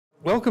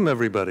Welcome,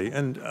 everybody.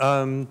 And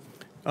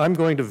I'm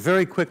going to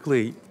very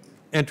quickly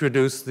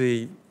introduce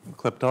the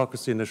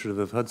Kleptocracy Initiative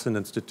of Hudson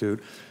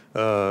Institute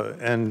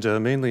and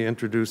mainly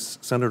introduce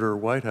Senator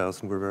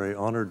Whitehouse, and we're very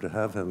honored to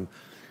have him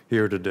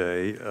here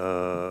today.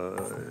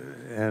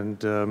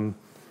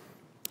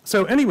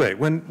 So anyway,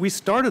 when we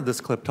started this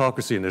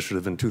Kleptocracy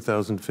Initiative in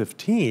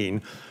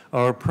 2015,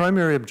 our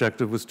primary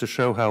objective was to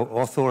show how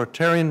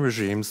authoritarian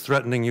regimes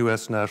threatening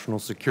U.S. national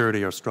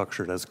security are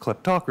structured as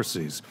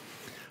kleptocracies.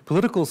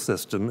 Political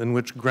system in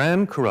which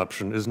grand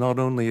corruption is not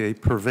only a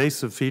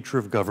pervasive feature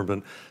of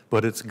government,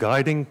 but its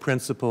guiding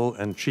principle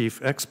and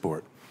chief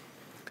export.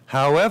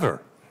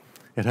 However,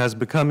 it has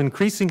become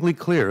increasingly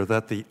clear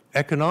that the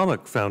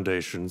economic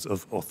foundations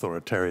of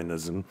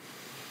authoritarianism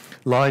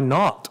lie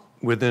not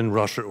within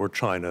Russia or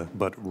China,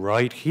 but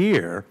right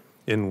here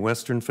in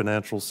Western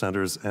financial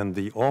centers and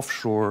the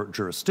offshore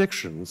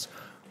jurisdictions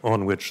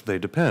on which they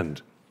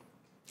depend.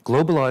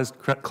 Globalized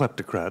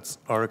kleptocrats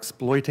are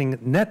exploiting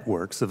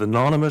networks of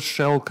anonymous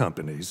shell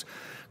companies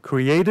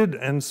created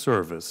and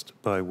serviced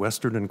by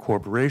Western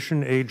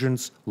incorporation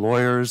agents,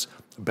 lawyers,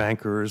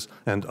 bankers,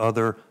 and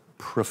other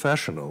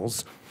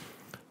professionals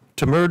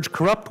to merge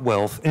corrupt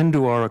wealth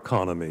into our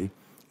economy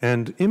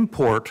and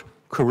import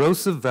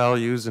corrosive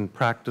values and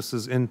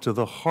practices into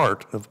the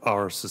heart of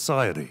our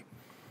society.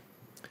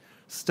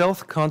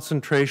 Stealth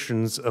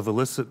concentrations of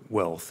illicit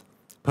wealth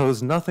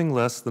pose nothing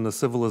less than a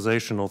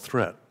civilizational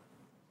threat.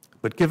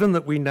 But given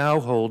that we now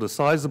hold a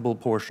sizable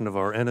portion of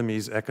our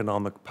enemy's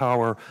economic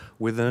power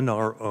within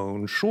our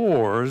own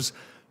shores,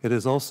 it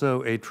is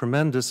also a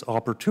tremendous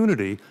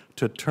opportunity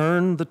to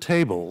turn the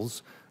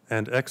tables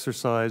and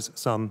exercise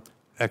some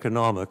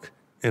economic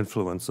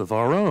influence of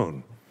our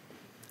own.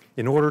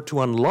 In order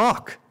to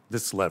unlock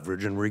this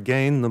leverage and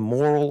regain the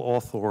moral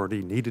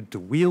authority needed to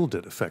wield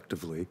it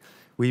effectively,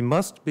 we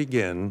must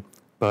begin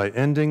by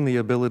ending the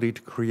ability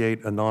to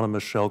create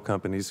anonymous shell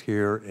companies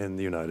here in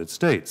the United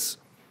States.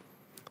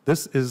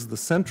 This is the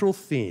central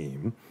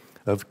theme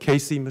of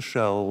Casey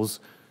Michel's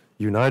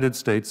United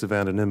States of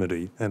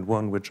Anonymity, and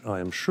one which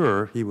I am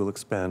sure he will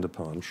expand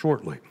upon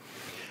shortly.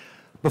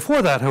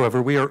 Before that,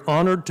 however, we are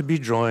honored to be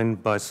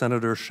joined by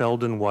Senator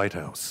Sheldon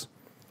Whitehouse.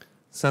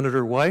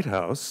 Senator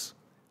Whitehouse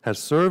has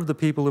served the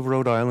people of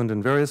Rhode Island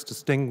in various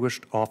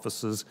distinguished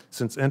offices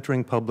since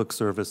entering public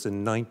service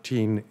in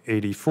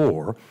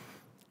 1984,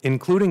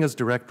 including as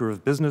Director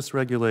of Business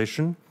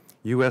Regulation,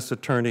 U.S.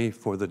 Attorney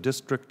for the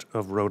District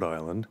of Rhode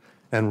Island,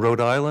 and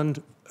Rhode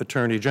Island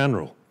Attorney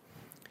General.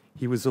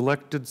 He was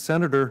elected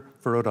Senator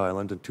for Rhode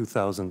Island in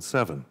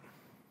 2007.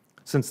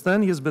 Since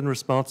then, he has been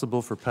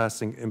responsible for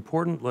passing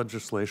important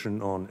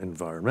legislation on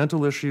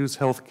environmental issues,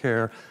 health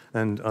care,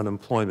 and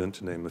unemployment,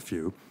 to name a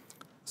few.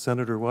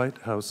 Senator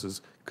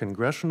Whitehouse's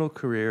congressional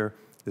career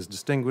is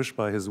distinguished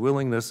by his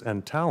willingness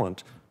and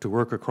talent to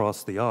work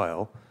across the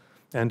aisle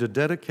and a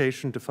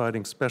dedication to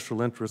fighting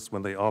special interests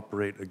when they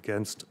operate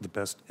against the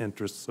best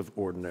interests of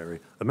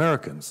ordinary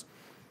Americans.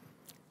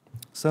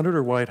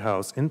 Senator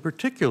Whitehouse, in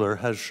particular,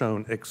 has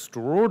shown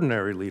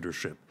extraordinary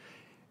leadership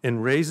in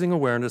raising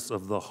awareness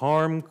of the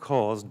harm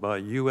caused by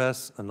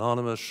U.S.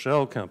 anonymous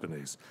shell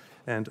companies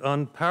and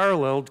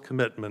unparalleled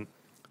commitment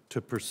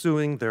to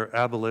pursuing their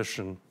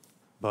abolition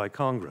by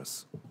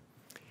Congress.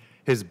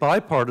 His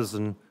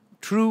bipartisan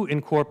True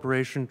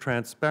Incorporation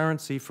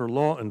Transparency for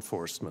Law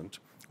Enforcement,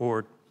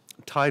 or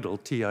TITLE,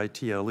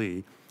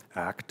 T-I-T-L-E,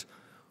 Act,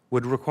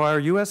 would require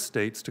U.S.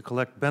 states to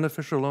collect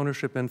beneficial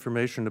ownership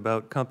information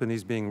about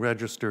companies being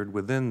registered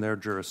within their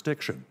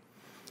jurisdiction.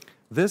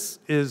 This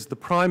is the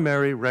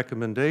primary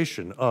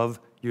recommendation of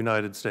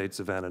United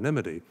States of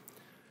Anonymity,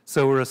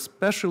 so we're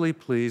especially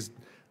pleased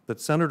that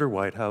Senator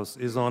Whitehouse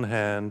is on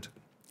hand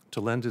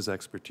to lend his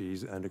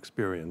expertise and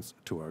experience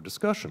to our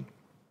discussion.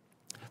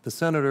 The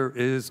Senator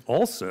is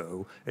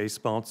also a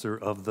sponsor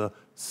of the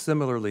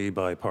similarly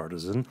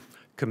bipartisan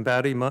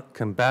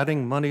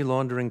Combating Money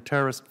Laundering,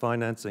 Terrorist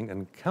Financing,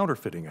 and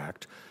Counterfeiting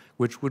Act,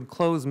 which would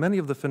close many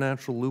of the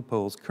financial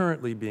loopholes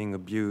currently being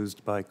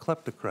abused by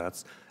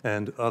kleptocrats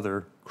and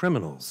other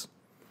criminals.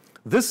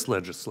 This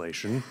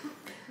legislation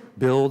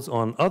builds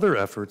on other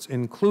efforts,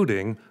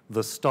 including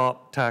the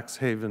Stop Tax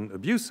Haven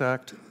Abuse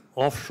Act,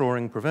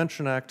 Offshoring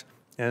Prevention Act,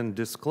 and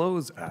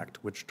Disclose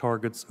Act, which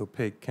targets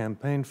opaque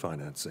campaign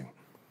financing.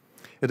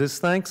 It is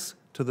thanks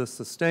to the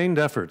sustained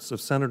efforts of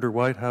Senator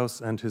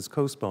Whitehouse and his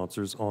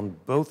co-sponsors on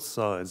both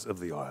sides of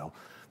the aisle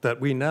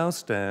that we now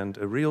stand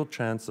a real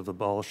chance of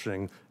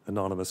abolishing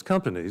anonymous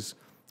companies,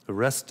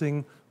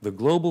 arresting the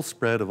global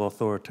spread of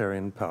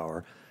authoritarian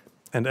power,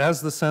 and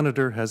as the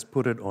Senator has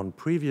put it on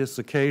previous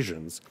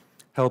occasions,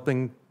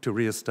 helping to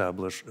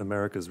reestablish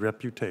America's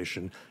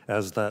reputation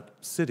as that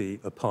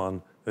city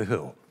upon a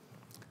hill.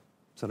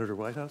 Senator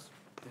Whitehouse?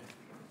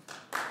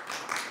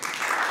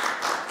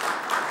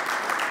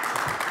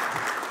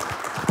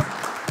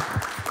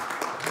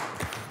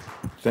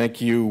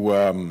 Thank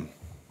you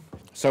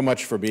so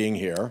much for being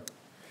here.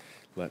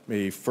 Let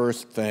me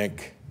first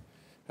thank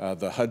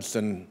the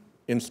Hudson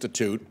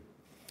Institute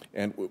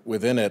and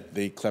within it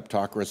the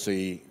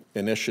Kleptocracy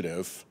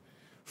Initiative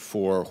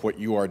for what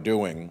you are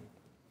doing.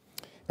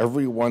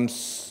 every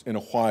once in a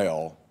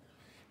while,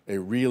 a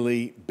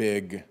really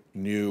big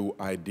new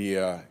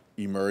idea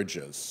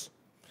emerges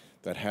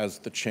that has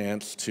the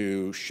chance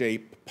to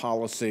shape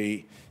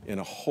policy in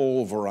a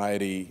whole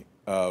variety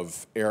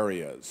of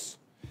areas.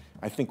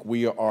 I think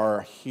we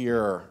are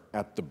here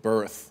at the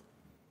birth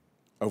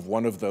of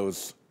one of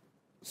those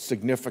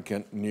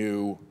significant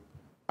new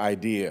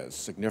ideas,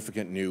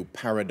 significant new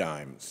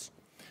paradigms.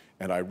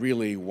 And I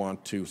really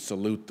want to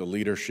salute the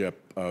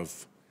leadership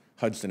of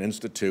Hudson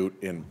Institute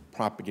in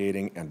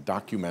propagating and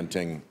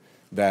documenting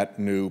that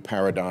new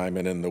paradigm,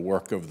 and in the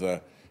work of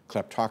the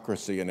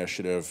Kleptocracy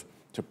Initiative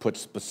to put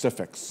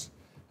specifics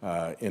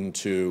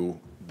into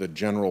the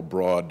general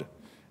broad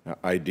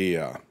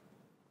idea.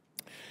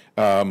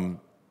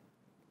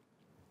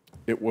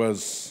 It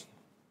was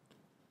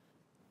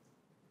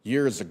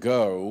years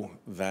ago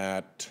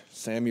that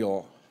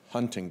Samuel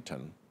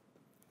Huntington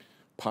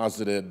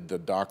posited the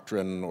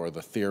doctrine or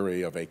the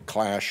theory of a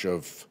clash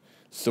of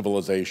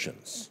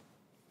civilizations.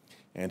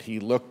 And he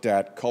looked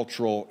at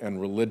cultural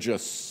and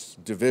religious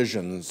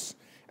divisions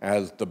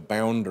as the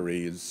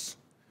boundaries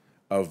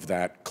of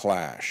that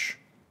clash.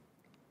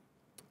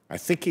 I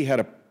think he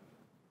had a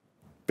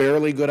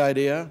fairly good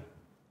idea,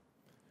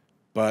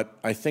 but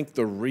I think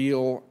the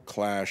real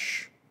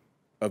clash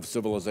of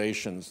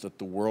civilizations that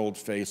the world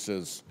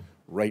faces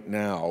right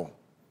now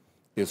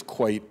is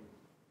quite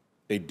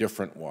a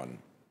different one.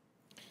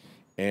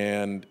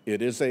 And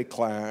it is a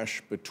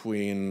clash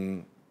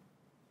between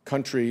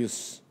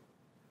countries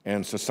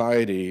and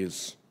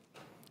societies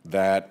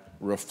that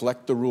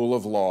reflect the rule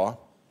of law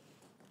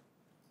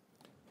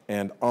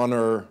and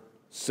honor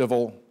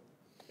civil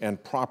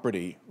and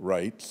property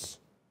rights,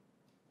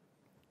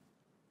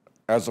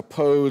 as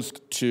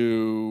opposed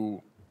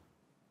to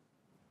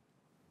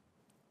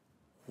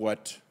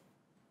what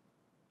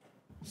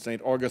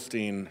St.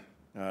 Augustine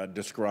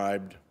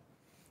described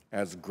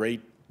as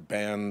great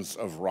bands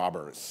of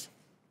robbers.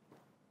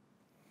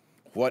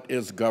 What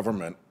is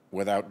government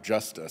without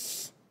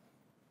justice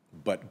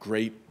but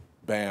great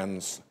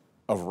bands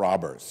of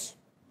robbers?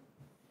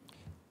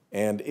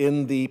 And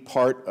in the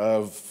part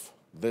of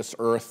this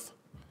earth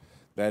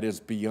that is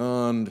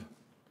beyond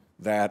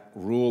that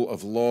rule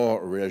of law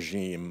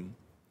regime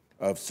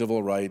of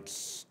civil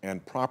rights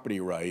and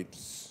property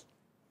rights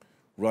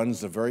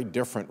runs a very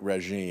different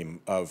regime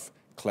of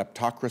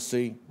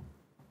kleptocracy,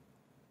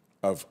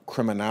 of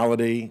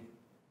criminality,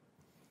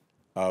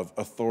 of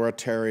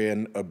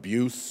authoritarian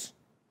abuse.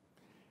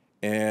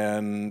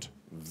 And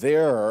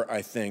there,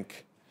 I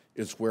think,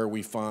 is where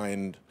we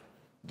find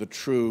the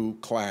true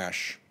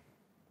clash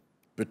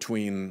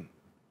between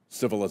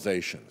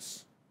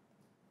civilizations.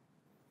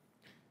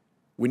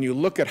 When you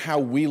look at how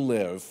we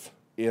live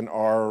in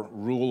our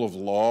rule of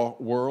law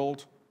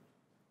world,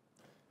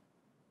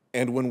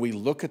 and when we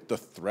look at the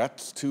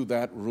threats to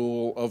that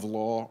rule of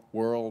law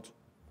world,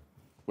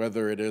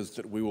 whether it is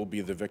that we will be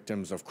the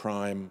victims of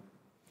crime,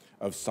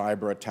 of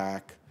cyber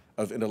attack,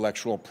 of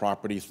intellectual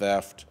property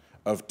theft,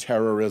 of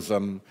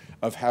terrorism,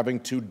 of having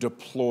to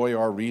deploy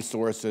our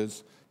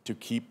resources to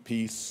keep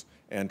peace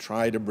and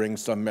try to bring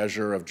some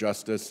measure of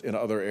justice in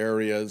other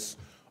areas,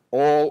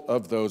 all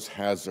of those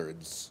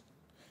hazards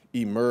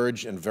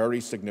emerge in very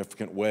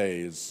significant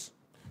ways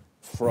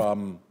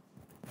from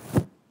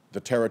the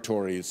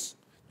territories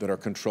that are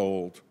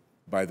controlled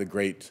by the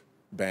great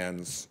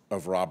bands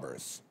of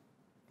robbers.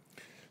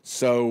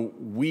 So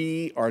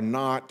we are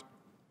not,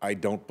 I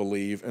don't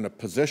believe, in a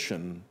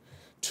position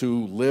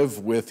to live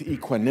with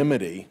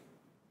equanimity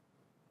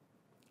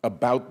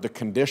about the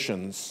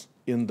conditions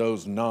in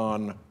those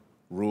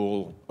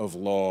non-rule of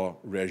law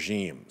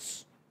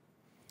regimes.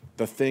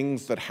 The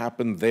things that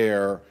happen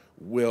there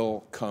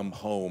will come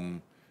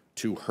home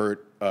to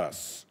hurt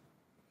us.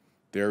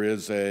 There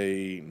is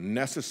a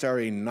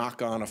necessary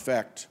knock-on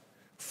effect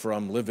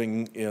from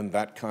living in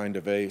that kind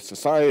of a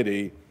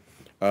society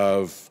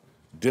of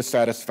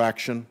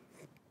dissatisfaction,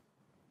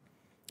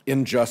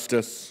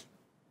 injustice,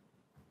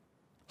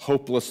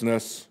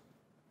 hopelessness,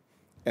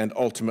 and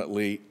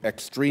ultimately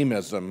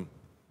extremism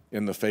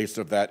in the face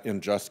of that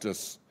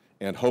injustice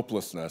and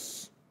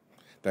hopelessness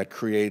that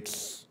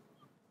creates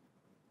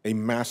a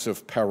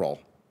massive peril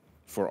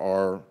for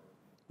our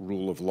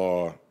rule of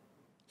law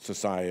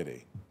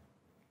society.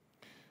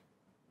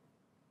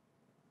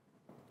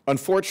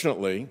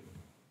 Unfortunately,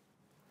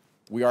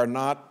 we are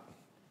not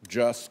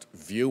just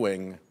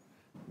viewing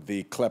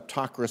the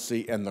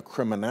kleptocracy and the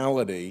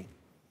criminality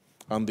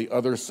on the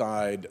other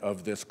side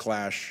of this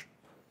clash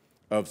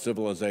of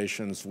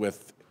civilizations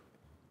with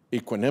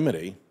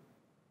equanimity.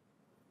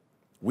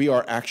 We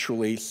are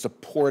actually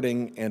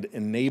supporting and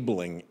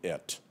enabling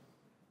it.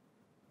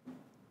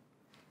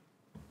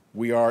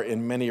 We are,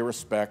 in many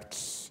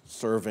respects,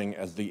 serving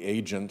as the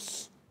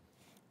agents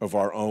of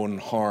our own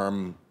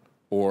harm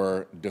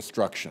or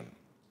destruction.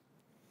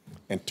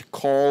 And to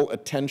call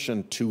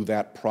attention to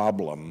that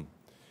problem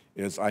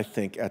is, I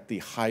think, at the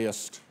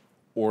highest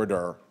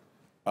order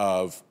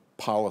of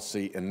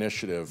policy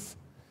initiative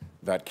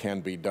that can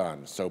be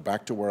done. So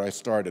back to where I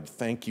started,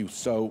 thank you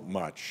so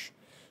much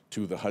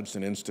to the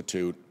Hudson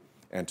Institute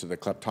and to the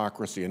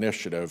Kleptocracy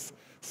Initiative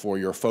for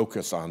your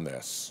focus on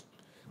this.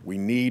 We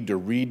need to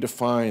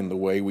redefine the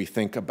way we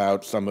think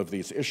about some of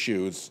these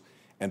issues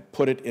and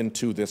put it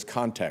into this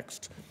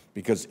context,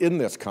 because in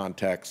this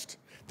context,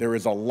 there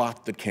is a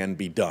lot that can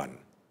be done.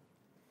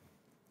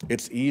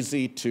 It's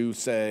easy to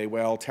say,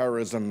 well,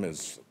 terrorism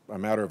is a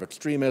matter of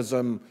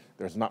extremism.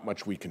 There's not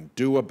much we can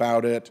do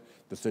about it.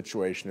 The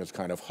situation is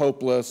kind of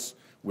hopeless.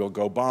 We'll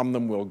go bomb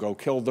them. We'll go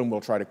kill them.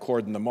 We'll try to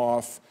cordon them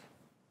off.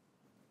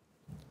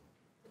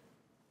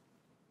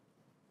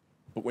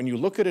 But when you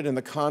look at it in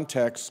the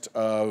context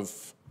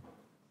of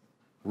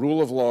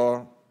rule of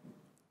law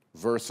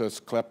versus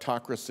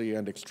kleptocracy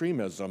and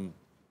extremism,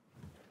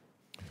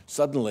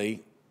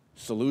 suddenly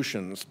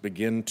solutions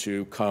begin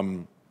to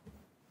come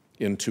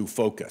into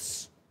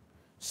focus.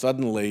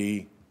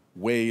 Suddenly,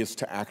 ways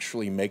to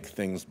actually make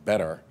things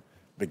better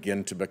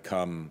begin to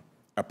become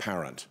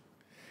apparent.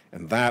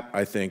 And that,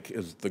 I think,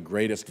 is the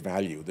greatest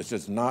value. This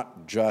is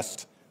not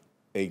just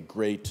a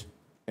great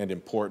and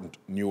important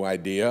new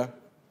idea.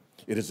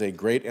 It is a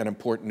great and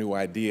important new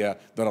idea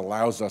that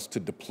allows us to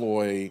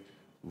deploy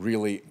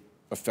really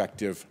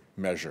effective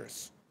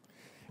measures.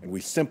 And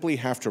we simply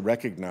have to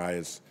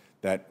recognize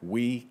that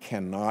we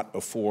cannot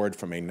afford,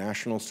 from a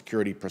national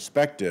security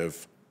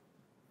perspective,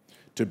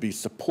 to be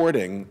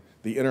supporting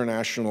the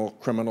international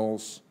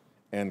criminals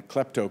and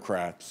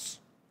kleptocrats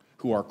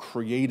who are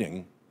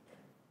creating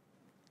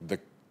the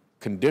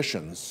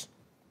conditions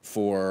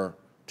for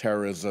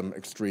terrorism,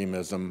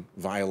 extremism,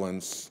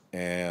 violence,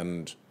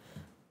 and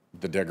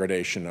the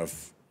degradation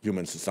of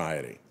human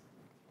society.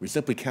 We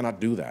simply cannot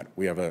do that.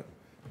 We have a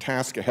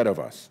task ahead of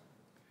us.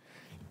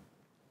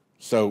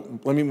 So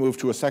let me move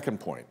to a second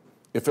point.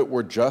 If it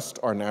were just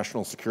our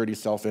national security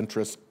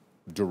self-interest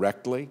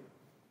directly,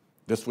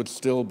 this would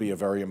still be a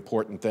very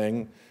important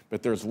thing,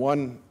 but there's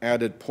one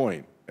added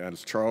point.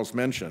 As Charles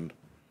mentioned,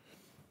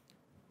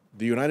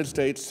 the United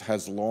States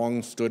has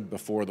long stood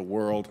before the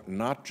world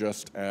not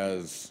just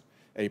as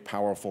a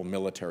powerful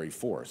military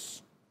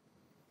force,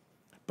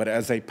 but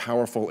as a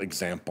powerful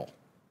example.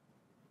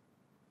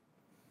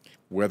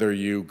 Whether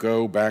you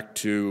go back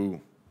to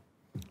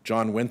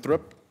John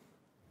Winthrop,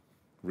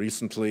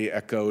 recently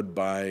echoed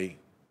by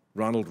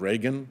Ronald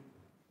Reagan,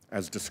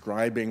 as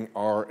describing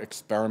our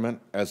experiment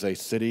as a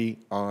city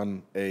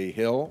on a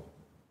hill,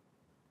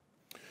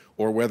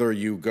 or whether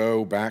you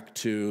go back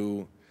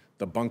to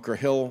the Bunker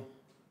Hill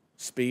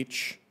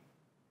speech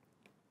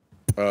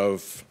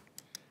of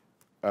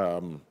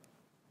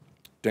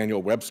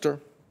Daniel Webster,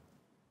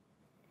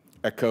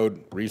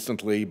 echoed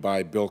recently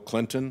by Bill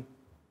Clinton,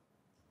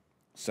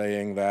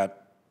 saying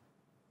that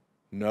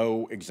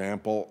no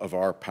example of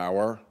our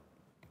power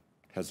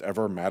has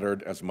ever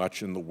mattered as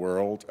much in the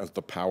world as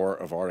the power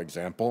of our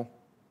example.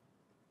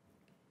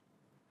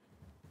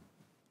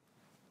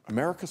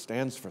 America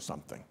stands for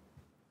something.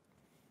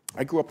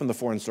 I grew up in the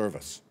Foreign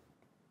Service.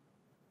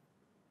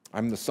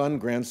 I'm the son,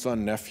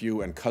 grandson,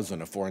 nephew, and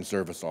cousin of Foreign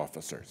Service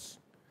officers.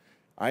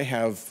 I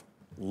have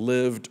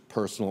lived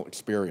personal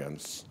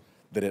experience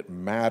that it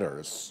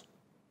matters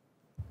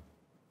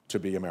to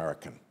be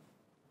American.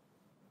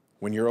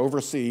 When you're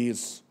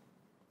overseas,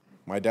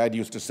 my dad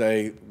used to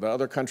say, the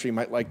other country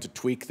might like to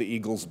tweak the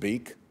eagle's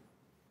beak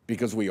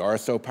because we are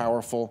so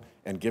powerful,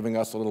 and giving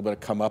us a little bit of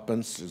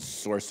comeuppance is a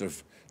source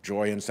of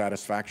joy and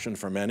satisfaction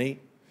for many.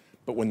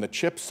 But when the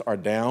chips are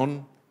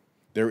down,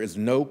 there is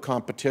no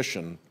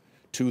competition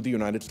to the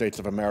United States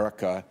of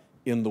America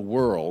in the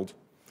world,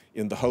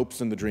 in the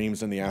hopes and the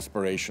dreams and the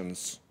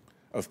aspirations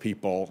of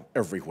people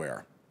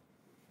everywhere.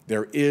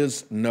 There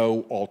is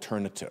no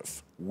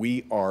alternative.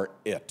 We are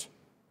it.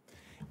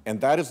 And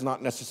that is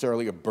not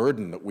necessarily a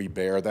burden that we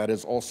bear. That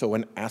is also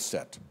an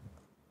asset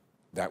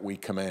that we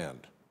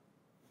command.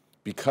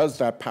 Because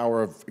that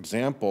power of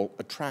example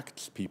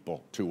attracts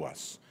people to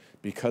us,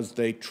 because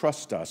they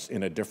trust us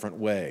in a different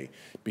way,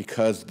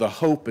 because the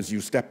hope as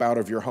you step out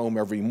of your home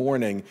every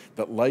morning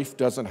that life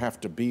doesn't have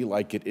to be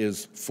like it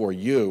is for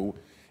you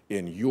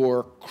in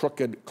your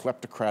crooked,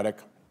 kleptocratic,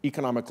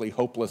 economically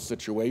hopeless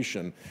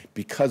situation,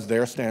 because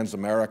there stands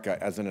America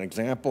as an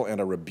example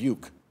and a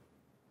rebuke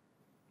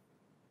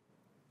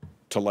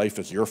to life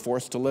as you're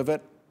forced to live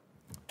it,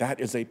 that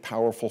is a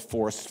powerful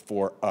force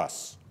for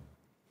us.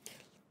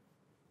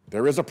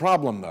 There is a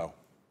problem, though.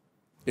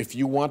 If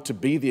you want to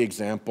be the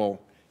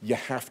example, you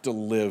have to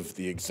live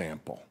the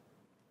example.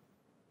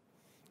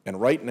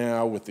 And right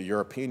now, with the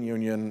European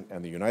Union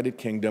and the United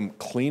Kingdom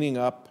cleaning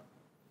up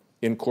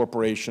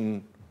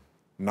incorporation,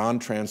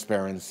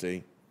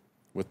 non-transparency,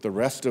 with the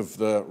rest of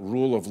the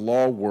rule of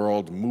law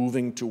world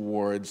moving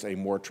towards a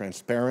more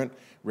transparent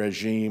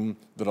regime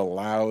that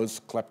allows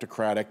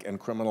kleptocratic and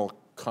criminal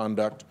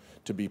conduct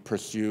to be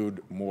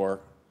pursued more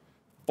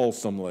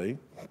fulsomely,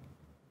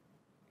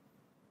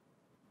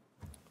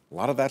 a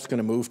lot of that's going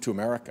to move to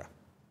America,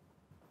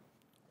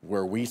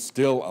 where we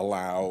still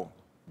allow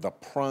the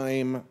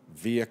prime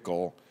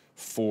vehicle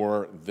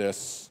for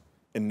this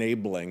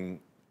enabling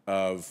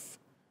of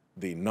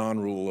the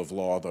non-rule of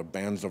law, the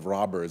bands of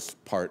robbers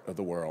part of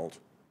the world,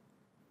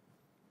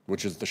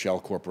 which is the shell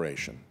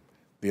corporation,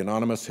 the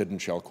anonymous hidden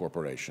shell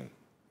corporation.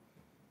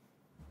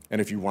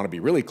 And if you want to be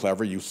really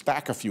clever, you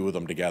stack a few of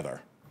them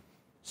together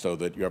so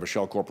that you have a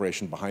shell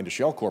corporation behind a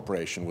shell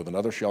corporation with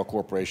another shell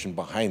corporation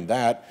behind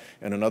that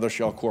and another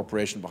shell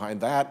corporation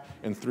behind that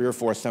and 3 or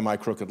 4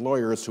 semi-crooked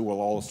lawyers who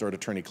will all assert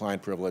attorney-client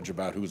privilege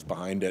about who's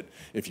behind it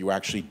if you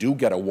actually do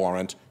get a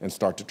warrant and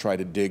start to try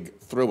to dig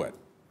through it.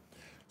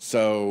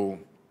 So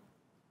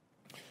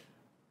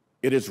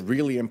it is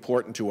really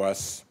important to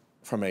us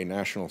from a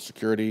national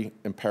security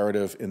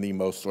imperative in the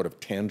most sort of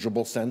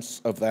tangible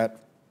sense of that,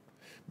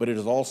 but it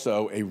is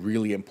also a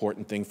really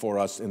important thing for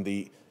us in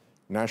the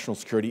national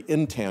security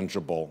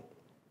intangible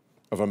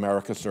of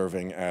America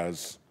serving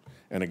as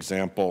an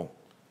example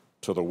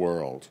to the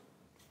world.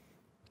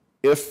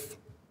 If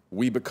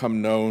we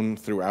become known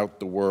throughout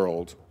the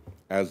world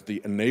as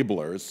the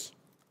enablers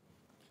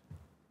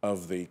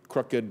of the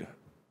crooked,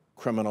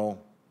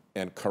 criminal,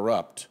 and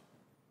corrupt,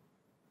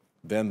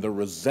 then the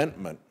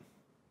resentment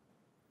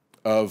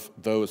of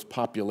those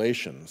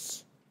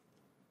populations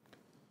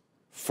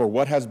for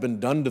what has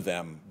been done to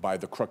them by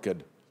the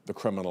crooked, the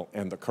criminal,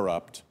 and the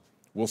corrupt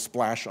will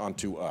splash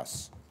onto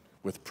us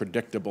with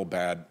predictable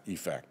bad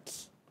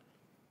effects.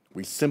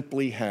 We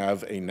simply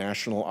have a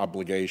national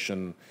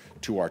obligation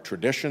to our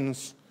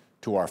traditions,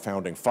 to our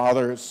founding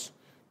fathers,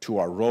 to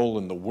our role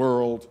in the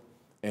world,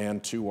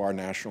 and to our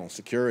national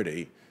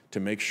security to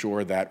make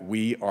sure that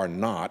we are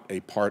not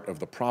a part of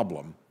the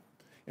problem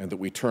and that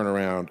we turn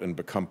around and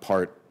become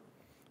part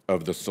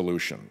of the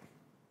solution.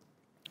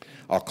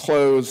 I'll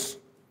close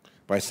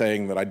by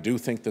saying that I do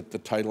think that the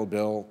title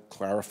bill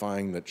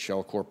clarifying that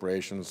shell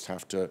corporations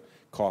have to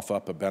cough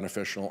up a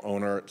beneficial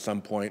owner at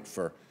some point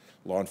for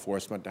law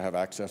enforcement to have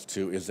access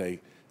to is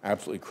a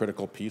absolutely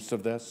critical piece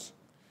of this.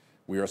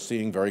 We are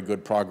seeing very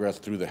good progress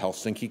through the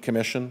Helsinki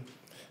Commission,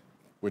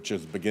 which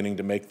is beginning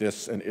to make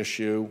this an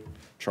issue.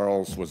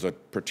 Charles was a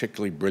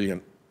particularly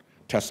brilliant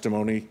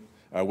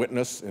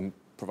witness in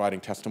providing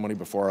testimony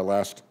before our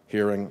last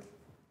hearing.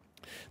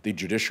 The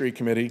Judiciary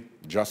Committee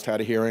just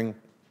had a hearing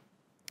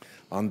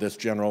on this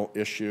general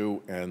issue,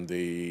 and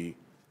the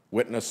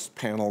witness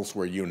panels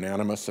were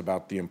unanimous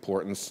about the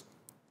importance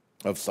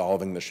of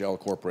solving the shell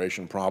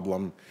corporation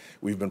problem.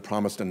 We've been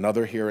promised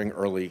another hearing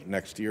early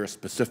next year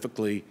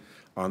specifically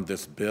on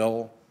this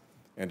bill.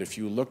 And if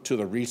you look to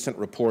the recent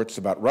reports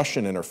about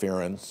Russian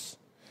interference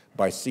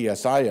by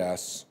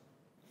CSIS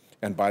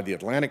and by the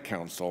Atlantic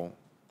Council,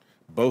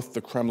 both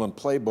the Kremlin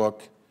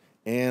Playbook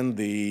and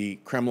the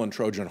Kremlin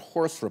Trojan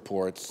Horse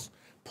reports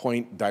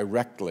point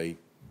directly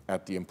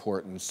at the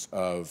importance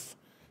of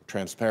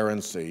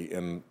transparency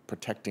in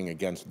protecting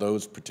against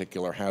those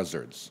particular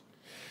hazards.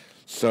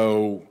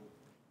 So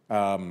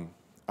I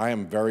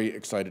am very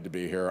excited to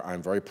be here.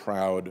 I'm very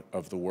proud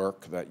of the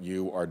work that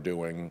you are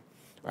doing.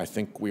 I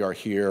think we are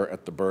here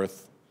at the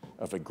birth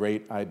of a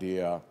great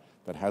idea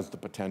that has the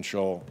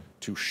potential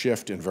to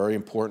shift in very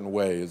important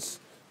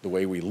ways the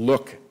way we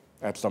look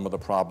at some of the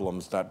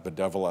problems that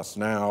bedevil us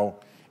now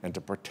and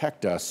to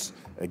protect us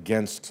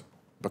against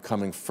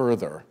becoming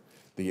further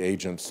the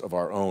agents of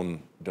our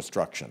own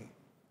destruction.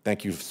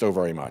 Thank you so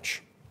very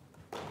much.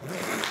 I'm sorry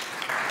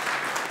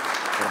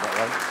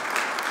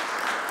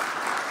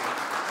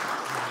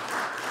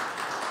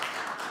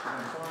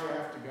I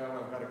have to go.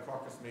 I've got a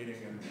caucus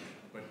meeting,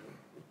 but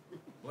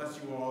bless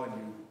you all, and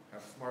you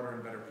have smarter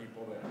and better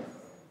people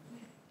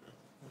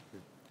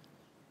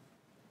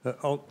there.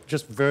 I'll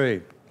just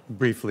very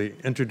briefly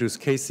introduce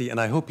Casey, and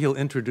I hope he'll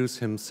introduce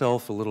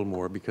himself a little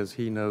more because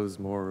he knows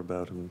more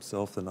about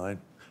himself than I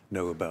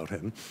know about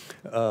him.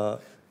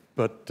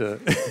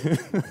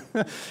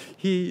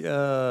 He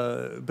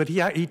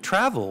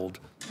traveled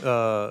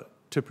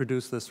to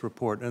produce this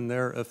report, and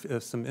there are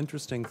some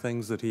interesting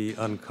things that he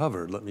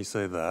uncovered, let me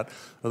say that.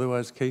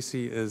 Otherwise,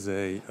 Casey is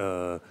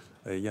a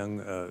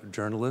young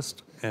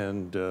journalist,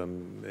 and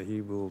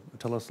he will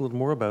tell us a little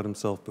more about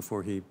himself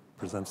before he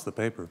presents the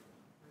paper.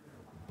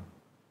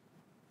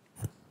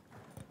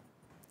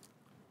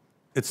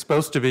 It's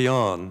supposed to be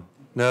on.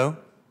 No?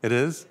 It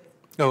is?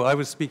 Oh, I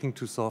was speaking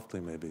too softly,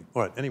 maybe.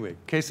 All right, anyway,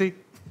 Casey?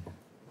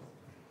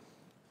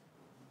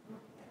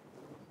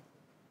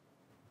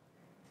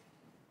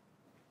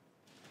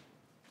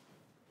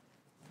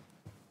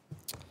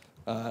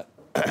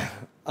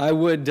 I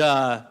would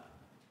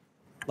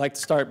like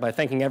to start by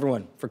thanking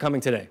everyone for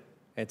coming today.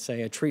 It's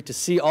a treat to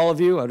see all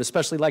of you. I would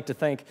especially like to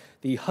thank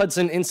the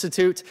Hudson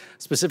Institute,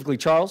 specifically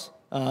Charles,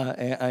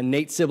 and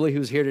Nate Sibley,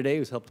 who's here today,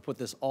 who's helped put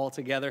this all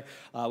together.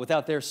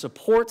 Without their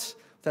support,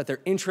 without their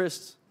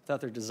interest,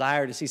 without their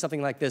desire to see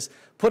something like this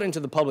put into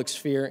the public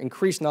sphere,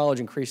 increased knowledge,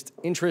 increased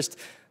interest,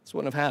 this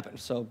wouldn't have happened.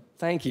 So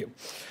thank you.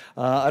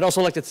 I'd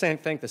also like to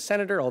thank the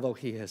senator, although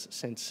he has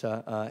since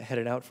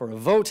headed out for a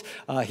vote.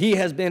 He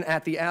has been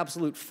at the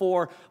absolute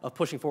fore of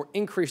pushing for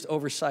increased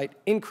oversight,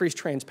 increased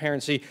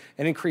transparency,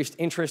 and increased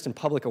interest and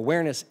public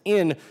awareness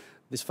in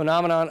this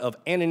phenomenon of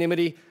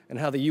anonymity and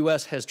how the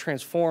U.S. has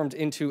transformed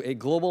into a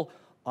global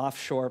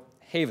offshore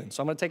haven.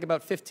 So I'm going to take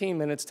about 15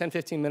 minutes, 10,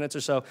 15 minutes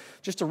or so,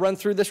 just to run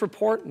through this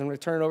report, and then I'm going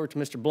to turn it over to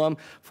Mr. Blum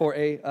for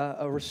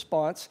a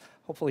response.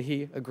 Hopefully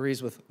he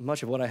agrees with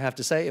much of what I have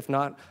to say. If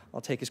not,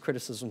 I'll take his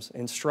criticisms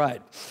in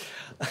stride.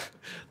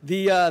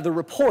 The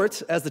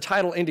report, as the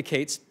title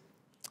indicates,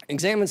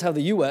 examines how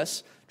the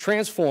U.S.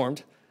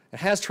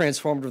 has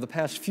transformed over the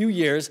past few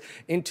years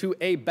into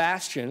a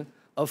bastion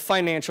of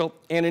financial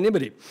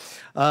anonymity.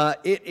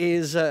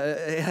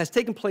 It has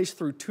taken place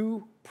through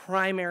two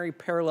primary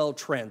parallel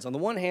trends. On the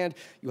one hand,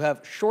 you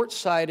have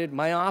short-sighted,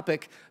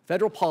 myopic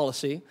federal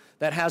policy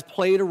that has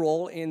played a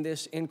role in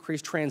this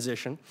increased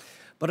transition.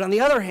 But on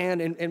the other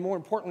hand, and more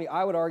importantly,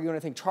 I would argue, and I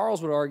think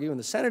Charles would argue, and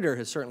the senator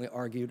has certainly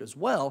argued as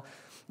well,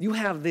 you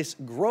have this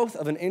growth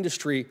of an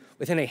industry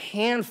within a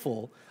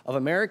handful of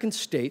American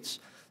states,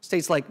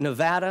 states like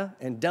Nevada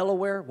and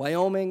Delaware,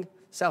 Wyoming,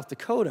 South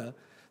Dakota,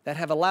 that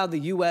have allowed the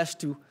U.S.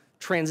 to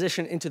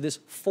transition into this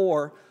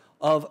fore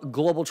of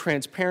global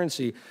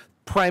transparency,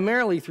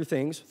 primarily through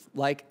things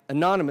like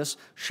anonymous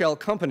shell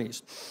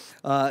companies.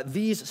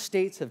 These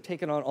states have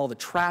taken on all the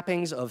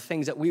trappings of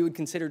things that we would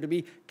consider to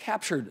be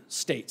captured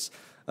states.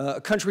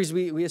 Countries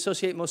we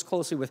associate most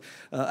closely with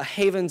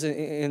havens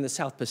in the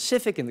South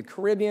Pacific, in the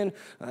Caribbean,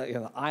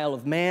 the Isle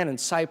of Man and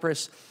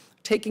Cyprus,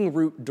 taking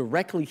root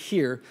directly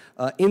here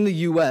in the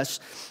U.S.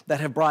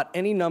 that have brought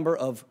any number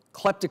of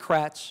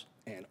kleptocrats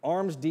and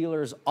arms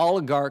dealers,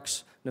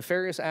 oligarchs,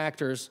 nefarious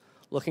actors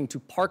looking to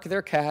park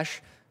their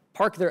cash,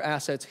 park their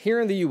assets here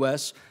in the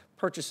U.S.,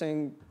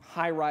 purchasing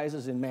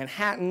high-rises in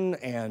Manhattan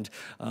and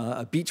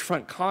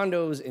beachfront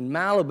condos in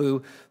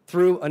Malibu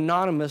through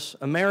anonymous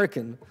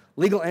American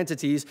legal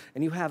entities,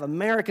 and you have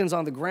Americans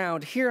on the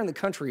ground here in the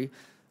country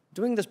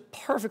doing this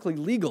perfectly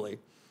legally,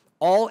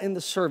 all in the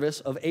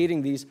service of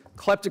aiding these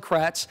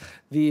kleptocrats,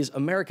 these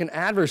American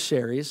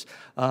adversaries,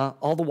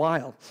 all the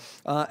while.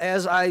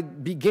 As I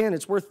begin,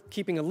 it's worth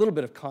keeping a little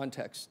bit of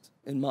context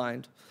in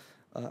mind.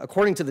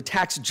 According to the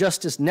Tax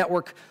Justice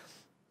Network,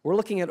 we're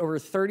looking at over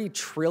 $30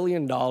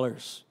 trillion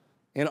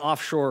in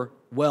offshore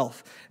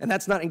wealth. And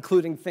that's not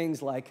including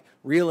things like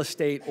real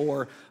estate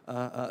or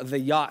the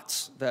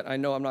yachts that I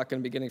know I'm not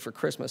going to be getting for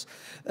Christmas.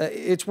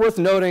 It's worth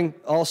noting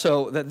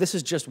also that this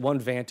is just one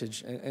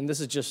vantage, and this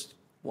is just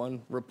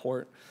one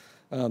report.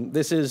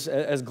 This is,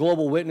 as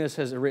Global Witness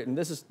has written,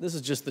 this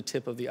is just the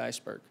tip of the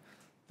iceberg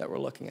that we're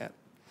looking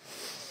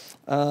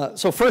at.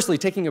 So firstly,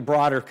 taking a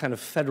broader kind of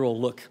federal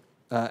look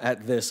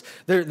at this,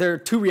 there are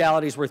two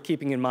realities worth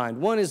keeping in mind.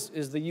 One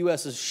is the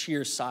U.S.'s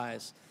sheer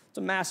size. It's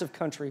a massive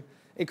country.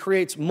 It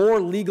creates more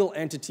legal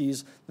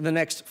entities than the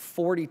next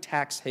 40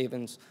 tax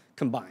havens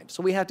combined.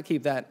 So we have to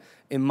keep that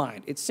in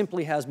mind. It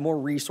simply has more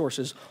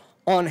resources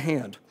on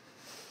hand.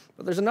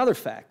 But there's another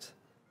fact,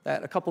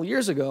 that a couple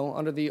years ago,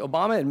 under the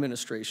Obama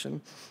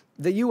administration,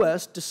 the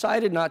U.S.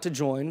 decided not to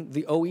join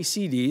the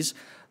OECD's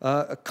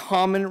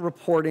common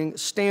reporting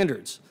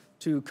standards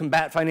to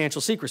combat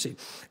financial secrecy.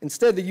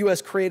 Instead, the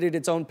U.S. created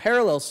its own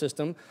parallel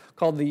system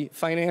called the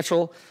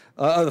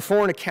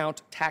Foreign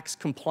Account Tax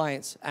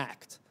Compliance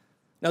Act.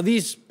 Now,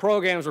 these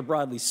programs are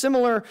broadly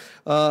similar,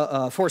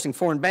 forcing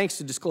foreign banks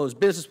to disclose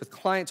business with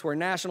clients who are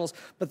nationals,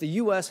 but the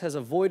U.S. has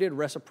avoided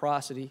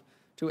reciprocity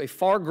to a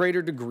far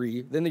greater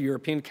degree than the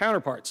European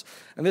counterparts.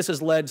 And this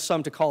has led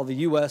some to call the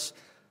U.S.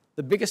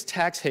 the biggest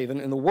tax haven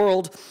in the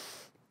world,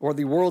 or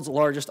the world's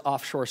largest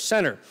offshore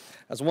center.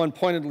 As one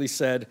pointedly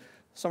said,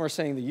 some are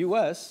saying the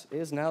U.S.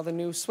 is now the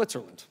new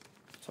Switzerland.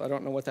 So I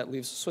don't know what that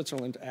leaves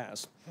Switzerland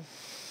as.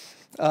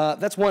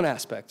 That's one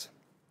aspect.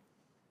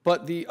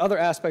 But the other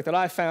aspect that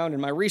I found in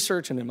my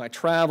research and in my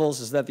travels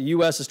is that the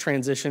U.S.'s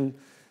transition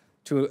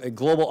to a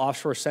global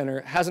offshore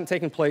center hasn't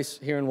taken place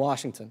here in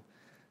Washington.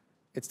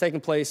 It's taken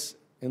place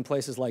in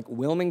places like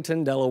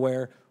Wilmington,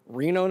 Delaware,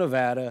 Reno,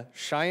 Nevada,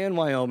 Cheyenne,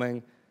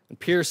 Wyoming, and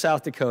Pierce,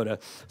 South Dakota.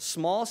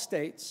 Small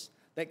states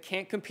that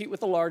can't compete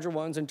with the larger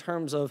ones in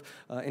terms of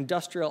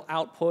industrial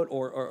output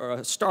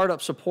or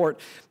startup support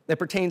that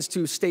pertains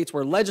to states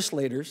where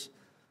legislators,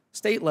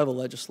 state-level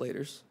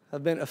legislators,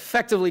 have been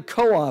effectively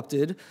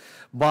co-opted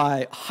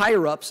by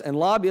higher-ups and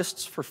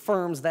lobbyists for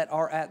firms that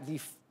are at the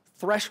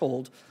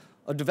threshold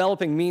of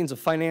developing means of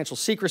financial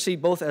secrecy,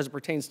 both as it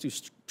pertains to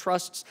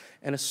trusts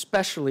and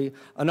especially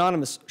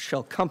anonymous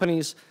shell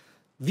companies.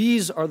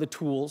 These are the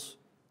tools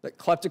that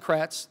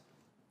kleptocrats,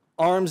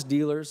 arms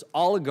dealers,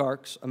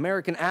 oligarchs,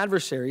 American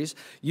adversaries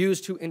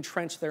use to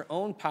entrench their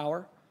own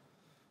power,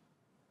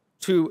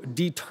 to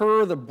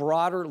deter the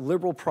broader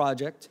liberal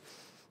project,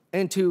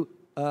 and to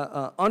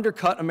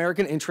undercut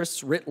American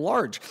interests writ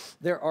large.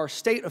 There are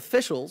state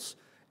officials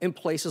in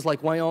places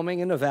like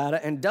Wyoming and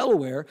Nevada and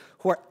Delaware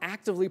who are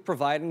actively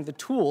providing the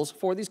tools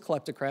for these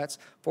kleptocrats,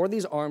 for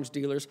these arms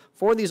dealers,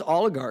 for these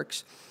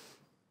oligarchs.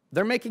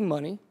 They're making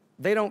money.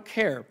 They don't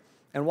care.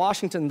 And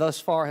Washington thus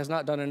far has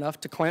not done enough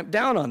to clamp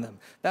down on them.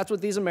 That's what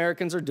these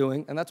Americans are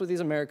doing, and that's what these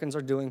Americans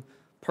are doing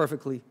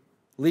perfectly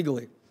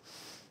legally.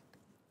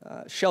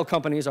 Shell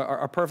companies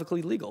are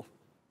perfectly legal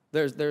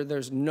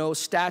There's no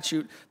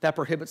statute that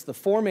prohibits the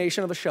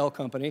formation of a shell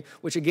company,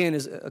 which again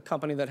is a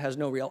company that has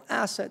no real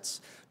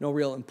assets, no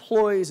real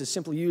employees, is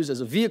simply used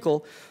as a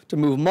vehicle to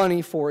move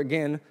money for,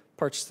 again,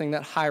 purchasing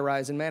that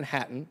high-rise in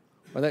Manhattan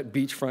or that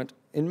beachfront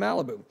in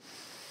Malibu.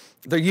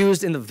 They're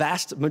used in the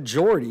vast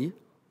majority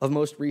of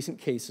most recent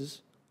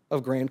cases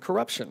of grand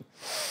corruption.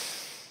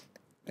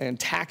 And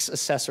tax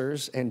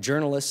assessors and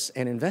journalists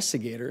and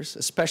investigators,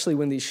 especially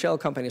when these shell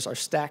companies are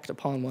stacked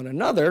upon one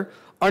another,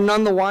 are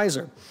none the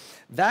wiser.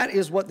 That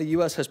is what the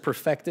U.S. has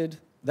perfected.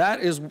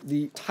 That is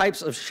the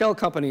types of shell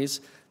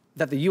companies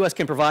that the U.S.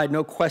 can provide,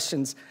 no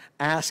questions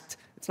asked.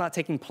 It's not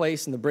taking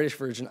place in the British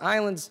Virgin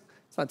Islands.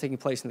 It's not taking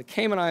place in the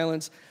Cayman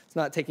Islands. It's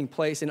not taking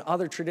place in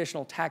other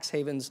traditional tax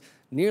havens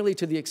nearly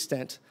to the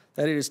extent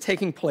that it is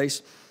taking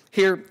place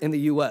here in the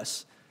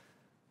U.S.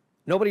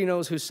 Nobody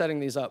knows who's setting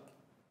these up.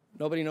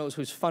 Nobody knows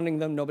who's funding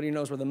them. Nobody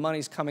knows where the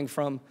money's coming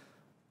from.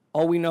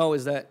 All we know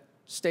is that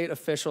state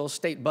officials,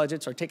 state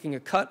budgets are taking a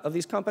cut of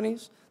these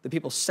companies. The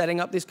people setting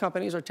up these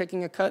companies are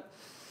taking a cut,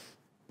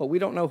 but we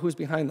don't know who's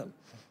behind them.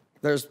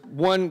 There's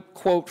one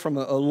quote from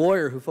a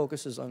lawyer who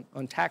focuses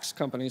on tax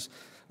companies,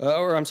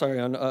 on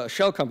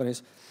shell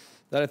companies,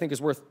 that I think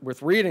is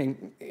worth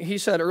reading. He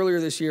said earlier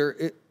this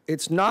year,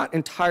 it's not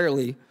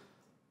entirely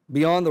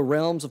beyond the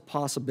realms of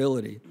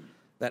possibility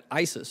that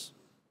ISIS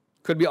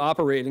could be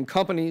operating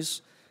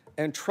companies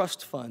and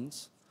trust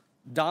funds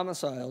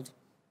domiciled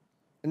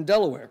in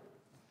Delaware.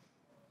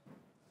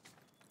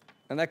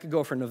 And that could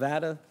go for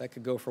Nevada, that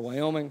could go for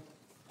Wyoming,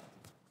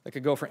 that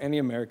could go for any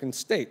American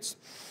states.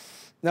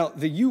 Now,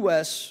 the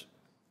U.S.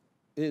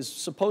 is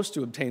supposed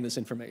to obtain this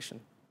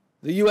information.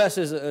 The U.S.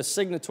 is a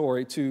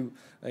signatory to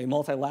a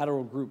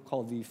multilateral group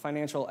called the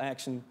Financial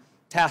Action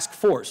Task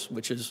Force,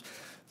 which is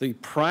the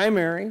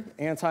primary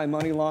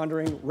anti-money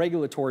laundering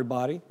regulatory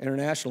body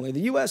internationally.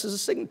 The U.S. is a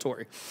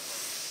signatory.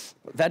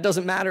 That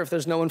doesn't matter if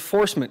there's no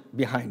enforcement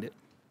behind it.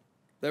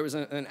 There was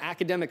an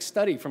academic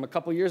study from a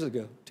couple years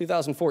ago,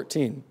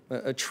 2014,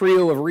 a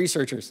trio of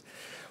researchers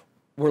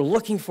were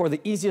looking for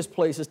the easiest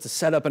places to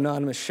set up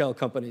anonymous shell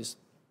companies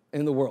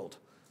in the world.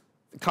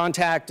 They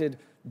contacted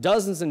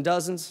dozens and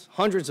dozens,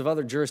 hundreds of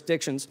other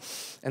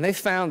jurisdictions, and they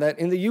found that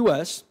in the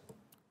U.S.,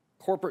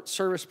 corporate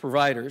service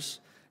providers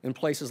in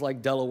places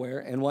like Delaware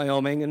and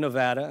Wyoming and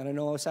Nevada, and I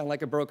know I sound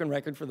like a broken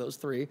record for those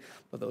three,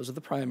 but those are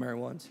the primary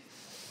ones,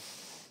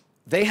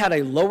 they had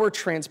a lower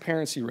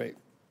transparency rate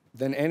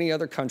than any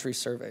other country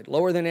surveyed,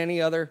 lower than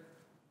any other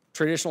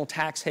traditional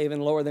tax haven,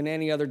 lower than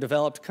any other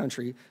developed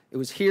country. It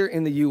was here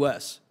in the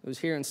U.S. It was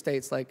here in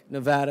states like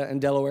Nevada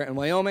and Delaware and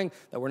Wyoming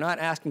that were not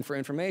asking for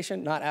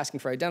information, not asking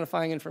for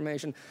identifying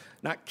information,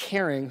 not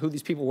caring who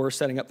these people were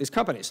setting up these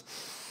companies.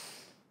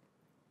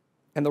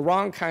 And the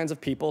wrong kinds of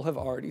people have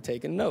already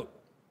taken note.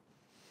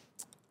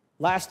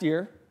 Last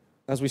year,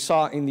 as we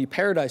saw in the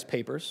Paradise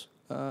Papers,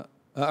 the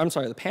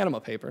Panama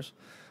Papers,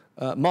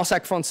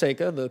 Mossack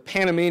Fonseca, the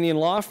Panamanian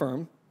law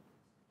firm,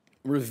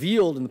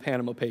 revealed in the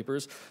Panama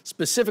Papers,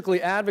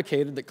 specifically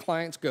advocated that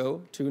clients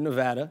go to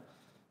Nevada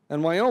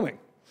and Wyoming.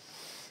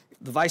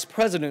 The vice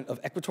president of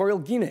Equatorial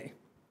Guinea,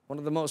 one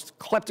of the most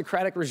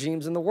kleptocratic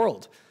regimes in the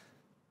world,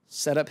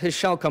 set up his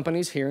shell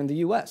companies here in the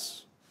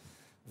U.S.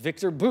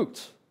 Victor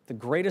Bout, the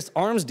greatest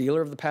arms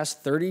dealer of the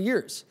past 30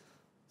 years,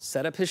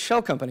 set up his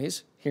shell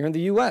companies here in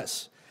the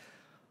U.S.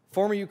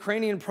 Former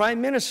Ukrainian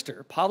Prime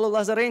Minister Pavlo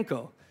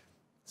Lazarenko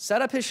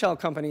set up his shell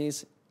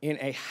companies in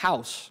a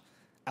house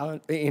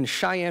out in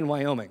Cheyenne,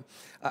 Wyoming.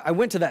 I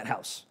went to that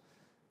house.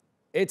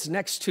 It's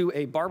next to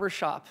a barber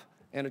shop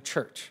and a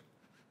church.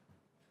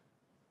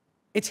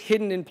 It's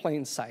hidden in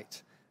plain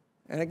sight.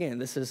 And again,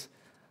 this is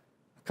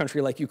a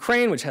country like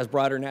Ukraine, which has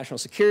broader national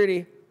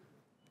security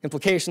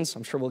implications.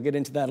 I'm sure we'll get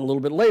into that a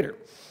little bit later.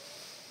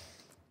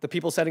 The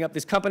people setting up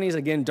these companies,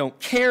 again, don't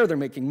care. They're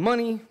making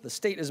money. The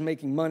state is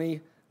making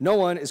money. No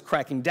one is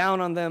cracking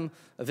down on them.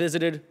 I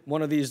visited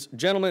one of these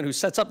gentlemen who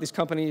sets up these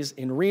companies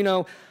in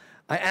Reno.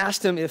 I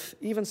asked him if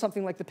even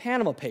something like the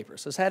Panama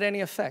Papers has had any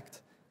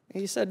effect.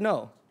 And he said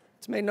no.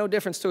 It's made no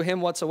difference to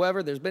him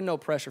whatsoever. There's been no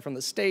pressure from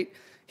the state.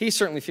 He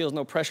certainly feels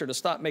no pressure to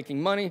stop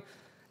making money.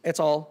 It's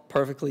all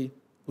perfectly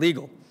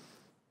legal.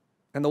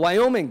 And the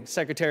Wyoming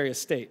Secretary of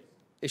State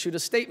issued a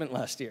statement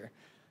last year,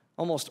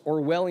 almost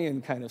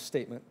Orwellian kind of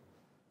statement,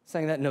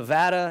 saying that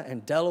Nevada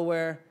and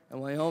Delaware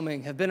and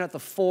Wyoming have been at the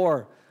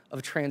fore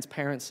of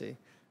transparency.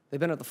 They've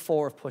been at the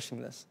fore of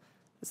pushing this.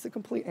 It's the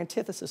complete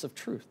antithesis of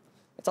truth.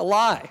 It's a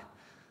lie.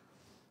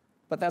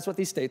 But that's what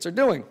these states are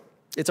doing.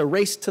 It's a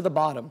race to the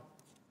bottom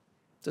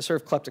to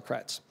serve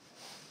kleptocrats.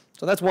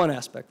 So that's one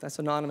aspect. That's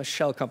anonymous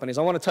shell companies.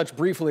 I want to touch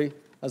briefly,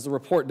 as the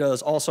report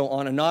does, also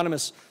on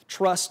anonymous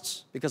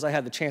trusts, because I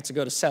had the chance to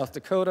go to South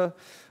Dakota,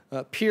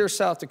 Pierre,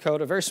 South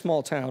Dakota, very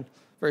small town,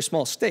 very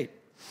small state.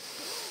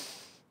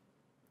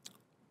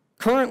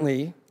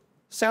 Currently,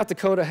 South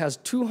Dakota has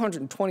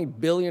 $220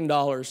 billion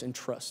in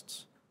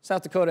trusts.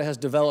 South Dakota has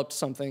developed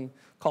something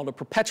called a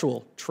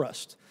perpetual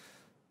trust.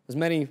 As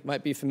many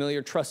might be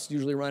familiar, trusts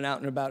usually run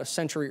out in about a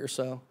century or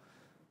so.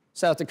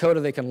 South Dakota,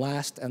 they can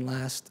last and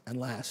last and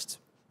last,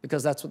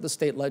 because that's what the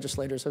state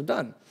legislators have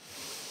done.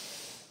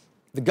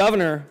 The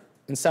governor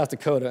in South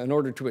Dakota, in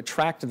order to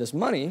attract this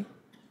money,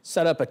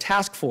 set up a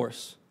task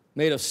force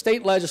made of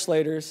state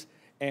legislators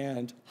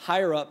and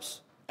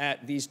higher-ups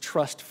at these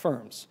trust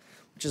firms,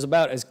 which is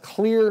about as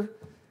clear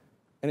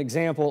an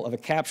example of a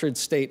captured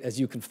state as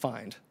you can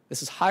find.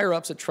 This is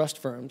higher-ups at trust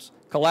firms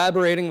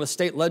collaborating with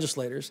state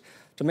legislators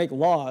to make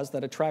laws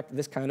that attract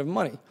this kind of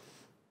money.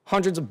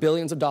 Hundreds of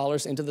billions of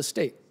dollars into the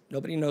state.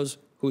 Nobody knows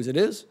whose it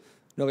is.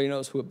 Nobody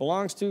knows who it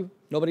belongs to.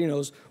 Nobody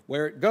knows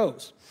where it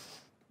goes.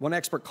 One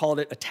expert called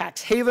it a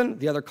tax haven.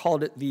 The other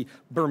called it the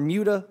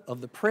Bermuda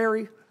of the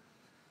Prairie.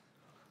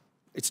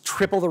 It's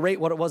triple the rate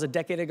what it was a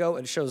decade ago,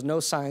 and it shows no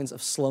signs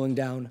of slowing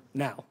down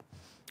now.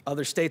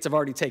 Other states have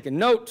already taken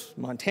note,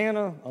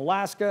 Montana,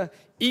 Alaska,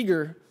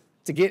 eager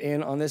to get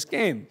in on this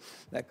game.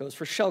 That goes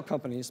for shell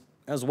companies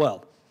as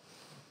well.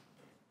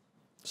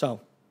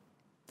 So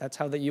that's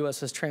how the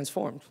U.S. has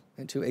transformed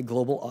into a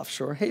global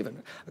offshore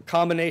haven. A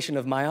combination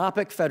of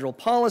myopic federal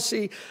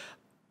policy,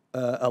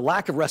 a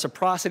lack of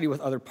reciprocity with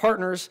other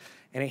partners,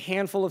 and a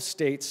handful of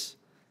states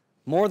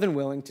more than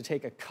willing to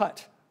take a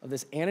cut of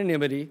this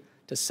anonymity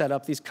to set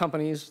up these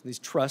companies, these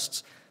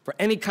trusts, for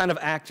any kind of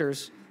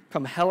actors,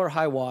 come hell or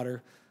high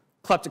water,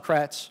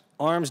 kleptocrats,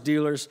 arms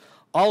dealers,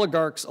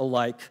 oligarchs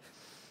alike,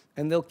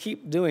 and they'll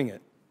keep doing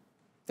it.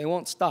 They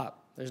won't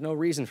stop. There's no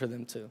reason for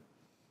them to.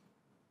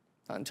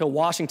 Not until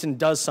Washington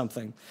does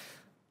something.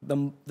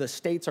 The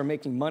states are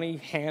making money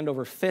hand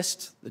over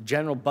fist. The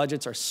general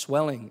budgets are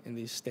swelling in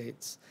these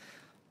states.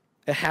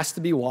 It has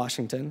to be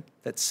Washington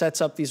that sets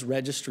up these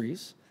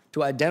registries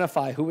to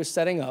identify who is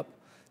setting up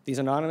these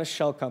anonymous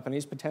shell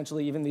companies,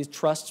 potentially even these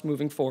trusts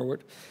moving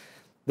forward.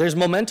 There's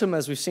momentum,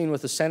 as we've seen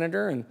with the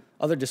senator and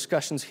other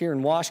discussions here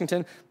in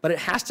Washington, but it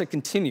has to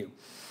continue.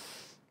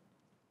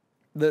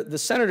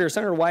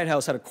 Senator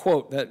Whitehouse had a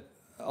quote that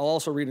I'll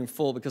also read in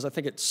full because I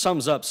think it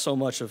sums up so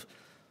much of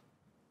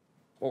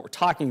what we're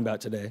talking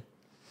about today.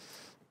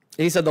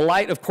 He said, "The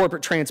light of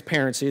corporate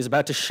transparency is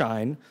about to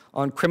shine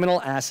on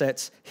criminal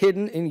assets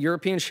hidden in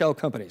European shell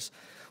companies,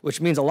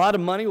 which means a lot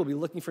of money will be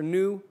looking for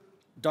new,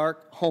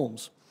 dark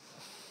homes.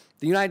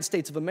 The United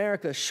States of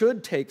America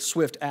should take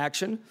swift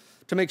action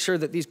to make sure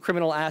that these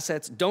criminal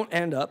assets don't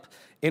end up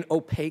in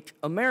opaque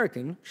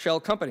American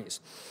shell companies.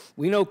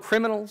 We know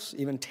criminals,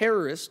 even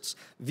terrorists,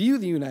 view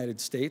the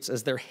United States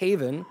as their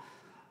haven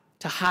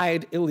to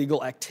hide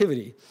illegal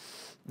activity.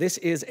 This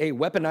is a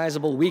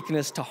weaponizable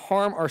weakness to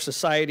harm our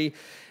society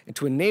and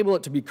to enable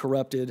it to be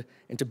corrupted,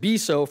 and to be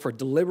so for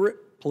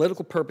deliberate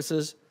political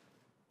purposes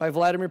by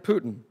Vladimir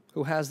Putin,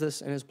 who has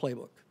this in his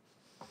playbook."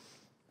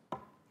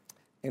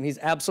 And he's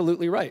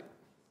absolutely right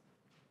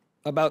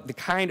about the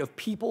kind of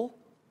people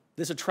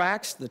this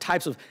attracts, the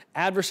types of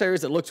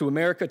adversaries that look to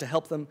America to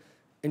help them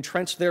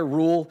entrench their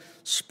rule,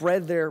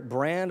 spread their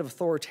brand of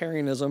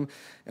authoritarianism,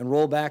 and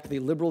roll back the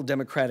liberal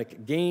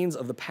democratic gains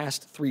of the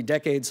past 3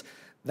 decades.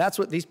 That's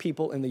what these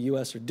people in the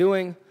U.S. are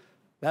doing.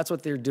 That's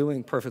what they're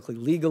doing perfectly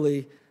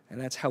legally, and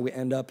that's how we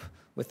end up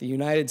with the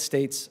United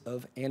States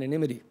of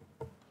Anonymity.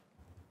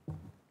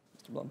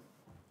 Mr. Blum.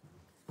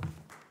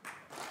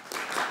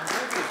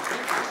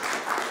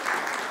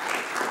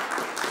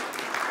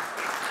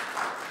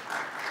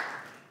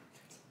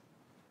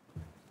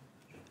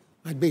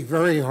 I'd be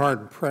very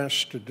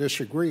hard-pressed to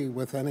disagree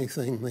with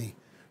anything the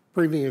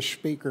previous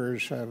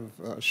speakers have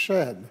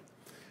said.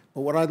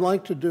 But what I'd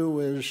like to do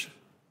is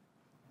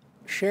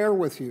share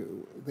with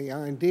you the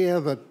idea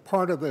that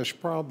part of this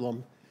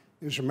problem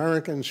is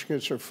American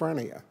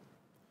schizophrenia.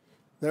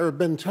 There have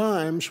been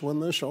times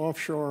when this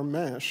offshore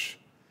mess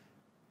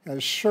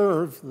has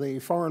served the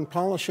foreign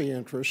policy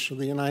interests of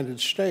the United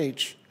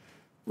States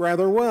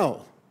rather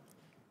well.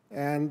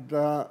 And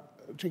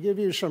to give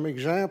you some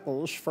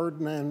examples,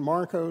 Ferdinand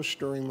Marcos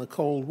during the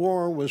Cold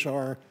War was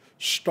our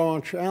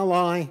staunch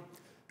ally.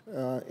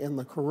 In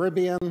the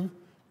Caribbean,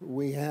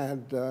 we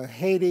had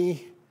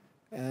Haiti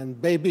and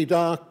Baby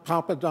Doc,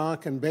 Papa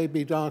Doc and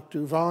Baby Doc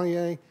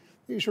Duvalier.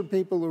 These are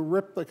people who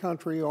ripped the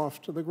country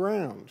off to the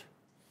ground.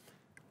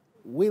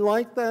 We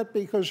liked that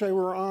because they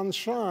were on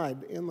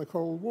side in the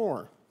Cold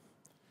War.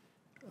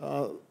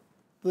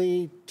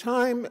 The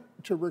time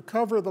to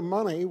recover the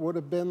money would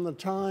have been the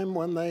time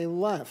when they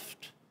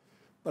left.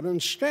 But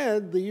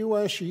instead, the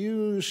U.S.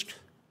 used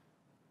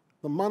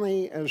the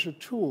money as a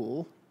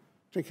tool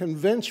to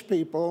convince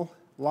people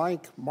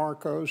like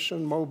Marcos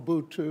and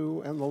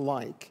Mobutu and the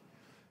like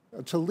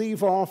to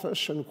leave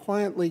office and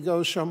quietly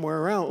go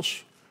somewhere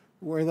else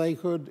where they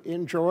could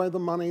enjoy the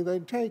money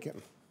they'd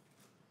taken.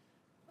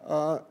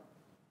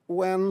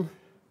 When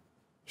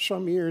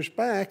some years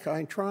back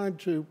I tried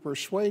to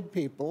persuade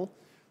people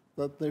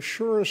that the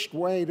surest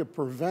way to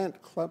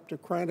prevent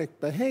kleptocratic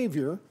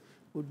behavior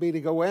would be to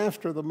go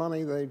after the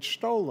money they'd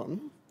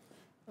stolen,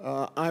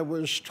 I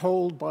was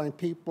told by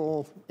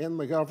people in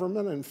the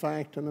government, in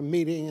fact, in a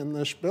meeting in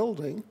this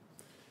building,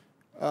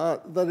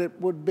 that it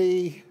would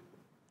be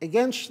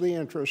against the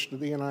interest of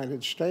the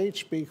United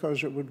States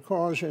because it would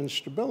cause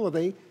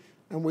instability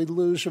and we'd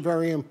lose a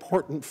very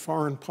important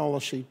foreign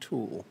policy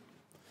tool.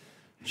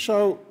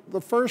 So the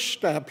first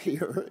step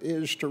here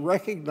is to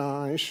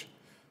recognize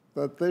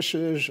that this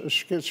is a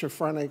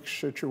schizophrenic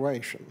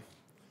situation.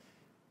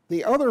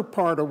 The other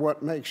part of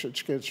what makes it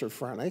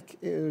schizophrenic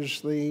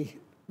is the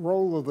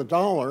role of the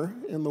dollar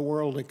in the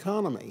world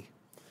economy.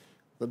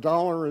 The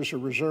dollar is a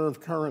reserve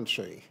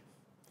currency.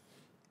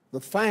 The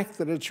fact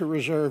that it's a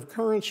reserve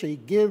currency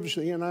gives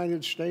the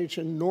United States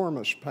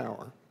enormous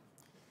power.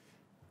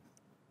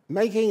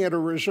 Making it a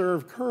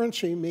reserve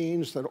currency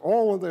means that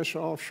all of this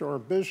offshore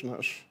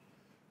business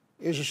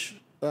is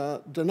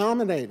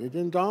denominated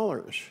in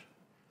dollars,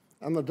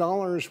 and the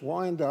dollars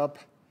wind up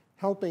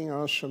helping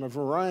us in a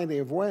variety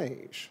of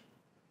ways.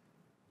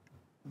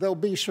 There'll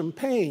be some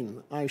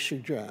pain, I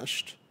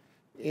suggest,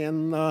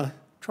 in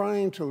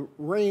trying to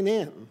rein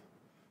in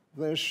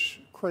this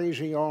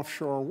crazy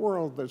offshore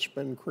world that's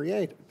been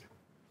created.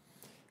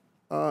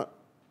 The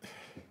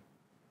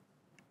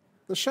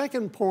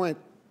second point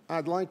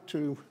I'd like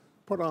to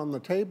put on the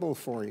table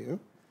for you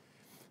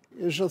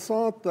is the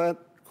thought that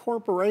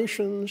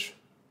corporations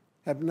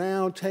have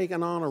now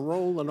taken on a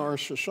role in our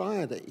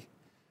society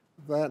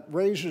that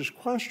raises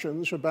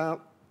questions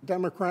about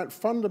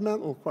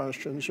fundamental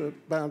questions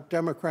about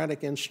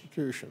democratic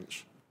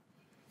institutions.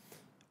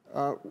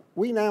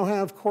 We now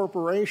have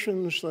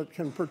corporations that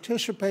can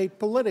participate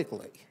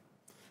politically.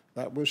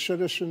 That was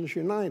Citizens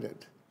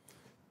United.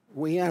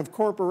 We have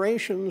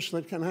corporations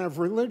that can have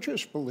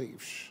religious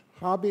beliefs,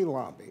 Hobby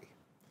Lobby.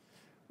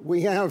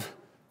 We have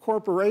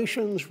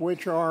corporations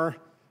which are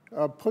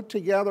put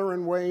together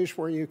in ways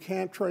where you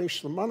can't trace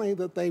the money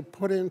that they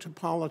put into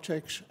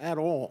politics at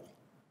all.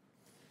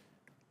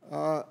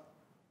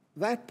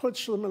 That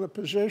puts them in a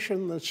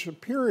position that's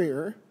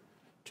superior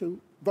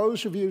to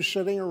those of you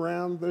sitting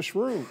around this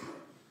room.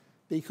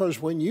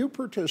 Because when you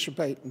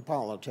participate in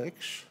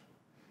politics,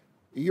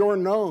 you're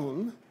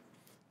known,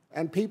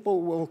 and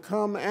people will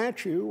come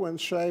at you and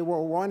say,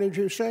 well, why did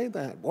you say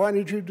that? Why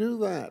did you do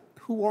that?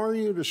 Who are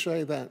you to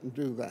say that and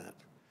do that?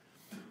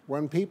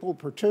 When people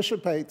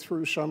participate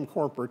through some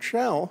corporate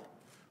shell,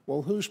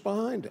 well, who's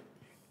behind it?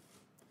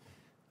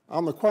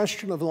 On the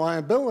question of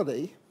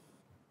liability,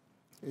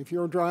 if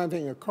you're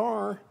driving a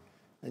car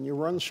and you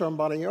run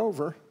somebody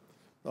over,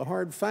 the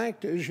hard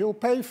fact is you'll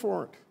pay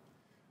for it.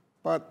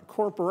 But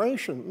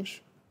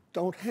corporations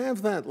don't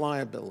have that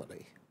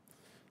liability.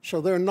 So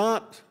they're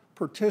not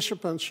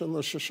participants in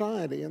the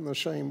society in the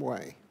same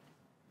way.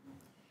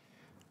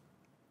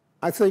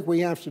 I think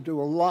we have to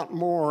do a lot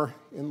more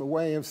in the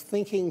way of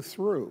thinking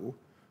through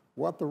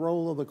what the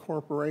role of the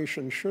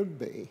corporation should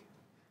be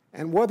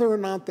and whether or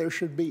not there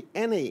should be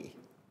any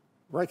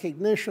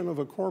recognition of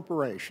a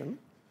corporation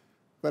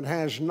that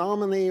has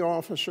nominee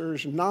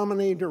officers,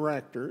 nominee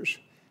directors,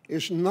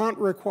 is not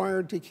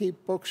required to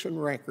keep books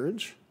and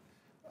records,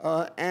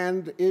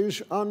 and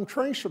is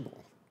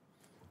untraceable.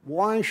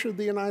 Why should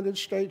the United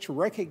States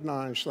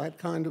recognize that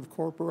kind of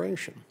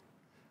corporation?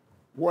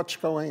 What's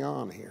going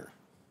on here?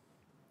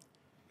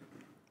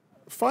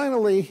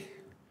 Finally,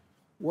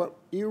 what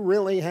you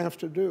really have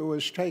to do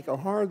is take a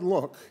hard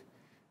look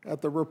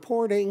at the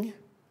reporting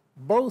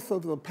both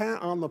of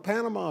on the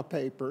Panama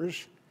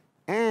Papers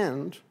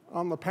and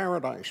on the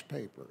Paradise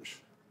Papers.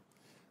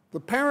 The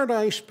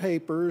Paradise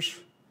Papers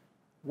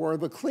were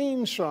the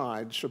clean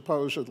side,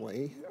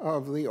 supposedly,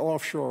 of the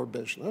offshore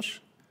business,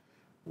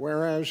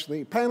 whereas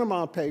the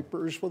Panama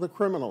Papers were the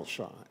criminal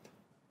side.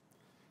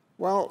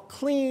 Well,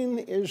 clean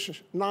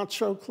is not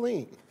so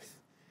clean.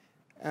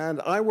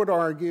 And I would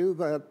argue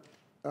that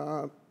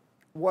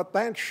what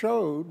that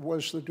showed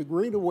was the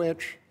degree to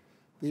which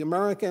the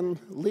American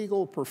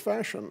legal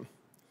profession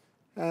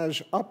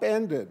has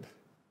upended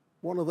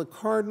one of the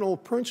cardinal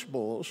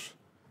principles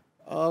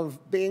of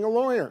being a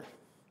lawyer.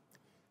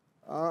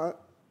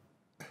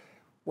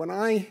 When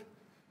I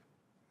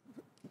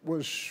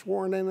was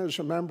sworn in as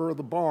a member of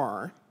the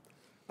bar,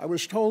 I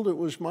was told it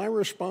was my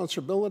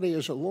responsibility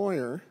as a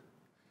lawyer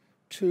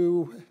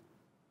to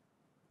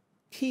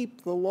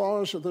keep the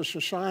laws of the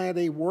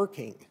society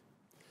working,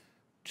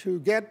 to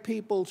get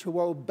people to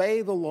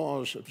obey the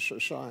laws of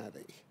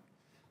society,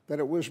 that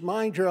it was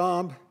my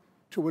job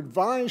to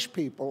advise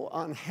people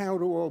on how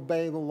to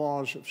obey the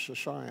laws of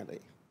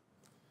society.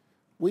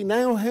 We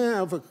now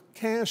have a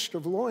cast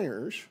of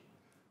lawyers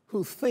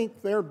who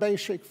think their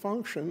basic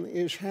function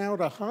is how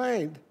to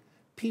hide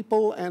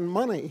people and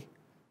money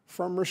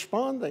from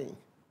responding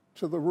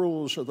to the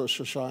rules of the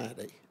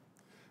society,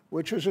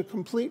 which is a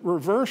complete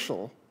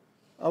reversal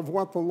of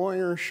what the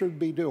lawyer should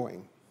be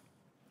doing.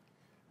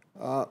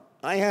 I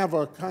have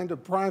a kind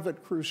of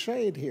private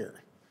crusade here.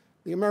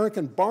 The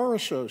American Bar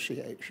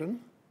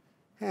Association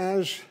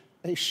has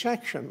a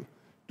section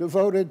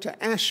devoted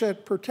to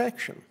asset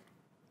protection.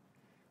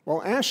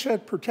 Well,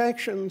 asset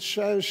protection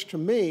says to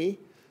me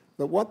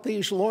that what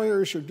these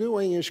lawyers are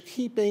doing is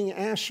keeping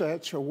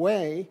assets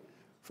away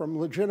from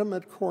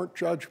legitimate court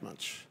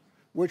judgments,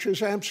 which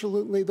is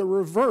absolutely the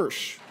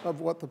reverse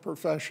of what the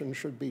profession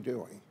should be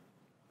doing.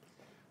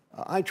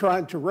 I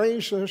tried to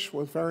raise this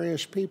with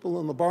various people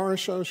in the Bar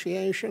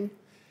Association,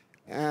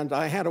 and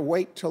I had to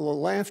wait till the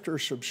laughter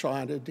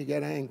subsided to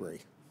get angry.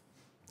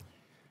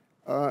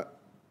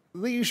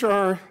 These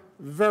are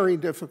very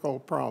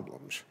difficult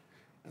problems,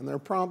 and they're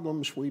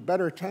problems we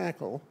better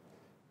tackle,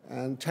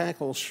 and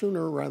tackle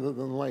sooner rather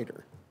than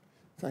later.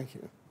 Thank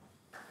you.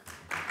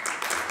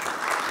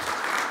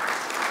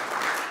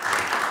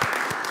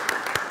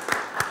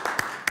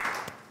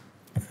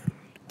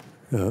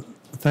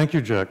 Thank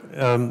you, Jack.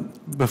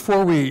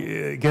 Before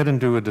we get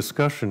into a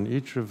discussion,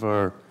 each of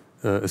our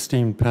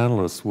esteemed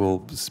panelists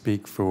will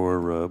speak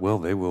for, well,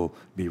 they will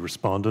be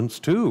respondents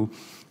too,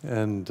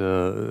 and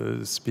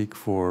speak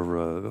for,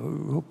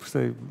 hope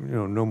say,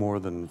 no more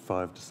than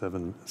 5 to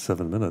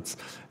 7 minutes,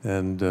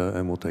 and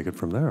we'll take it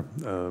from there.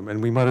 And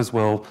we might as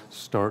well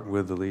start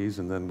with Elise,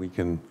 and then we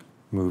can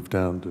move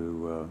down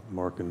to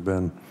Mark and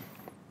Ben.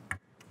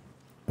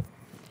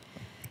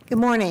 Good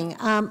morning.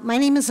 My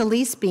name is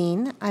Elise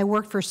Bean. I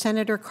worked for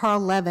Senator Carl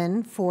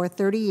Levin for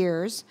 30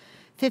 years,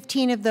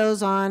 15 of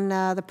those on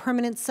the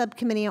Permanent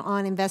Subcommittee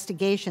on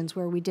Investigations,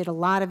 where we did a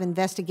lot of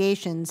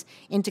investigations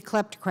into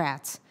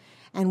kleptocrats.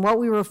 And what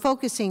we were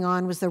focusing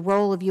on was the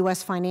role of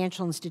U.S.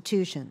 financial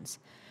institutions.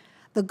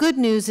 The good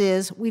news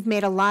is we've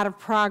made a lot of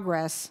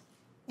progress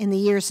in the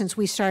years since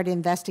we started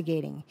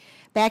investigating.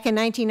 Back in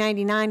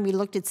 1999, we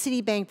looked at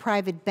Citibank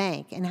Private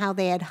Bank and how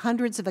they had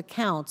hundreds of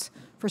accounts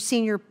for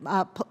senior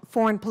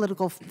foreign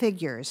political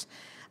figures.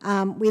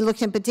 We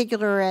looked in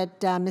particular at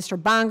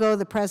Mr. Bongo,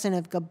 the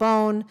president of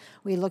Gabon.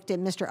 We looked at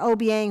Mr.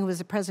 Obiang, who was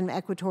the president of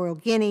Equatorial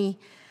Guinea,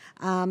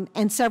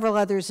 and several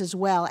others as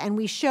well. And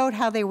we showed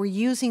how they were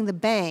using the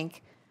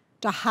bank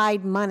to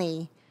hide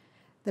money.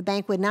 The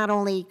bank would not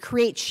only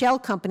create shell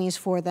companies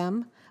for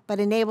them,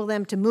 but enable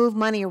them to move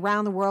money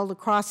around the world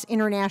across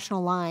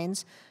international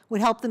lines, would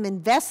help them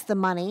invest the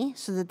money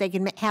so that they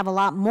can have a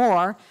lot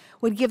more,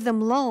 would give them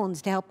loans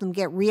to help them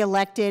get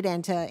reelected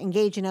and to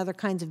engage in other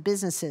kinds of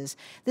businesses.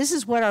 This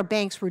is what our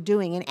banks were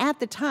doing. And at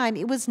the time,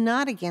 it was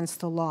not against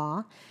the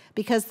law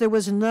because there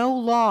was no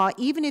law,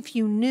 even if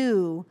you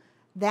knew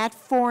that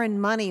foreign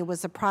money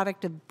was a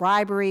product of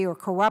bribery or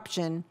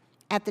corruption.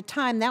 At the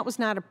time, that was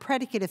not a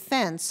predicate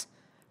offense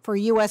for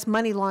U.S.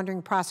 money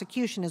laundering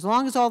prosecution. As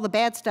long as all the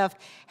bad stuff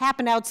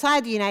happened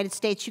outside the United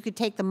States, you could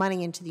take the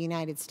money into the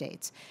United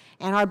States.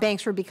 And our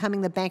banks were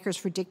becoming the bankers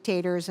for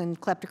dictators and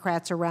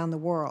kleptocrats around the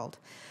world.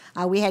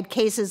 We had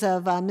cases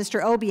of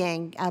Mr.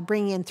 Obiang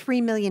bringing in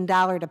 $3 million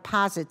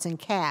deposits in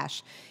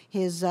cash.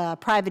 His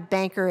private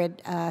banker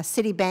at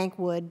Citibank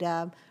would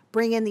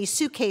bring in these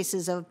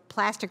suitcases of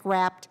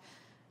plastic-wrapped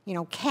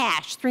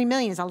cash. $3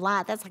 million is a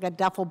lot. That's like a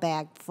duffel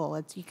bag full.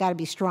 You got to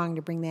be strong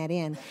to bring that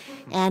in.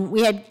 And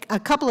we had a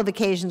couple of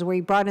occasions where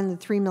he brought in the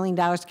 $3 million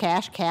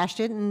cash,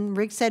 cashed it, and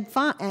Riggs said,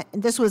 fine.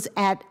 This was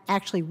at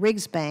actually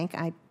Riggs Bank.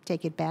 I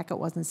take it back. It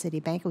wasn't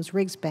Citibank. It was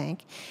Riggs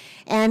Bank.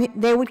 And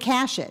they would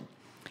cash it.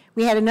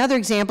 We had another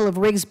example of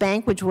Riggs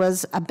Bank, which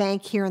was a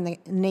bank here in the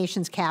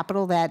nation's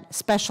capital that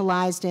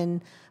specialized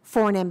in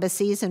foreign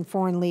embassies and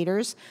foreign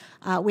leaders.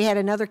 We had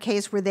another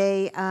case where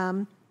they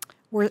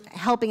were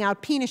helping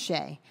out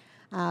Pinochet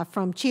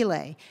from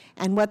Chile.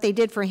 And what they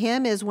did for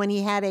him is when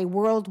he had a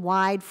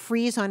worldwide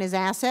freeze on his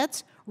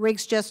assets,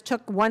 Riggs just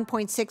took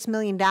 $1.6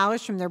 million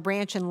from their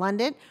branch in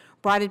London,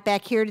 brought it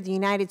back here to the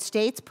United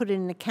States, put it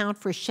in an account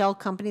for a shell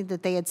company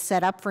that they had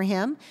set up for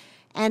him,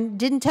 and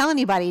didn't tell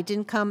anybody. It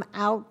didn't come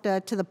out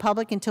to the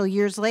public until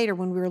years later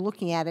when we were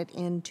looking at it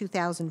in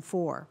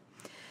 2004.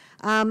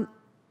 In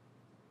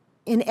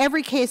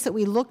every case that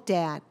we looked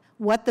at,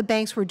 what the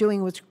banks were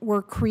doing was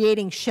were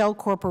creating shell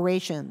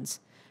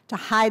corporations to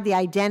hide the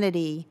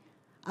identity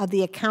of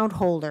the account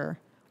holder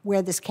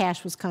where this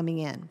cash was coming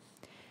in.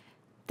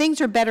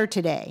 Things are better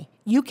today.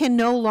 You can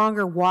no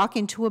longer walk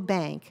into a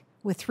bank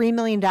with $3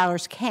 million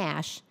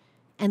cash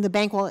and the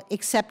bank will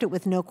accept it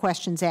with no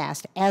questions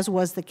asked, as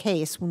was the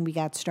case when we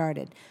got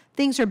started.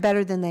 Things are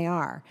better than they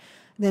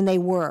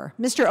were.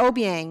 Mr.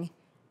 Obiang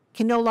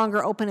can no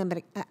longer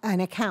open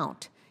an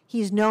account.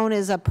 He's known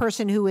as a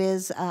person who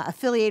is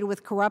affiliated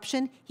with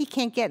corruption. He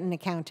can't get an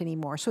account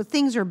anymore, so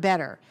things are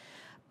better.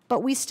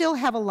 But we still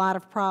have a lot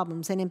of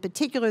problems, and in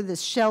particular,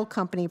 this shell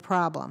company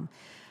problem.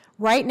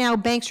 Right now,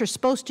 banks are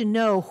supposed to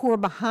know who are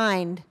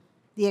behind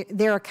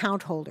their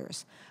account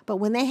holders. But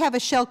when they have a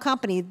shell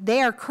company,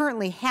 they are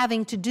currently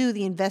having to do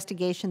the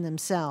investigation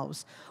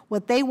themselves.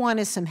 What they want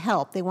is some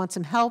help. They want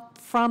some help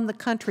from the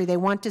country. They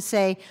want to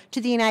say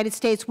to the United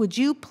States, would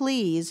you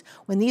please,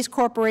 when these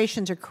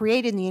corporations are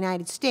created in the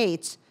United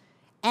States,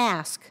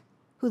 ask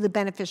who the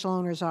beneficial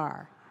owners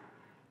are.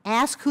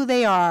 Ask who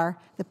they are,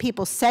 the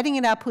people setting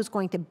it up, who's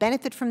going to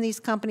benefit from these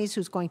companies,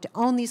 who's going to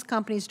own these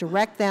companies,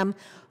 direct them,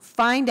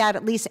 find out,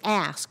 at least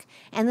ask,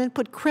 and then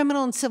put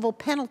criminal and civil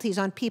penalties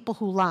on people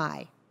who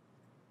lie.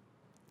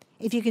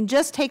 If you can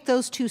just take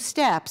those two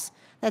steps,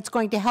 that's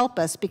going to help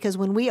us, because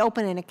when we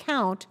open an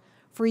account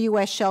for a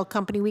U.S. shell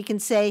company, we can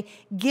say,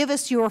 give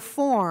us your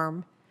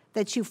form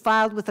that you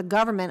filed with the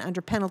government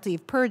under penalty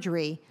of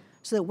perjury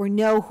so that we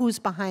know who's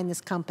behind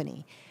this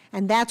company.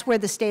 And that's where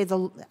the state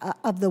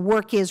of the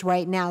work is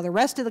right now. The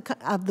rest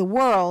of the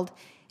world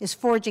is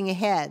forging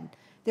ahead.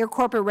 Their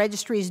corporate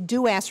registries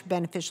do ask for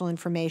beneficial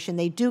information.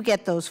 They do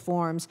get those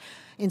forms.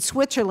 In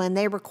Switzerland,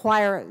 they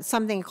require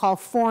something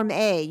called Form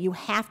A. You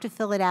have to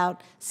fill it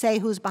out, say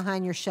who's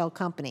behind your shell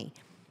company.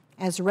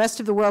 As the rest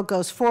of the world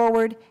goes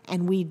forward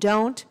and we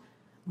don't,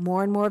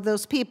 more and more of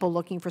those people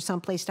looking for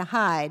someplace to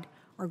hide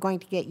are going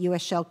to get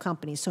U.S. shell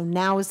companies. So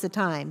now is the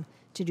time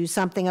to do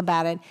something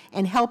about it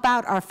and help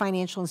out our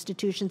financial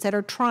institutions that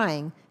are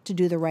trying to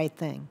do the right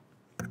thing.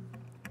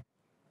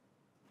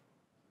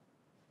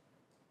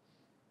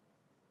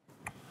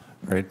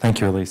 Great. Thank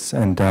you, Elise.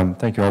 And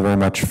thank you all very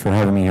much for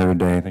having me here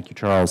today. Thank you,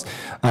 Charles.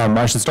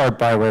 I should start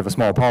by way of a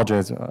small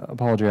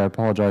apology. I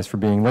apologize for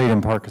being late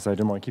in part because I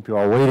didn't want to keep you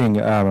all waiting,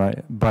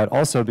 but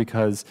also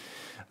because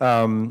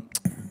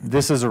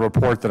this is a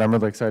report that I'm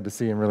really excited to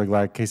see and really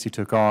glad Casey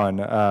took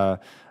on. I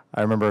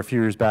remember a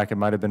few years back, it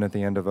might have been at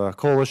the end of a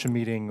coalition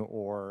meeting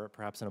or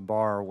perhaps in a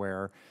bar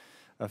where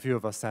a few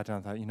of us sat down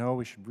and thought, you know,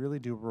 we should really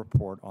do a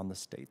report on the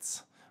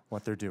states,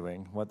 what they're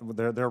doing, what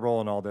their role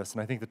in all this.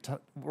 And I think the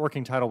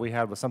working title we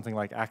had was something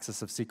like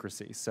Axis of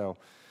Secrecy. So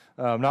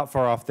not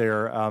far off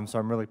there. So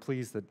I'm really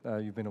pleased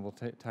that you've been able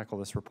to tackle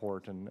this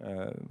report and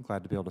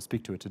glad to be able to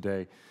speak to it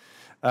today.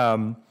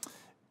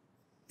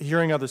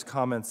 Hearing others'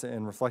 comments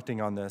and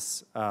reflecting on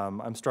this,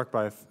 I'm struck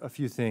by a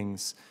few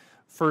things.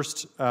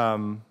 First,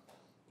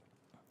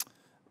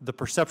 the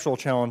perceptual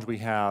challenge we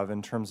have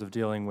in terms of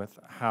dealing with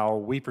how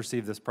we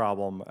perceive this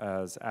problem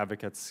as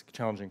advocates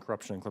challenging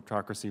corruption and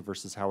kleptocracy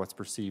versus how it's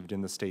perceived in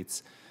the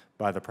states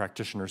by the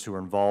practitioners who are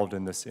involved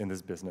in this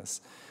business.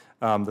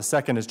 The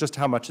second is just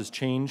how much has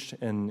changed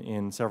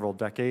in several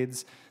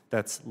decades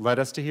that's led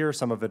us to here.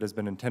 Some of it has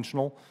been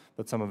intentional,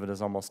 but some of it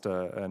is almost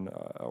an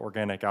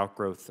organic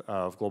outgrowth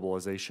of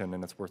globalization,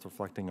 and it's worth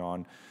reflecting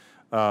on.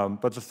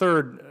 But the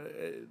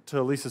third,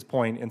 to Lisa's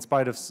point, in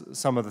spite of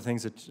some of the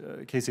things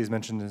that Casey has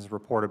mentioned in his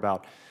report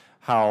about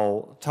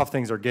how tough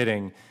things are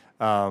getting,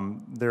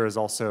 there is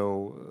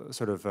also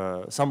sort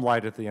of some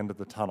light at the end of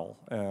the tunnel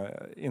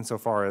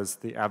insofar as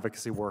the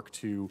advocacy work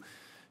to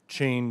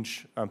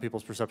change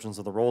people's perceptions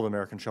of the role that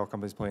American shell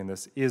companies play in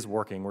this is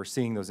working. We're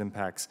seeing those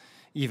impacts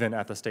even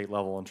at the state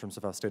level in terms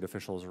of how state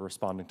officials are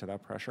responding to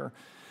that pressure.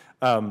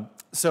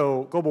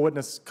 So Global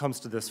Witness comes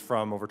to this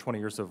from over 20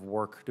 years of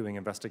work doing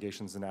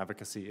investigations and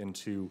advocacy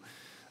into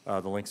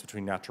the links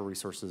between natural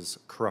resources,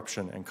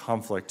 corruption, and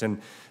conflict. And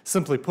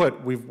simply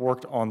put, we've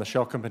worked on the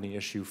shell company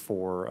issue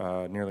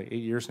for nearly 8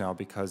 years now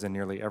because in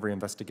nearly every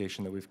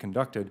investigation that we've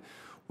conducted,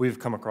 we've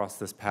come across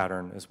this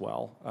pattern as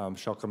well.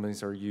 Shell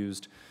companies are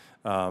used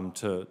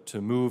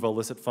to move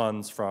illicit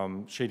funds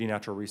from shady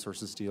natural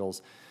resources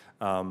deals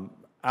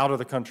out of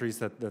the countries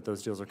that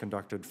those deals are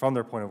conducted from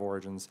their point of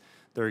origins.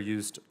 They're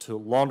used to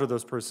launder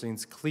those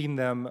proceeds, clean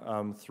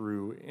them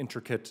through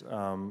intricate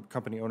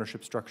company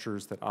ownership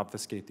structures that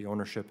obfuscate the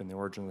ownership and the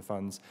origin of the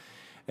funds,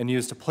 and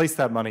used to place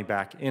that money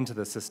back into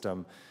the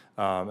system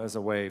as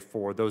a way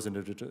for those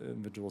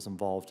individuals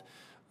involved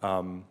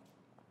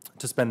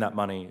to spend that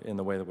money in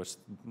the way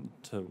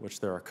to which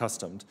they're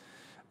accustomed.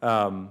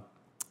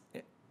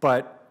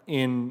 But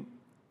in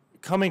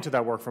coming to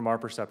that work from our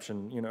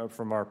perception,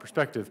 from our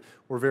perspective,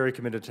 we're very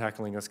committed to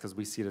tackling this because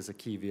we see it as a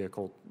key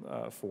vehicle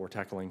for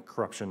tackling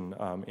corruption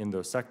in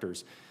those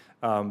sectors.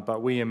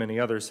 But we and many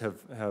others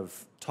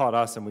have taught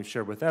us, and we've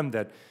shared with them,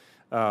 that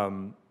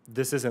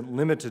this isn't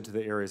limited to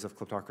the areas of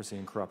kleptocracy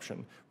and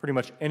corruption. Pretty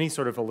much any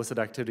sort of illicit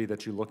activity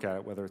that you look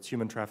at, whether it's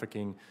human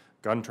trafficking,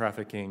 gun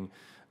trafficking,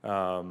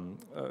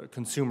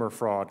 consumer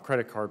fraud,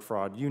 credit card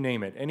fraud, you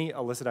name it, any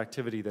illicit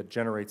activity that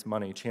generates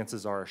money,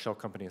 chances are a shell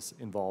company is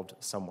involved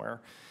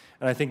somewhere.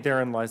 And I think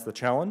therein lies the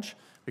challenge,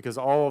 because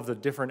all of the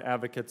different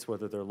advocates,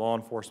 whether they're law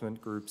enforcement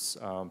groups,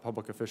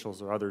 public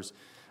officials, or others,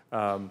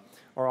 are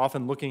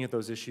often looking at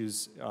those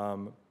issues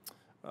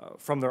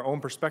from their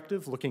own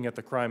perspective, looking at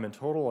the crime in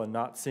total and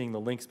not seeing the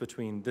links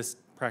between this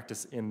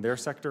practice in their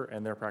sector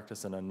and their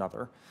practice in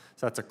another.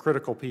 So that's a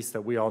critical piece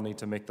that we all need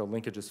to make the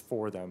linkages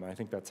for them. I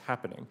think that's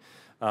happening.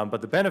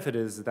 But the benefit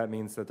is that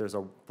means that there's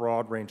a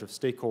broad range of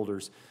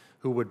stakeholders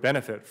who would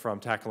benefit from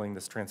tackling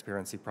this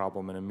transparency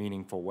problem in a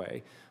meaningful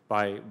way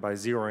by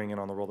zeroing in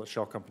on the role that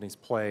shell companies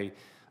play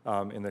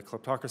in the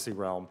kleptocracy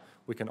realm.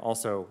 We can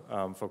also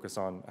focus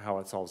on how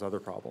it solves other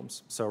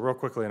problems. So real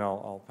quickly, and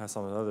I'll pass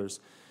on to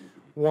others.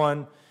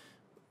 One,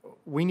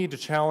 we need to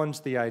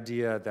challenge the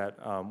idea that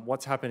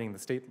what's happening at the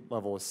state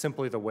level is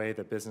simply the way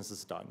that business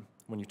is done.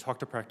 When you talk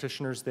to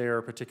practitioners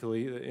there,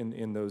 particularly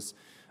in those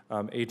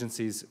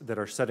agencies that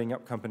are setting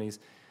up companies,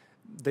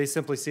 they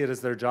simply see it as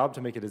their job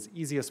to make it as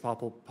easy as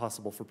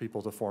possible for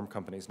people to form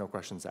companies, no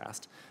questions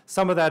asked.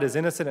 Some of that is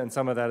innocent and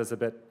some of that is a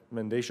bit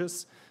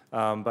mendacious,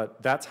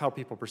 but that's how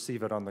people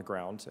perceive it on the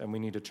ground, and we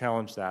need to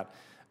challenge that,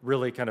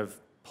 really kind of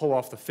pull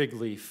off the fig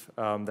leaf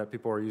that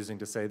people are using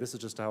to say this is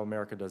just how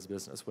America does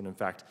business, when in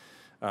fact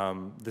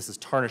this is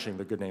tarnishing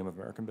the good name of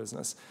American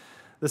business.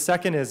 The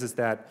second is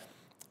that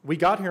we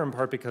got here in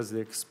part because of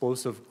the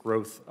explosive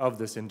growth of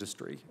this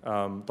industry.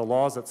 The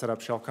laws that set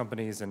up shell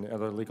companies and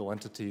other legal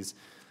entities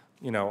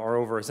are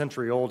over a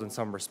century old in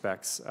some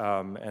respects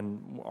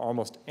and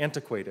almost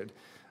antiquated.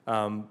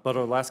 But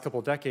over the last couple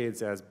of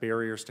decades, as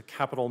barriers to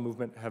capital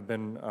movement have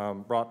been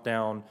brought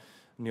down,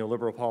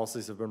 neoliberal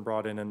policies have been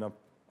brought in a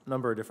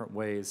number of different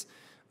ways,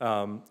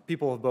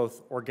 people have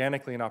both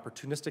organically and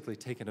opportunistically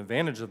taken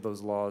advantage of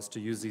those laws to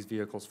use these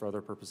vehicles for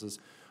other purposes,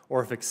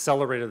 or have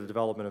accelerated the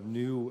development of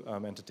new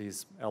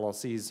entities.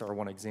 LLCs are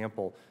one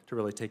example to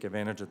really take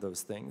advantage of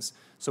those things.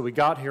 So we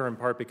got here in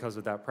part because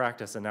of that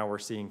practice, and now we're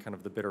seeing kind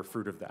of the bitter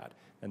fruit of that,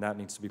 and that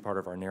needs to be part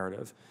of our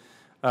narrative.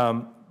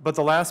 But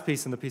the last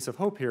piece and the piece of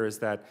hope here is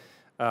that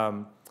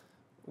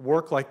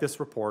work like this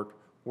report,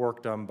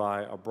 work done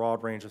by a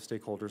broad range of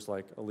stakeholders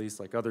like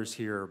Elise, like others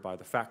here, by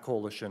the FACT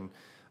Coalition,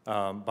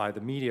 by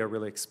the media,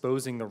 really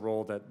exposing the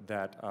role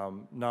that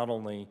not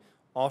only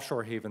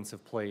offshore havens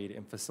have played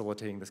in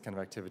facilitating this kind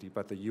of activity,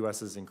 but the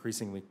U.S.'s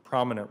increasingly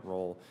prominent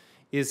role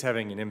is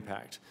having an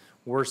impact.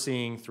 We're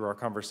seeing through our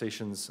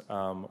conversations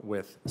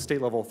with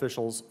state-level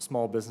officials,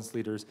 small business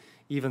leaders,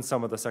 even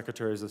some of the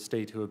secretaries of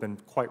state who have been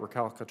quite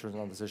recalcitrant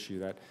on this issue,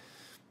 that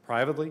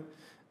privately,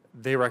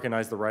 they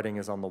recognize the writing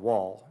is on the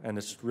wall, and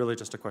it's really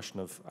just a question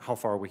of how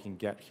far we can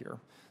get here.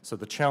 So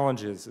the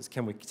challenge is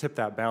can we tip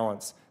that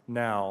balance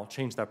now,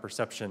 change that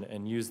perception,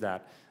 and use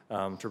that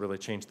to really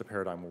change the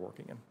paradigm we're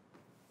working in.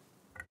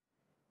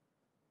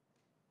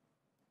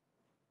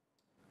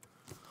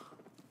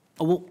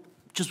 Well,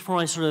 just before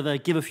I sort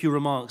of give a few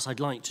remarks, I'd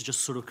like to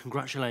just sort of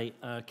congratulate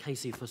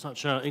Casey for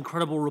such an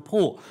incredible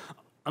report.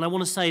 And I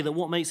want to say that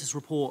what makes this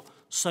report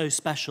so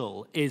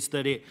special is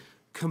that it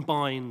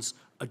combines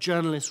a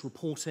journalist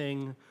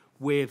reporting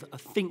with a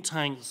think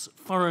tank's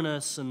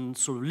thoroughness and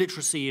sort of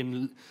literacy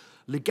and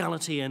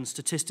legality and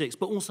statistics,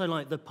 but also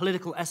like the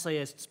political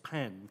essayist's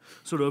pen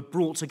sort of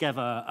brought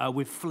together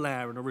with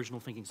flair and original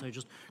thinking. So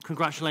just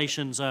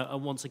congratulations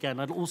once again.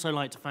 I'd also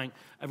like to thank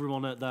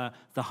everyone at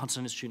the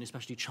Hudson Institute, and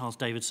especially Charles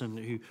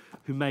Davidson,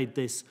 who made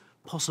this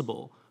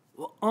possible.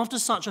 After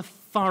such a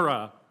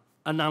thorough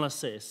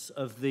analysis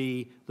of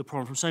the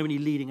problem from so many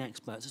leading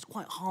experts, it's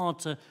quite hard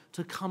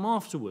to come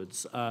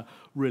afterwards,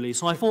 really.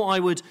 So I thought I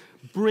would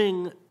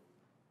bring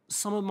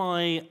some of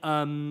my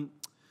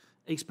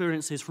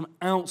experiences from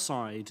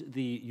outside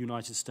the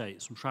United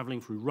States, from traveling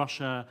through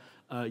Russia,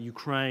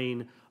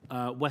 Ukraine,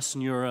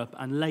 Western Europe,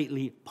 and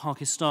lately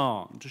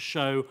Pakistan, to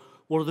show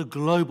what are the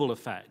global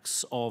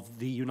effects of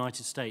the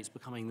United States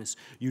becoming this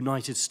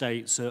United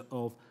States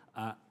of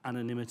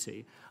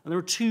anonymity. And there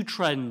are two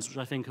trends which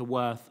I think are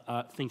worth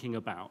thinking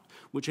about,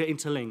 which are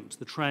interlinked: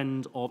 the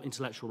trend of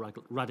intellectual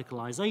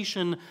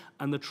radicalization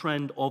and the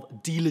trend of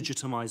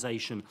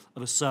delegitimization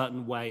of a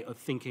certain way of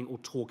thinking or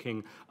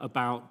talking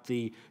about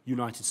the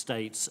United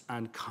States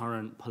and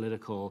current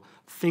political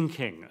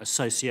thinking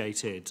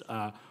associated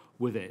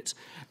with it.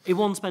 If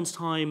one spends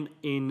time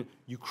in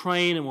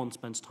Ukraine and one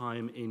spends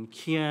time in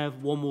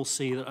Kiev, one will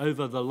see that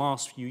over the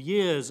last few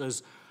years,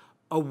 as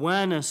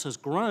awareness has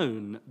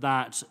grown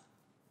that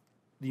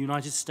the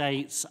United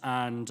States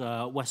and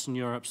Western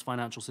Europe's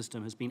financial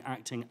system has been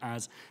acting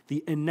as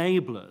the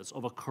enablers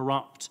of a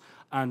corrupt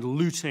and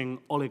looting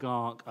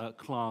oligarch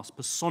class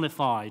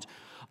personified,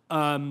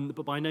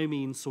 but by no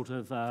means sort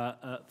of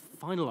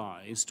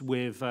finalized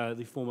with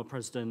the former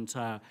President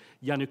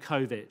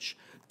Yanukovych.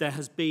 There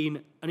has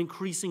been an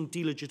increasing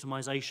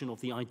delegitimization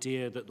of the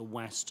idea that the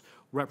West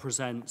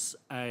represents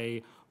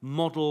a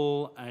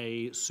model,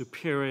 a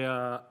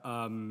superior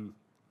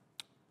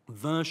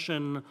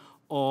version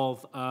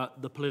of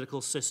the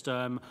political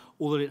system,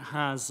 or that it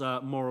has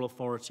moral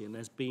authority. And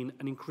there's been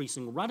an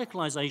increasing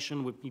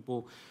radicalization with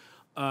people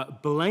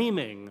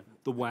blaming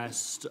the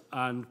West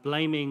and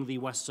blaming the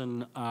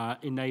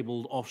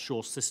Western-enabled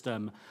offshore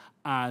system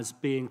as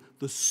being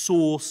the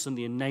source and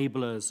the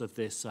enablers of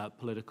this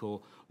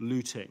political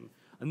looting.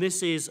 And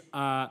this is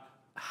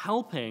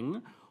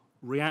helping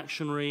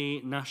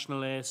reactionary,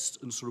 nationalist,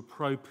 and sort of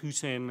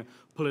pro-Putin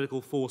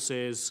political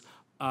forces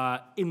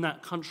in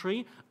that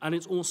country, and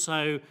it's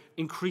also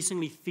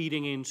increasingly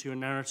feeding into a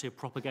narrative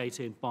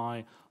propagated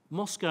by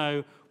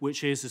Moscow,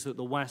 which is that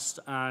the West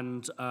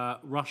and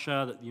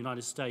Russia, that the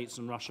United States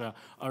and Russia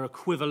are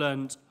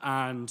equivalent,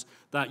 and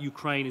that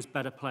Ukraine is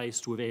better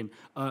placed within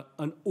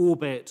an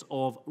orbit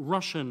of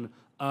Russian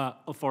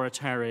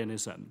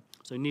authoritarianism.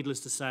 So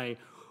needless to say,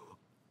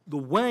 the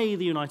way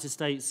the United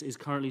States is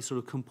currently sort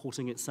of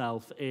comporting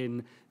itself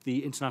in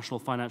the international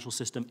financial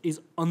system is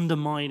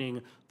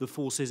undermining the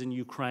forces in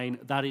Ukraine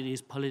that it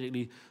is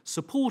politically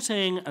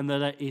supporting, and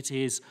that it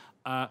is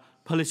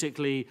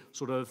politically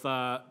sort of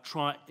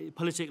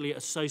politically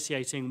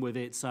associating with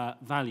its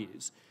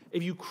values.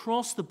 If you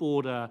cross the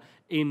border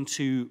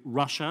into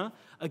Russia,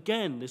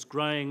 again, this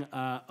growing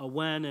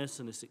awareness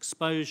and this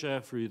exposure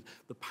through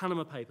the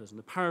Panama Papers and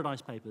the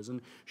Paradise Papers,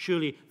 and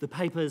surely the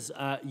papers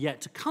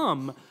yet to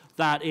come,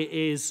 that it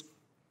is,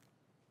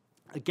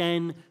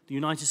 again, the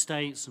United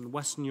States and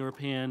Western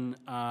European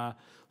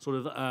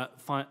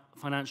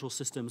financial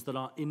systems that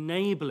are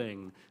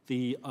enabling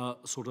the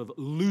sort of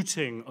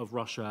looting of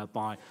Russia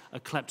by a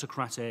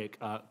kleptocratic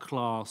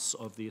class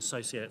of the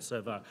associates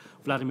of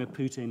Vladimir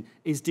Putin,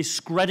 is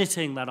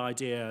discrediting that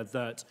idea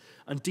that,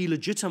 and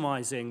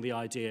delegitimizing the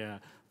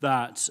idea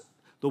that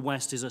the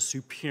West is a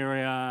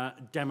superior,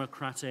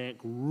 democratic,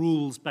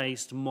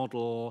 rules-based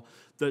model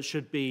that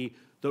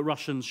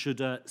Russians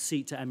should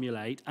seek to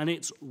emulate, and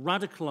it's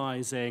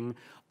radicalizing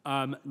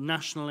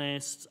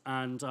nationalist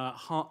and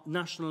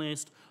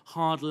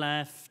hard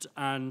left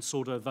and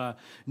sort of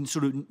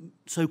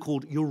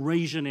so-called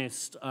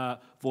Eurasianist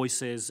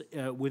voices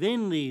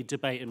within the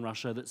debate in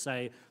Russia that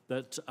say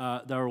that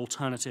there are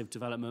alternative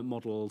development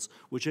models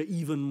which are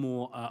even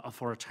more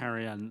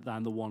authoritarian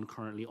than the one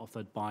currently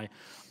offered by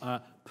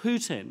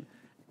Putin.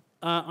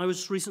 I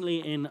was recently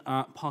in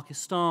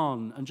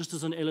Pakistan, and just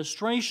as an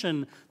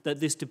illustration that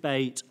this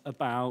debate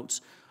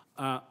about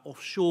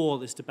offshore,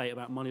 this debate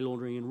about money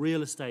laundering in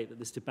real estate, that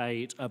this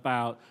debate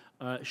about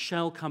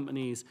shell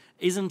companies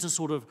isn't a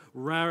sort of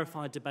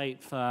rarefied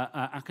debate for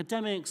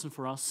academics and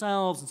for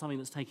ourselves and something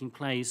that's taking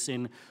place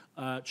in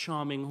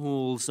charming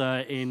halls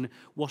in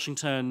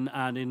Washington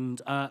and in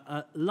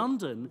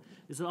London,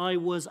 is that I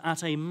was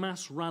at a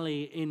mass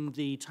rally in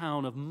the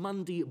town of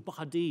Mandi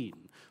Bahadeen,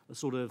 a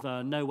sort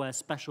of nowhere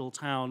special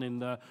town in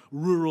the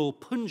rural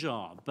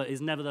Punjab, but is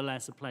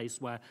nevertheless a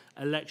place where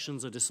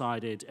elections are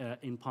decided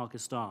in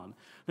Pakistan.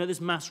 Now, this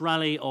mass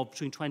rally of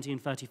between 20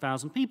 and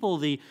 30,000 people,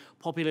 the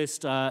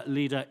populist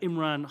leader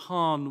Imran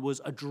Khan was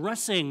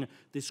addressing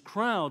this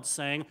crowd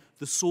saying,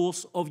 the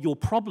source of your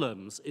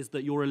problems is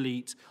that your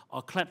elite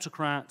are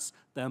kleptocrats,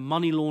 they're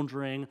money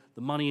laundering,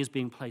 the money is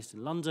being placed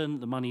in London,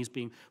 the money is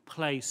being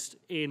placed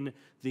in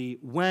the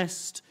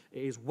West,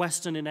 it is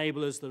Western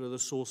enablers that are the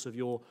source of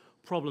your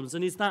problems.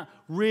 And is that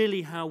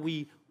really how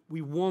we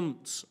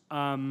want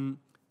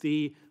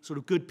the sort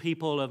of good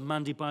people of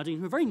Mandi Bahadeen,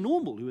 who are very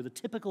normal, who are the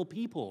typical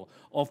people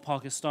of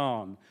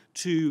Pakistan,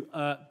 to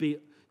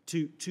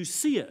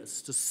see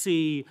us, to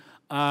see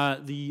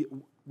the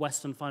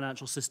Western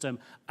financial system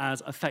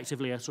as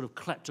effectively a sort of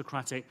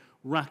kleptocratic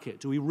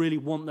racket? Do we really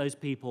want those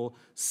people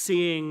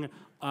seeing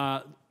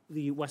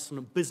the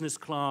Western business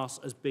class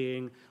as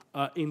being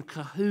in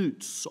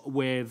cahoots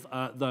with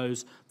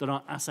those that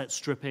are asset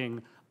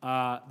stripping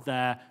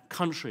their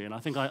country? And I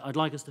think I'd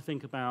like us to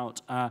think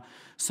about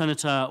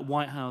Senator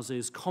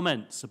Whitehouse's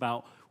comments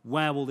about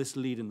where will this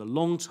lead in the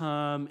long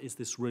term? Is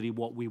this really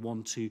what we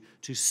want to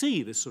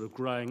see, this sort of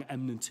growing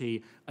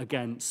enmity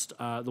against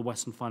the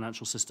Western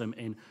financial system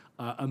in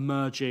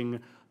emerging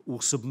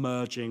or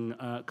submerging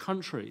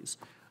countries?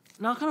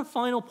 Now, a kind of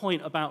final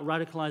point about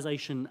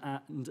radicalization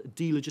and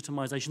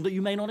delegitimization that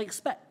you may not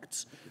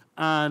expect.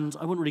 And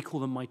I wouldn't really call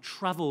them my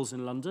travels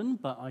in London,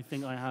 but I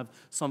think I have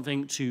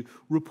something to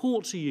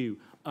report to you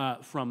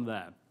from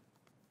there.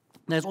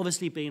 There's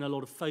obviously been a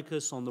lot of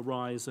focus on the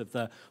rise of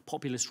the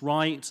populist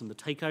right and the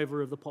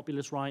takeover of the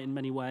populist right in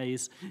many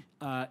ways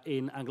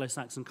in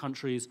Anglo-Saxon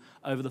countries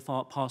over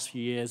the past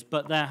few years,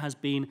 but there has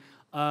been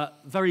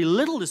very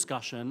little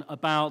discussion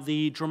about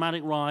the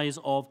dramatic rise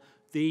of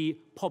the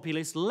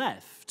populist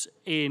left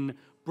in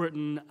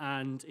Britain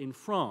and in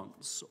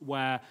France,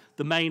 where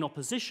the main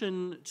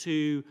opposition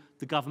to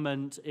the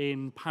government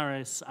in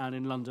Paris and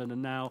in London are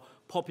now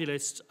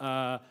populist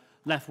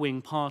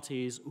left-wing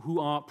parties who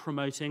are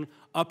promoting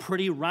a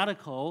pretty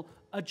radical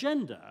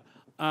agenda,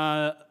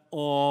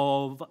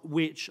 of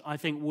which I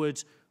think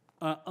would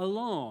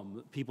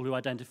alarm people who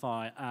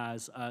identify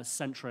as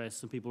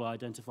centrists and people who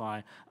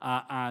identify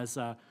as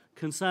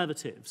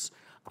conservatives.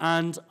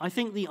 And I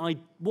think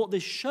what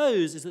this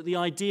shows is that the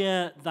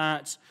idea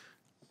that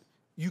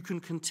you can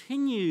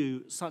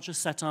continue such a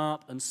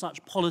setup and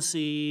such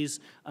policies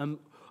and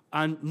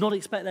not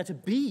expect there to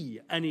be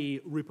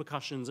any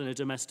repercussions in a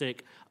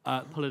domestic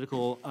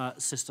political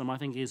system, I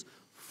think is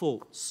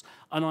false.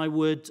 And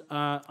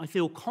I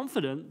feel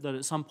confident that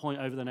at some point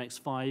over the next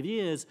 5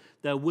 years,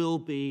 there will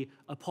be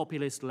a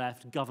populist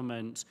left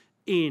government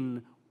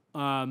in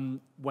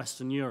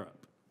Western Europe.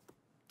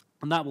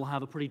 And that will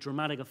have a pretty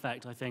dramatic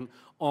effect, I think,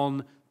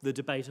 on the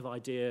debate of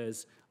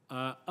ideas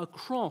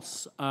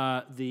across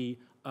the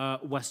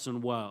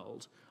Western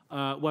world.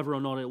 Whether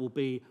or not it will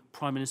be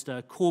Prime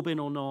Minister Corbyn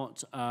or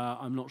not,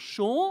 I'm not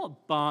sure,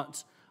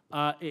 but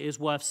it is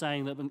worth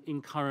saying that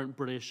in current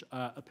British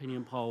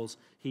opinion polls,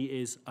 he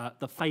is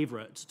the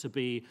favourite to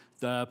be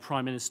the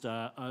Prime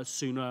Minister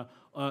sooner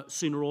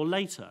or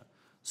later.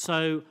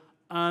 So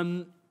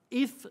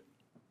if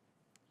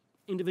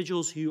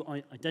individuals who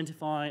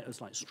identify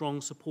as like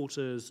strong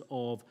supporters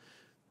of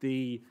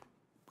the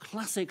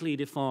classically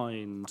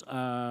defined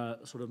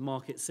sort of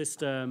market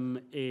system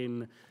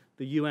in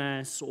the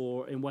US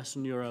or in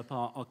Western Europe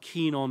are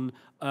keen on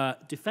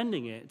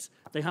defending it,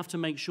 they have to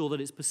make sure that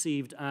it's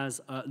perceived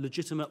as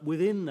legitimate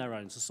within their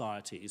own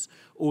societies,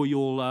 or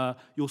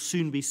you'll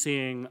soon be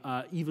seeing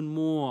even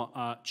more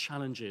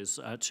challenges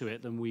to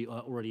it than we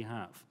already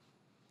have.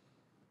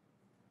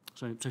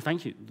 So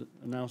thank you.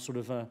 Now sort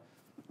of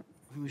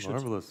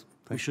Marvelous.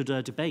 We should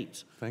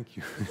debate. Thank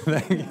you.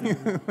 Thank you.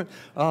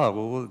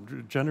 Well,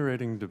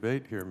 generating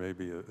debate here may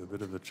be a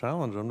bit of a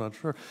challenge. I'm not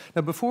sure.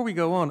 Now, before we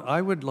go on,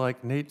 I would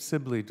like Nate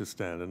Sibley to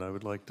stand, and I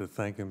would like to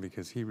thank him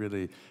because he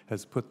really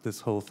has put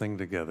this whole thing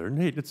together.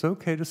 Nate, it's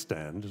okay to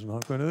stand. It's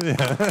not going to.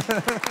 Yeah.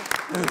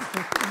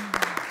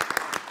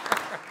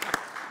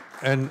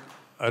 And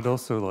I'd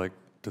also like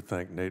to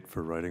thank Nate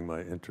for writing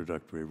my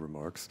introductory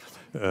remarks.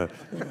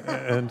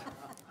 And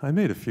I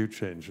made a few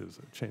changes.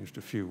 I changed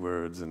a few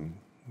words and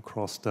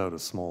crossed out a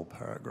small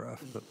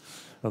paragraph, but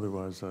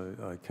otherwise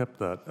I kept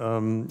that.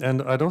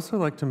 And I'd also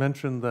like to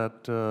mention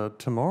that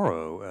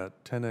tomorrow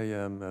at 10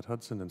 a.m. at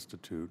Hudson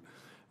Institute,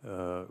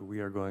 we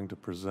are going to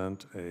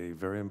present a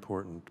very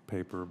important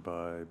paper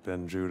by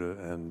Ben Judah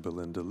and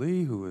Belinda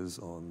Lee, who is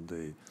on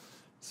the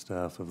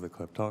staff of the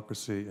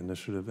Kleptocracy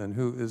Initiative and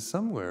who is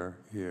somewhere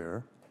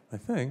here, I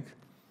think.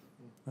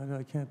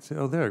 I can't see.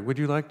 Oh, there. Would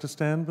you like to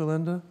stand,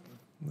 Belinda?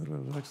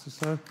 Next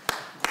slide.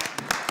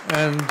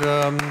 And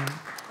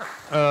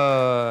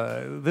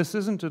this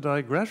isn't a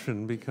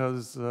digression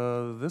because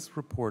this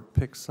report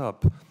picks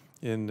up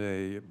in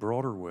a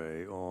broader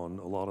way on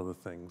a lot of the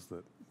things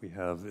that we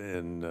have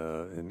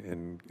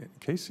in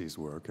Casey's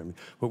work. I mean,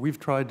 what we've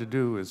tried to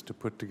do is to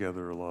put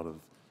together a lot of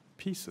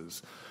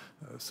pieces.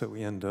 So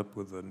we end up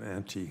with an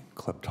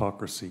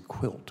anti-kleptocracy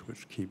quilt,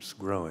 which keeps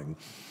growing.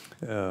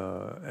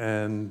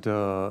 And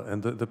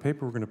the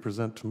paper we're going to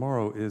present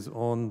tomorrow is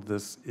on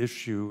this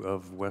issue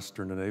of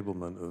Western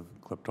enablement of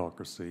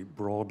kleptocracy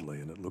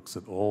broadly, and it looks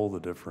at all the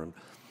different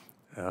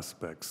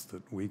aspects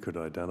that we could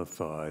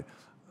identify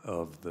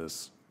of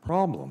this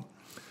problem.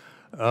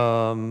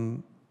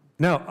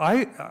 Now,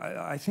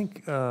 I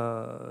think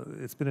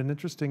it's been an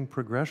interesting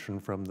progression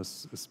from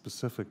this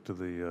specific to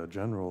the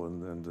general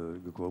and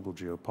the global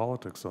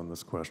geopolitics on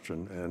this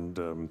question.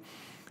 And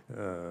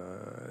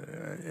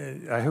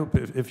I hope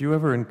if you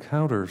ever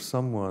encounter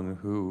someone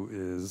who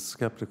is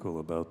skeptical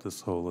about this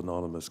whole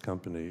anonymous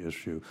company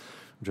issue,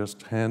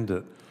 just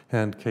hand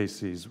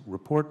Casey's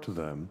report to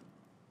them.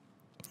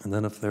 And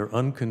then if they're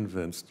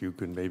unconvinced, you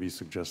can maybe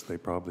suggest they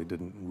probably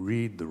didn't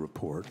read the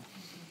report.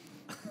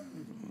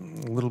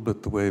 A little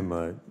bit the way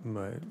my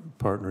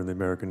partner in the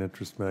American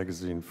Interest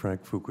magazine,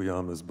 Frank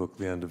Fukuyama's book,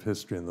 The End of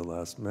History and the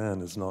Last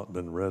Man, has not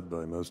been read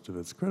by most of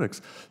its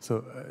critics.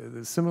 So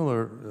a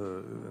similar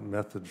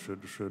method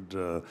should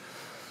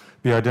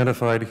be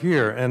identified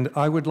here. And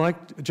I would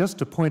like just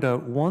to point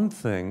out one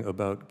thing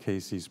about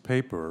Casey's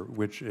paper,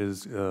 which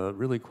is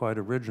really quite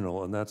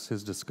original, and that's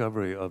his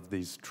discovery of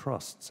these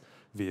trusts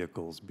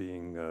vehicles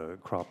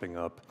cropping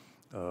up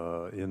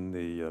in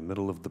the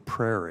middle of the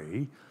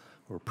prairie,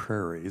 or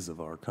prairies of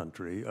our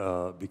country,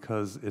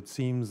 because it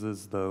seems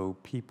as though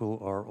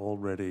people are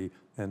already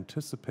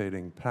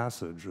anticipating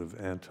passage of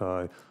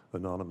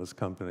anti-anonymous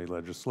company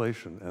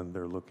legislation, and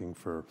they're looking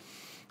for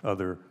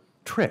other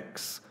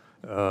tricks.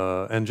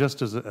 And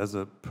just as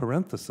a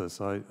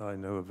parenthesis, I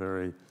know a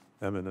very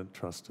eminent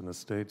trust and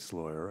estates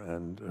lawyer,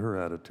 and her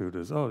attitude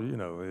is, oh, you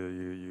know,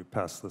 you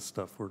pass this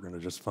stuff, we're going to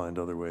just find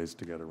other ways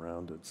to get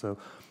around it. So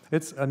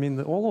it's, I mean,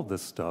 all of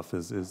this stuff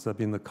is I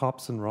mean, the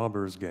cops and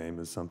robbers game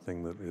is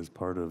something that is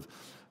part of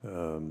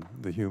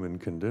the human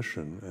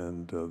condition,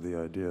 and the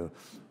idea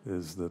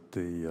is that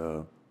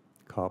the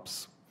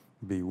cops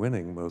be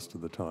winning most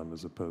of the time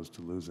as opposed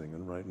to losing.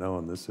 And right now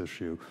on this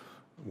issue,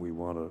 we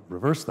want to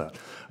reverse that.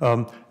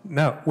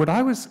 Now, what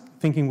I was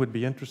thinking would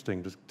be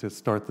interesting to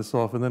start this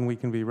off, and then we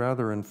can be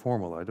rather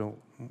informal.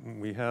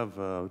 We have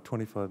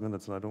 25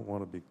 minutes, and I don't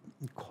want to be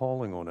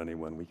calling on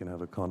anyone. We can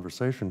have a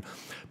conversation.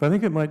 But I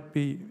think it might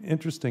be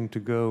interesting to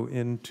go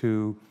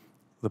into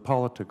the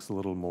politics a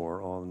little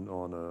more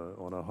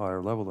on a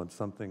higher level, and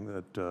something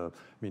that, I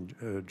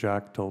mean,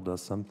 Jack told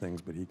us some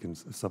things, but he can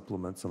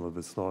supplement some of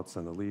his thoughts,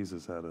 and Elise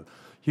has had a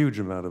huge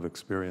amount of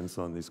experience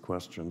on these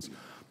questions.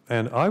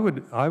 And I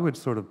would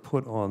sort of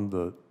put on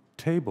the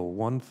table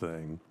one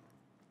thing,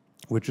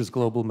 which is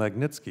global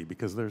Magnitsky,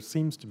 because there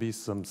seems to be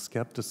some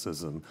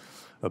skepticism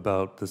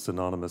about this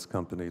anonymous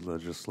company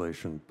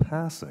legislation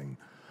passing.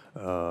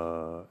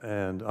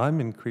 And I'm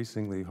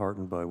increasingly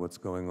heartened by what's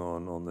going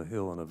on the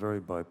Hill in a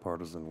very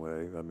bipartisan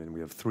way. I mean, we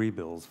have 3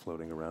 bills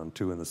floating around,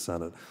 2 in the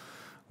Senate,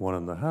 1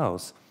 in the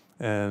House.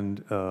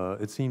 And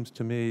it seems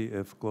to me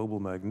if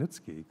global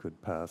Magnitsky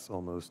could pass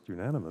almost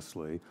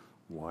unanimously,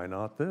 why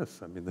not this?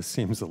 I mean, this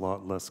seems a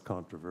lot less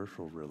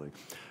controversial, really.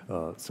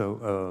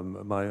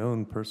 So my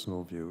own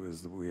personal view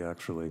is that we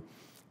actually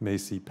may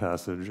see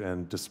passage,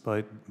 and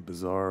despite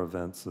bizarre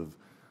events of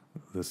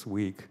this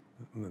week,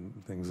 and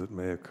things that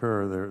may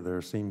occur,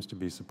 there seems to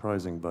be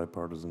surprising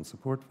bipartisan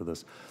support for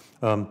this.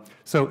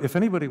 So if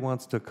anybody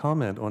wants to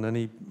comment on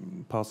any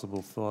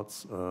possible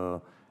thoughts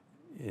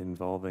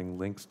involving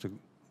links to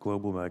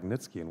global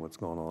Magnitsky and what's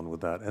going on with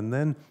that, and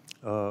then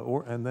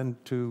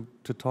to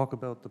talk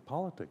about the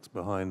politics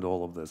behind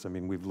all of this. I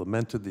mean, we've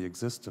lamented the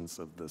existence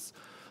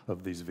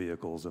of these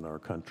vehicles in our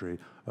country,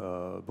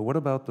 but what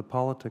about the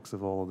politics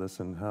of all of this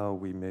and how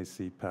we may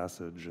see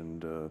passage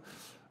and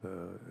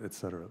et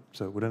cetera?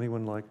 So would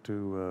anyone like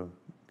to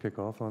kick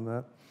off on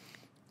that?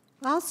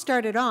 I'll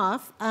start it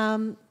off.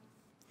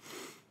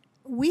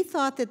 We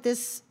thought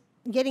that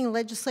getting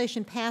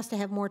legislation passed to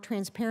have more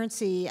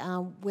transparency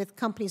with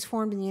companies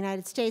formed in the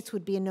United States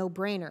would be a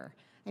no-brainer.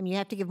 I mean, you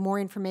have to give more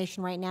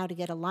information right now to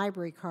get a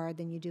library card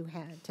than you do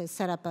have to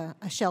set up a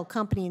shell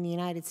company in the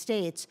United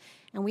States.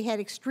 And we had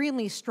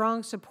extremely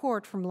strong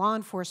support from law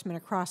enforcement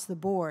across the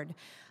board.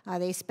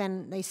 They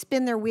spin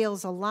their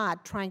wheels a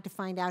lot trying to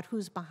find out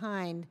who's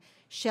behind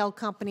shell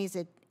companies.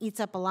 It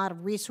eats up a lot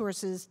of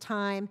resources,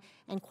 time,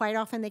 and quite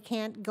often they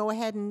can't go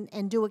ahead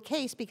and do a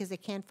case because they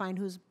can't find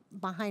who's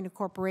behind a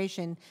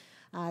corporation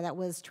that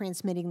was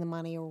transmitting the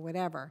money or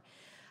whatever.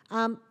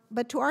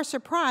 But to our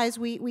surprise,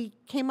 we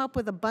came up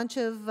with a bunch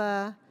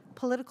of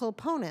political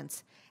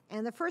opponents.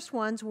 And the first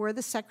ones were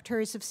the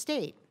secretaries of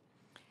state.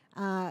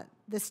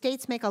 The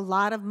states make a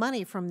lot of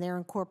money from their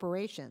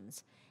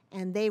incorporations.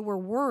 And they were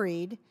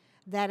worried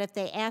that if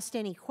they asked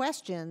any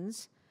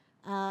questions,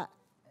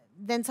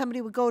 then somebody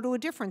would go to a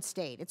different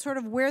state. It's sort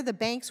of where the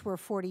banks were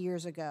 40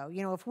 years ago.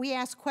 You know, if we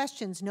ask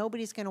questions,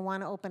 nobody's going to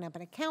want to open up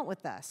an account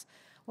with us.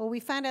 Well,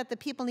 we found out that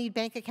people need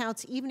bank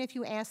accounts even if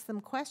you ask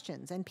them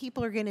questions, and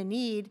people are going to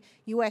need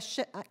U.S.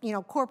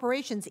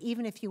 Corporations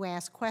even if you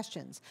ask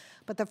questions.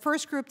 But the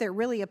first group that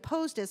really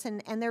opposed us,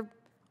 and they're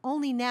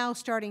only now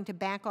starting to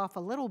back off a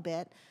little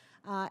bit,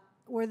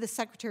 were the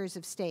secretaries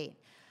of state.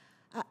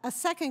 A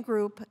second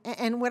group,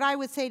 and what I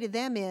would say to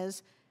them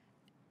is,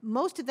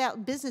 most of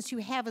that business you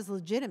have is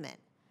legitimate.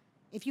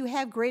 If you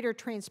have greater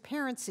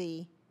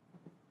transparency,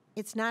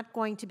 it's not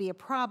going to be a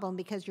problem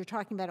because you're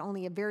talking about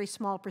only a very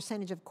small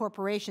percentage of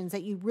corporations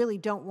that you really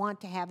don't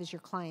want to have as your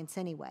clients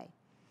anyway.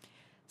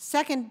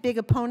 Second big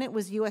opponent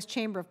was U.S.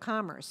 Chamber of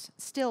Commerce,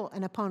 still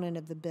an opponent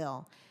of the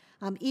bill,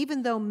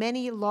 even though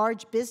many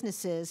large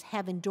businesses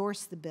have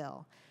endorsed the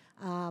bill.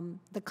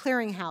 The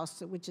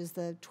Clearinghouse, which is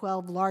the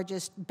 12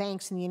 largest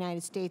banks in the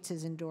United States,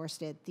 has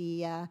endorsed it.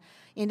 The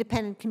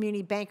Independent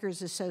Community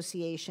Bankers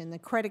Association, the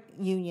credit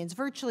unions,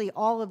 virtually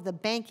all of the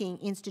banking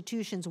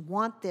institutions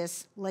want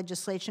this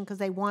legislation because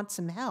they want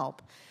some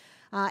help.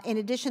 In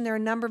addition, there are a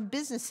number of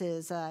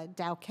businesses,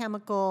 Dow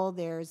Chemical,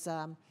 there's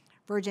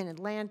Virgin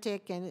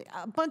Atlantic, and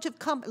a bunch of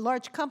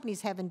large companies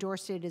have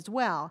endorsed it as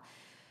well.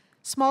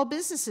 Small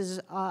businesses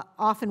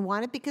often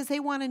want it because they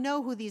want to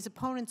know who these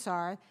opponents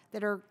are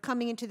that are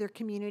coming into their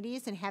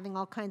communities and having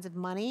all kinds of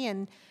money.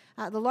 And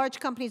the large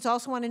companies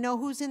also want to know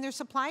who's in their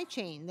supply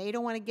chain. They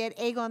don't want to get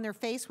egg on their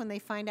face when they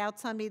find out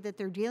somebody that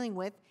they're dealing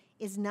with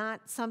is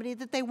not somebody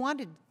that they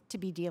wanted to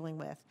be dealing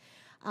with.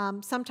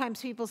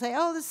 Sometimes people say,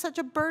 oh, this is such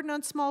a burden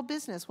on small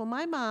business. Well,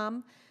 my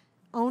mom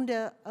owned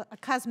a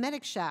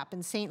cosmetic shop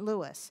in St.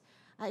 Louis.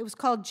 It was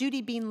called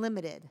Judy Bean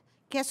Limited.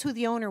 Guess who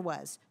the owner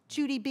was?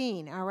 Judy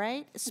Bean, all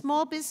right?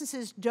 Small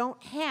businesses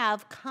don't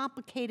have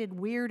complicated,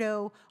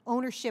 weirdo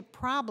ownership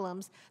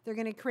problems. They're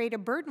going to create a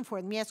burden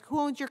for them. You ask, who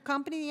owns your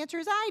company? The answer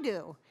is, I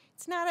do.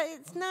 It's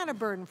not a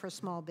burden for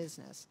small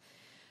business.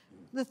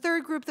 The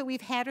third group that we've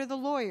had are the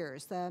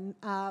lawyers.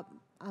 The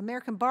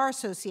American Bar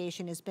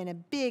Association has been a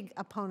big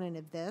opponent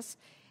of this,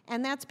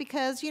 and that's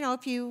because, you know,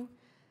 if you,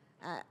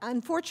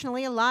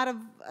 unfortunately, a lot of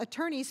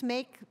attorneys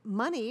make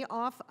money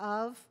off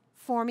of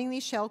forming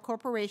these shell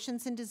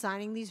corporations and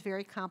designing these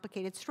very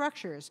complicated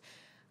structures.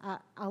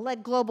 I'll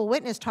let Global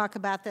Witness talk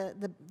about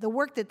the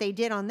work that they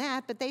did on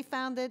that, but they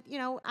found that, you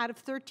know, out of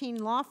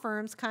 13 law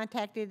firms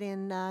contacted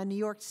in New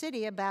York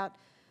City about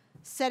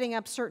setting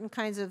up certain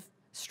kinds of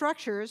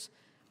structures,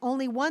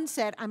 only one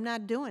said, I'm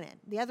not doing it.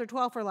 The other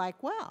 12 were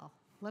like, well,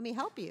 let me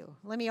help you.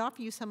 Let me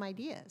offer you some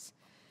ideas.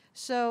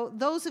 So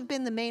those have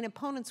been the main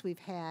opponents we've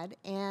had,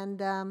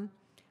 and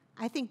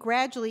I think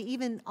gradually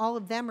even all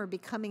of them are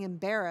becoming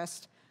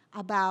embarrassed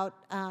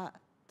about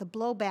the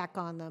blowback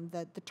on them,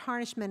 the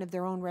tarnishment of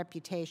their own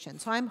reputation.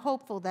 So I'm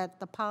hopeful that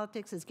the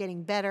politics is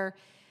getting better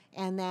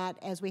and that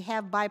as we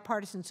have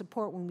bipartisan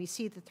support when we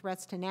see the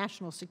threats to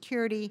national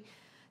security,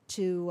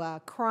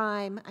 to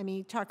crime, I mean,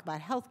 you talk about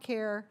health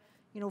care,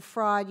 you know,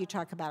 fraud, you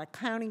talk about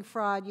accounting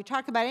fraud, you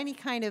talk about any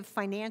kind of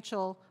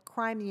financial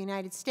crime in the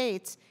United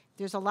States,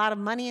 there's a lot of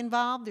money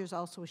involved, there's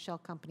also a shell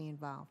company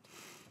involved.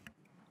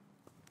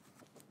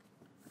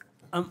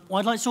 Well,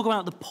 I'd like to talk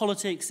about the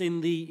politics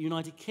in the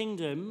United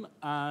Kingdom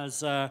as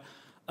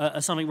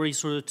something really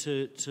sort of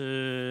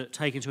to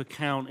take into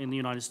account in the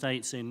United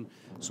States in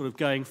sort of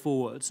going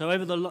forward.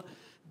 So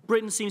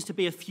Britain seems to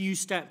be a few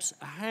steps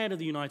ahead of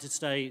the United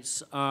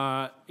States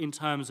in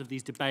terms of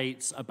these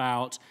debates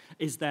about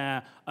is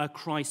there a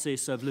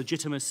crisis of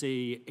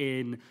legitimacy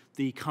in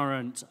the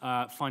current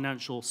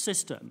financial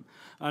system.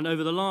 And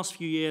over the last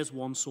few years,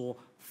 one saw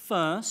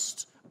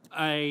first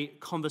a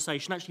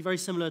conversation, actually very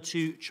similar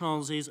to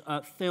Charles's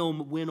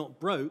film We're Not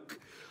Broke,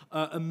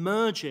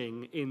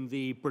 emerging in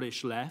the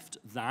British left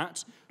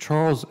that...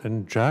 Charles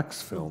and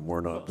Jack's film We're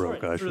Not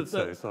Broke, I should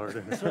say.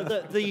 Sorry.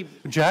 So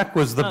Jack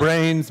was the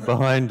brains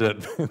behind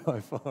it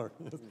by far.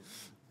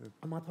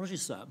 My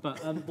apologies, sir.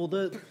 But,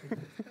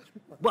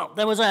 well,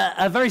 there was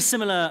a very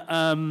similar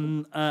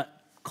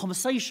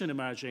conversation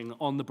emerging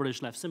on the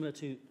British left, similar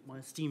to my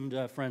esteemed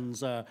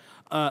friend's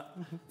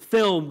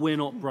film We're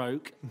Not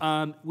Broke,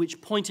 which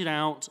pointed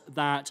out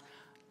that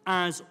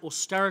as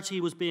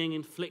austerity was being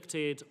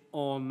inflicted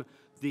on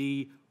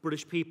the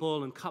British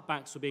people and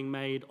cutbacks were being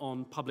made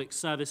on public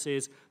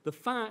services. The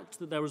fact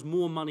that there was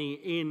more money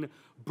in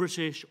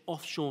British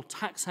offshore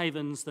tax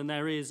havens than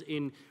there is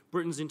in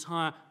Britain's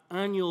entire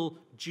annual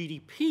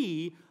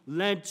GDP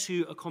led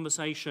to a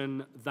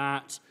conversation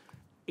that,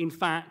 in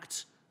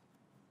fact,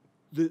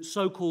 the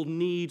so-called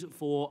need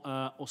for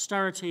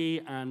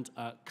austerity and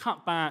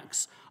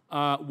cutbacks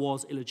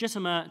was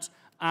illegitimate,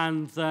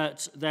 and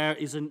that there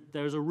is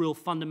a real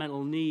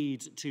fundamental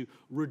need to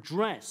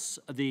redress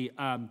the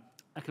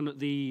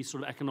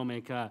sort of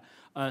economic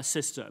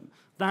system.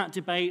 That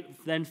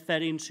debate then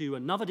fed into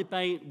another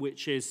debate,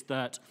 which is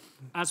that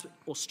as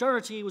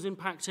austerity was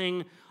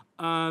impacting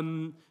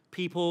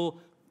people,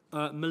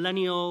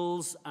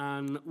 millennials,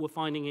 and were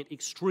finding it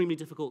extremely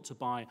difficult to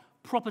buy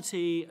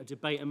property, a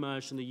debate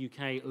emerged in the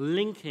UK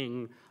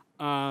linking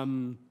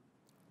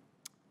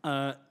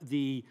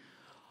the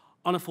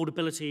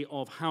unaffordability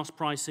of house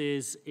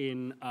prices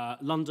in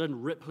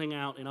London, rippling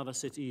out in other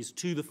cities,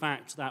 to the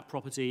fact that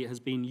property has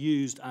been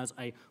used as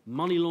a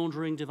money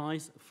laundering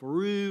device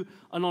through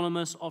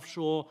anonymous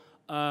offshore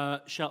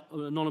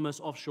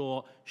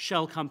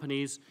shell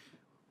companies.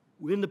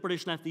 Within the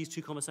British left, these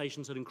two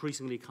conversations had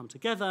increasingly come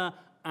together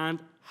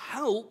and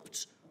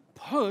helped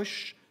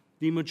push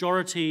the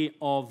majority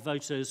of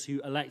voters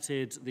who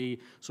elected the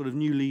sort of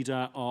new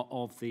leader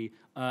of the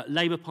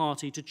Labour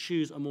Party to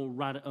choose a more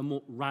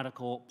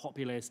radical,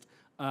 populist,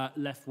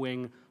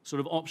 left-wing sort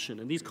of option.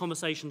 And these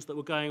conversations that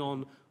were going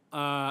on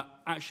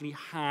actually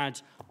had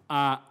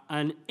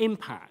an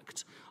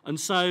impact. And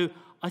so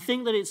I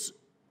think that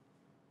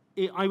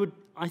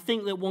I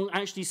think that one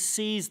actually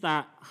sees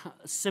that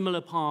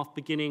similar path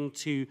beginning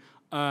to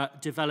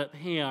develop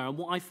here. And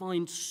what I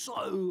find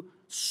so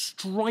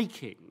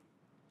striking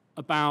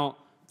about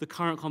the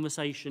current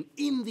conversation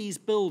in these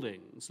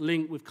buildings,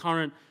 linked with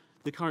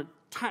the current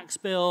tax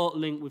bill,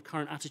 linked with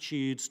current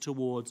attitudes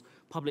towards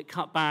public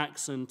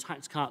cutbacks and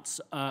tax cuts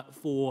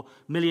for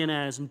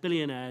millionaires and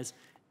billionaires,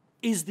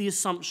 is the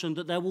assumption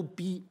that there will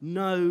be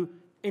no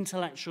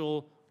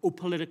intellectual or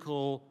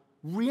political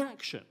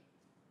reaction.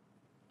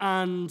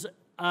 And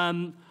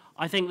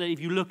I think that if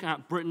you look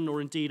at Britain,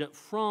 or indeed at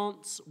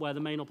France, where the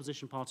main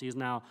opposition party is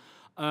now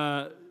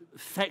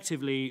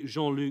effectively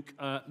Jean-Luc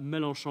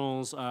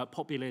Mélenchon's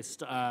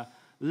populist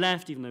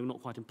left, even though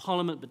not quite in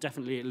Parliament, but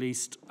definitely at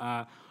least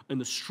in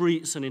the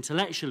streets and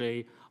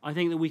intellectually, I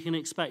think that we can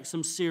expect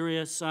some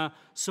serious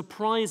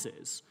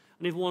surprises.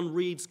 And if one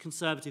reads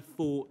conservative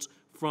thought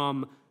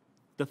from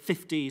the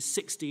 50s,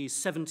 60s,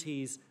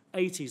 70s,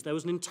 80s, there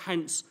was an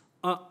intense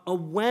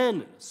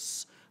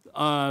awareness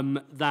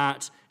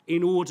that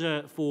in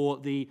order for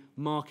the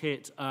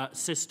market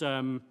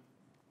system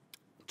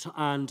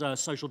and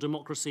social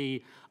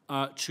democracy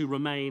to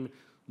remain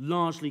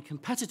largely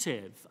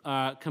competitive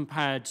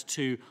compared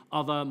to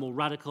other more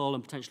radical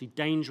and potentially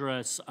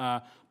dangerous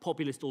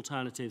populist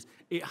alternatives,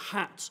 it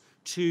had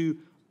to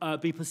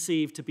be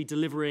perceived to be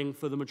delivering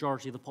for the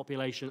majority of the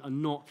population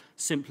and not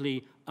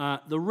simply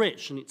the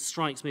rich. And it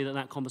strikes me that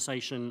that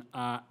conversation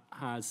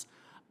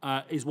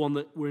is one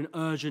that we're in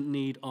urgent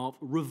need of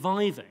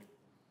reviving.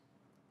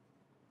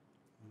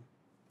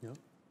 Yeah.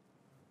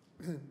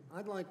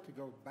 I'd like to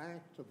go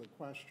back to the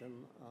question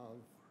of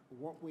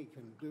what we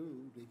can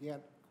do to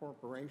get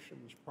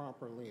corporations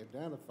properly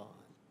identified.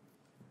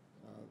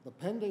 The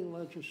pending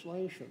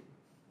legislation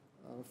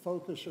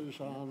focuses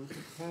on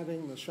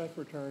having the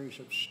secretaries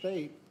of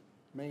state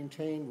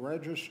maintain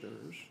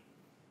registers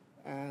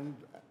and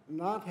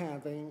not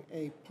having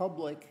a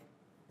public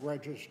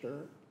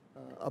register,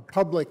 a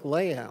public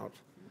layout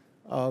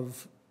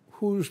of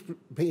who's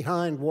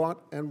behind what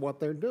and what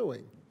they're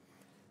doing.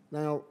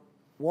 Now,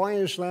 why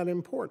is that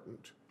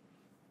important?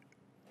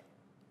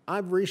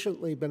 I've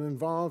recently been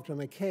involved in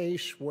a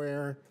case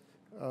where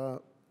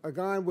a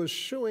guy was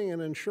suing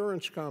an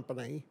insurance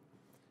company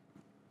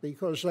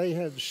because they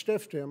had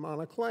stiffed him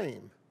on a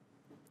claim.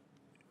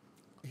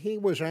 He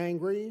was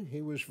angry.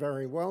 He was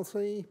very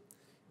wealthy.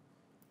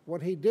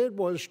 What he did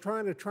was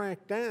try to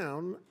track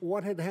down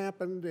what had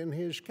happened in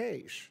his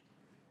case.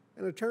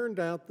 And it turned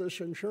out this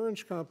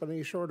insurance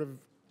company sort of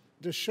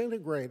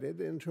disintegrated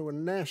into a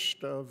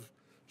nest of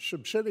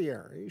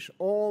subsidiaries,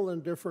 all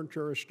in different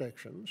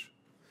jurisdictions.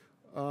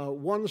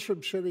 One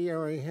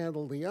subsidiary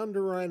handled the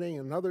underwriting,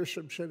 another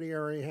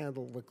subsidiary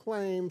handled the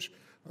claims,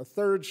 a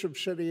third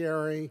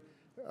subsidiary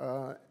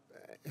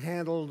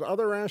handled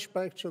other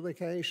aspects of the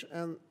case,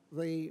 and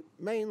the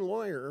main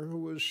lawyer who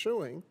was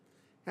suing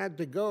had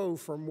to go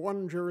from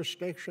one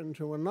jurisdiction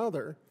to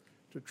another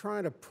to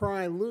try to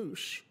pry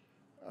loose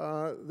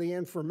the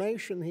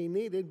information he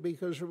needed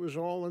because it was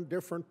all in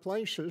different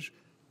places,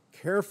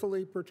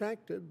 carefully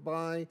protected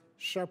by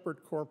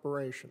separate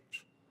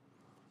corporations.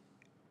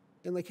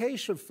 In the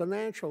case of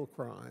financial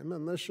crime,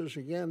 and this is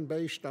again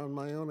based on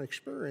my own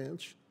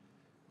experience,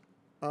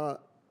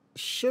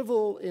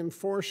 civil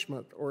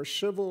enforcement or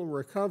civil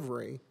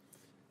recovery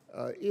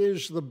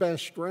is the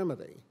best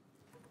remedy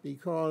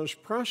because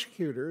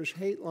prosecutors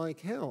hate like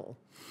hell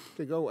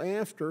to go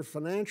after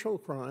financial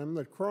crime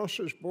that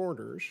crosses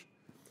borders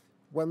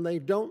when they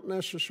don't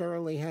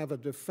necessarily have a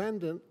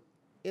defendant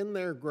in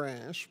their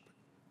grasp,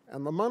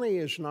 and the money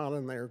is not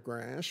in their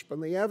grasp,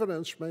 and the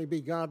evidence may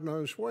be God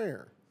knows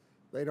where.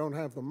 They don't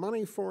have the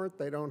money for it,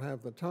 they don't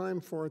have the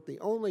time for it. The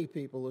only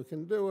people who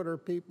can do it are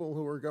people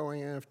who are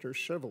going after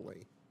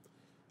civilly.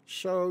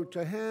 So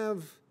to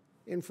have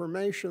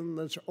information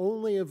that's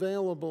only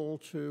available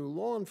to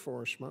law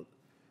enforcement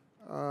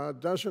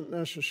doesn't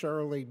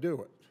necessarily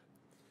do it.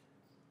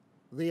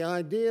 The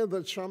idea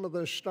that some of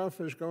this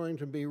stuff is going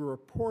to be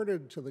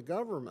reported to the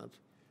government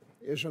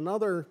is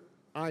another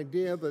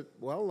idea that,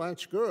 well,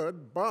 that's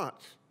good,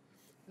 but,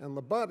 and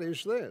the but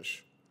is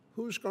this: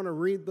 who's going to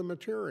read the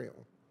material?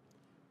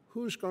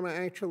 Who's going to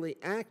actually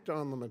act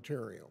on the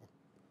material?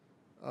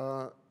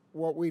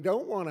 What we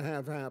don't want to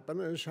have happen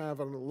is have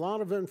a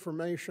lot of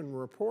information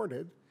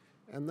reported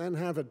and then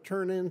have it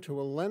turn into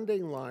a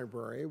lending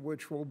library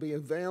which will be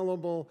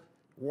available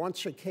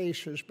once a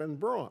case has been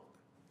brought.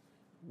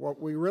 What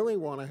we really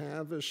want to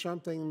have is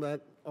something that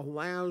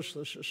allows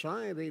the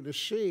society to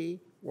see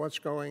what's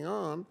going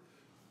on,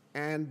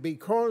 and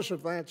because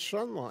of that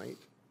sunlight,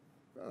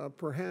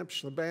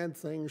 perhaps the bad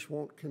things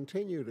won't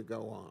continue to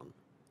go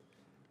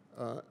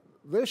on.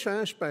 This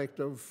aspect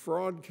of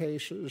fraud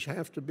cases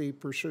have to be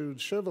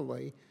pursued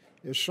civilly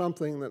is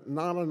something that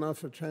not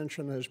enough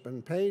attention has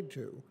been paid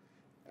to.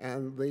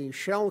 And the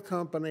shell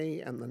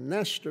company and the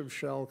nest of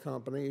shell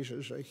companies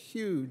is a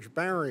huge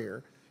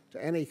barrier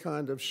to any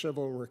kind of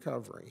civil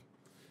recovery.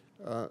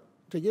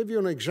 To give you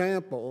an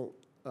example,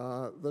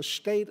 the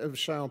state of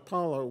Sao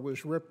Paulo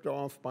was ripped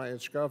off by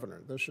its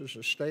governor. This is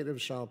the state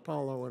of Sao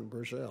Paulo in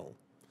Brazil.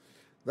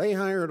 They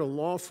hired a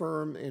law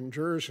firm in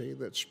Jersey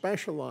that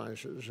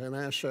specializes in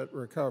asset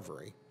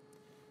recovery.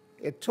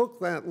 It took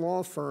that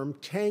law firm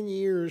 10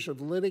 years of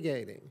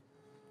litigating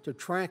to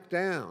track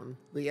down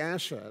the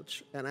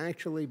assets and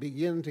actually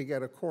begin to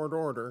get a court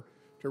order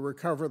to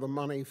recover the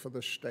money for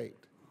the state.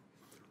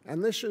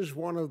 And this is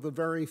one of the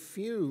very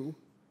few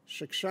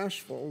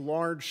successful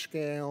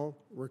large-scale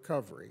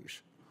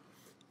recoveries.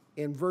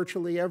 In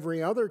virtually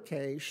every other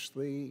case,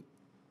 the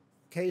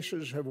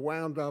cases have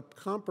wound up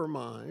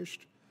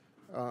compromised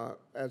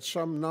at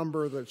some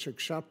number that's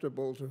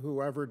acceptable to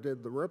whoever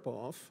did the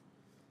ripoff,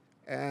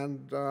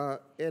 and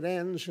it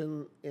ends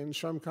in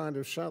some kind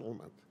of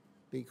settlement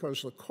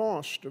because the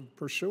cost of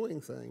pursuing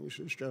things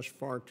is just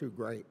far too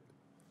great.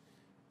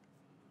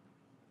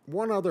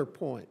 One other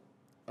point.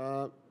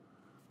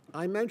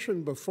 I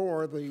mentioned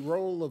before the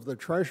role of the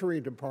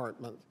Treasury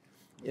Department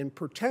in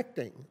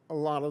protecting a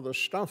lot of the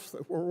stuff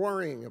that we're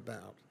worrying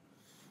about.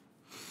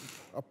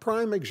 A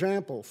prime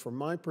example from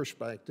my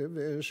perspective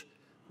is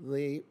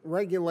the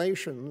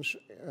regulations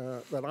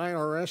that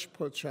IRS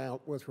puts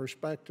out with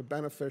respect to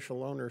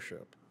beneficial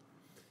ownership.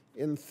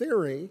 In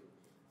theory,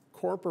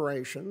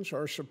 corporations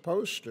are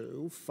supposed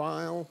to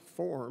file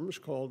forms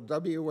called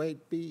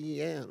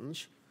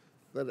W-8BENs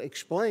that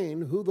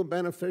explain who the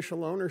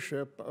beneficial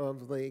ownership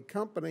of the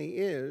company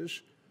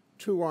is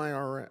to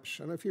IRS.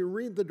 And if you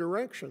read the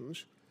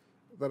directions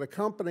that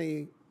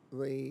accompany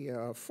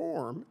the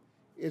form,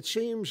 it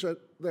seems that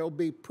there'll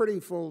be pretty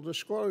full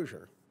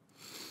disclosure.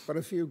 But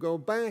if you go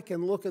back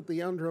and look at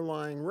the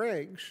underlying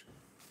regs,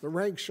 the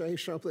regs say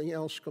something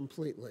else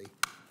completely.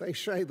 They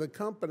say the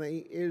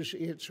company is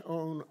its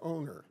own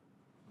owner.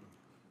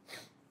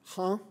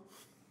 Huh?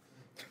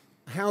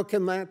 How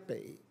can that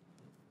be?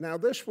 Now,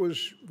 this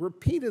was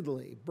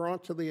repeatedly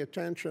brought to the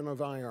attention of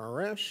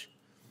IRS.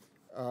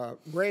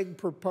 Reg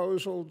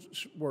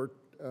proposals were,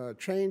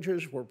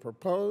 changes were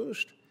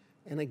proposed,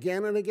 and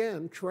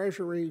again,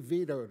 Treasury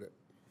vetoed it.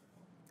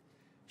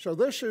 So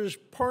this is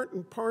part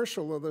and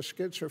parcel of the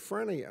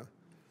schizophrenia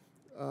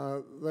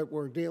that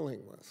we're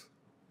dealing with.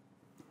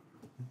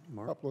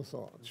 Mark? A couple of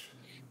thoughts.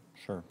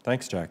 Sure.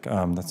 Thanks, Jack.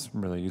 That's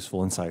really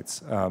useful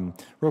insights.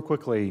 Real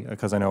quickly,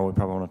 because I know we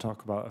probably want to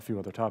talk about a few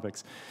other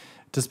topics.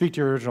 To speak to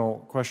your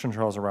original question,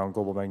 Charles, around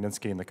Global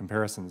Magnitsky and the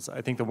comparisons,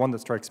 I think the one that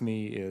strikes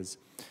me is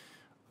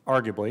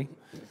arguably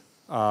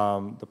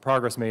the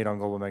progress made on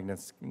Global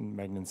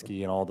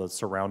Magnitsky and all the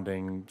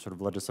surrounding sort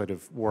of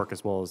legislative work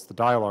as well as the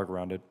dialogue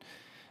around it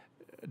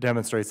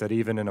demonstrates that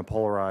even in a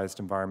polarized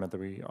environment that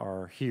we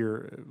are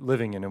here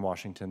living in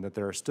Washington, that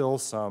there are still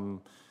some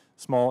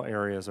small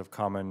areas of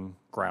common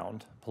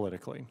ground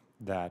politically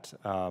that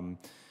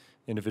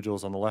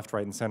individuals on the left,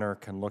 right, and center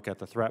can look at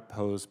the threat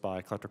posed by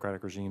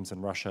kleptocratic regimes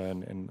in Russia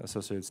and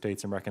associated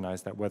states and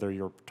recognize that whether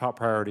your top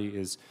priority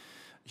is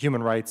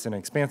human rights in an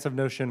expansive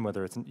notion,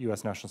 whether it's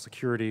U.S. national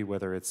security,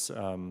 whether it's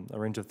a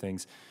range of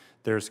things,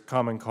 there's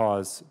common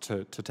cause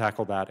to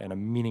tackle that in a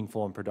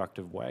meaningful and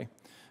productive way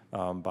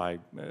by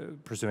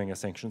pursuing a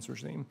sanctions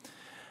regime.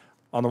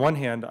 On the one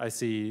hand, I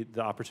see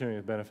the opportunity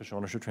of beneficial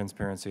ownership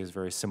transparency is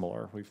very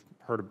similar. We've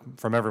heard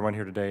from everyone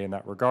here today in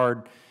that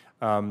regard.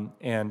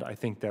 And I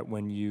think that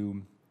when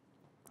you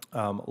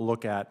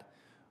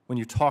when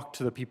you talk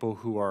to the people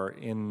who are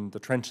in the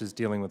trenches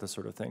dealing with this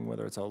sort of thing,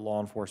 whether it's a law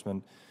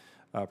enforcement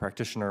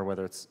practitioner,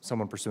 whether it's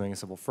someone pursuing a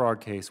civil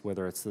fraud case,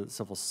 whether it's the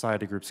civil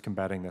society groups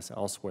combating this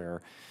elsewhere,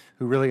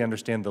 who really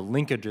understand the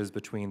linkages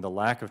between the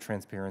lack of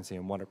transparency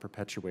and what it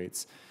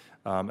perpetuates,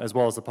 as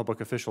well as the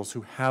public officials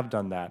who have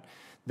done that,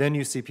 then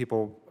you see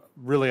people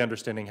really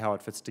understanding how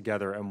it fits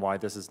together and why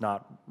this is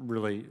not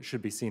really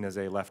should be seen as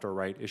a left or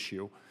right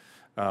issue.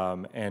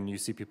 And you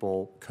see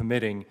people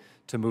committing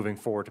to moving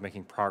forward to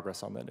making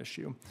progress on that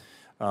issue.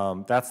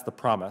 That's the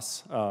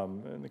promise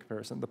in the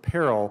comparison. The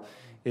peril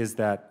is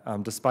that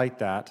despite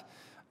that,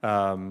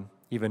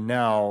 even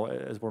now,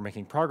 as we're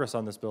making progress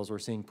on this bill, we're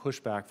seeing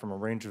pushback from a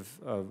range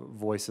of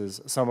voices,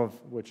 some of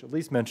which at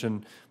least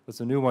mentioned was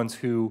the new ones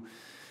who,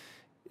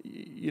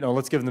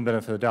 let's give them the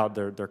benefit of the doubt,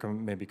 they're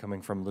maybe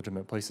coming from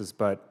legitimate places,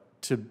 but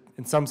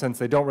in some sense,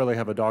 they don't really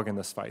have a dog in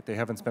this fight. They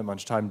haven't spent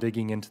much time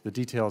digging into the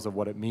details of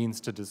what it means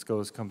to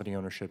disclose company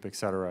ownership, et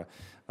cetera.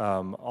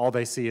 All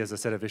they see is a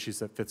set of issues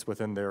that fits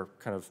within their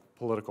kind of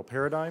political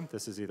paradigm.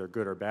 This is either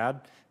good or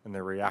bad, and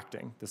they're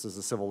reacting. This is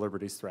a civil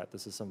liberties threat.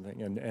 This is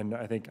something, and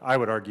I think I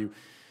would argue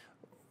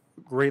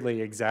greatly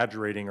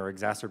exaggerating or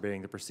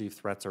exacerbating the perceived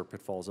threats or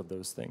pitfalls of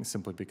those things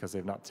simply because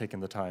they've not taken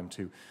the time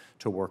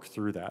to work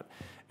through that.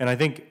 And I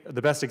think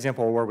the best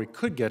example of where we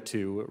could get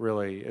to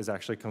really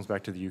actually comes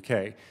back to the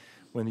UK.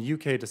 When the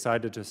UK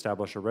decided to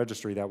establish a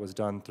registry, that was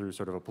done through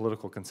sort of a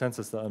political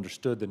consensus that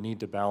understood the need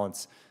to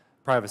balance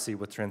privacy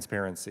with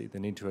transparency, the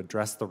need to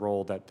address the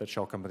role that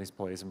shell companies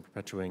plays in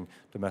perpetuating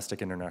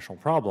domestic international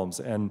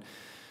problems. And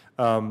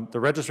the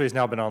registry has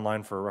now been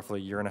online for roughly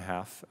a year and a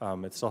half.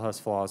 It still has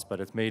flaws, but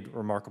it's made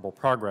remarkable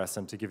progress.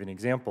 And to give you an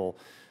example,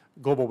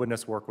 Global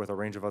Witness worked with a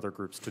range of other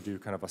groups to do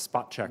kind of a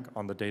spot check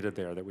on the data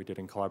there that we did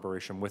in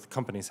collaboration with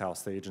Companies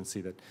House, the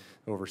agency that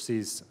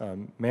oversees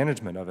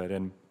management of it.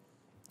 And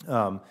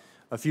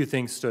a few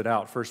things stood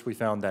out. First, we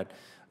found that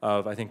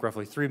of, I think,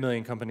 roughly 3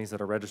 million companies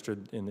that are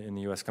registered in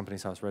the U.S.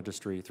 Companies House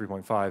registry,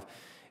 3.5,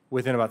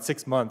 within about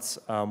 6 months,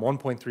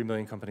 1.3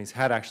 million companies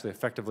had actually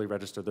effectively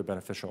registered their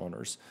beneficial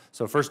owners.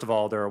 So first of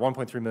all, there are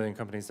 1.3 million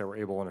companies that were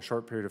able in a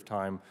short period of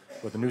time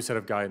with a new set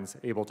of guidance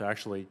able to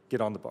actually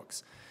get on the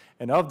books.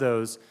 And of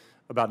those,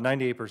 about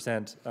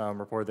 98%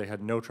 reported they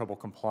had no trouble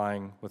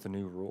complying with the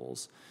new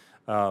rules.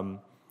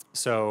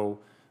 So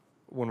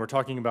when we're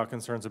talking about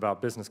concerns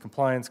about business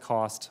compliance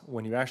cost,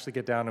 when you actually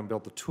get down and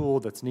build the tool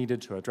that's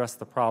needed to address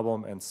the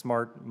problem and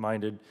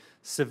smart-minded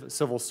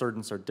civil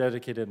servants are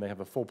dedicated and they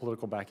have a full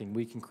political backing,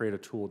 we can create a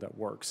tool that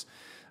works.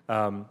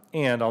 And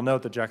I'll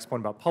note that Jack's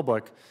point about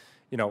public,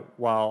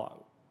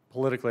 while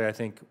politically I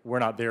think we're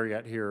not there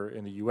yet here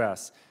in the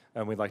US,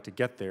 and we'd like to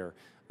get there,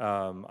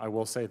 I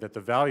will say that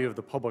the value of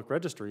the public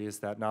registry is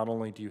that not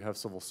only do you have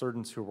civil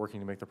servants who are working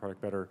to make the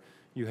product better,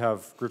 you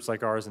have groups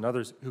like ours and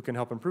others who can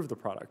help improve the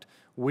product.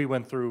 We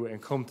went through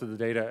and combed through the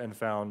data and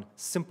found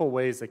simple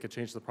ways they could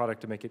change the product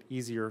to make it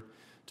easier,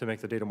 to make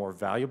the data more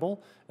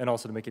valuable, and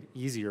also to make it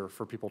easier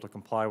for people to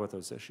comply with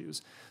those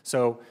issues.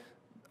 So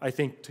I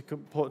think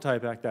to tie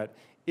it back that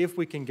if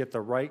we can get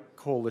the right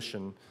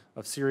coalition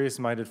of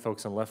serious-minded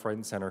folks on left, right,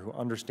 and center who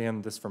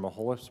understand this from a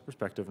holistic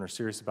perspective and are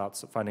serious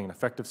about finding an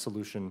effective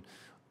solution,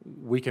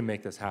 we can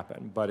make this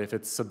happen. But if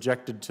it's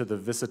subjected to the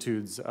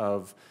vicissitudes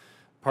of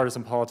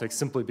partisan politics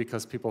simply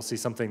because people see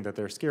something that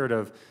they're scared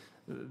of,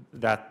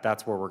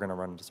 that's where we're going to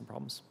run into some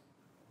problems.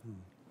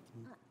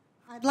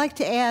 I'd like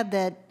to add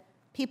that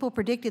people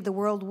predicted the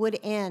world would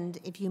end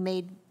if you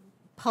made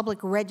public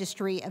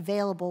registry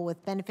available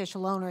with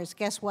beneficial owners.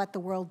 Guess what? The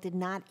world did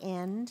not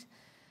end.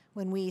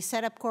 When we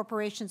set up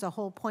corporations, the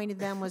whole point of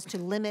them was to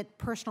limit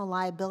personal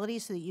liability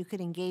so that you could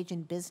engage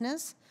in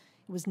business.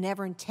 It was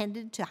never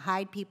intended to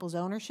hide people's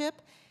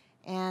ownership.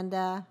 And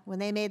when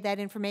they made that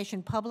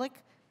information public,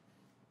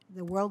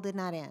 the world did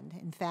not end.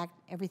 In fact,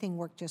 everything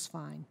worked just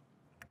fine.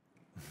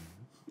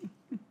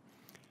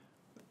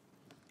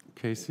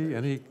 Casey,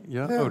 yeah?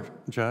 Yeah. Oh,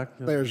 Jack?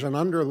 Yeah. There's an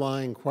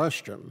underlying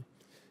question,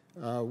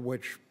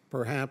 which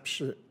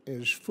perhaps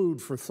is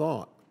food for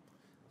thought.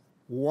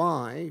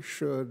 Why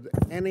should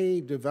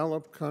any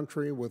developed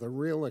country with a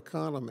real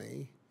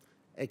economy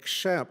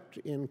accept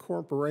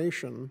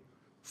incorporation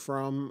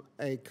from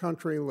a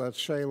country, let's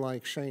say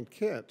like St.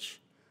 Kitts,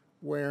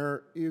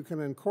 where you can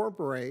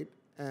incorporate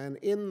and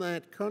in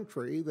that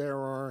country there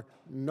are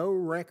no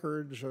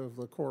records of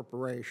the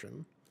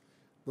corporation,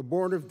 the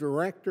board of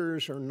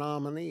directors are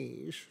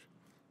nominees,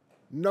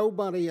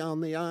 nobody on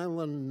the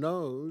island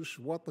knows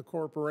what the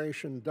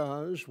corporation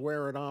does,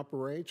 where it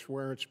operates,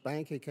 where its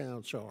bank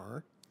accounts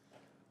are,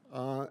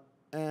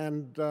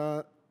 and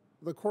the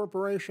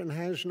corporation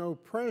has no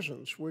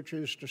presence, which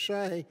is to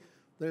say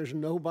there's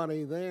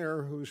nobody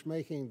there who's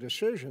making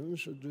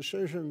decisions. The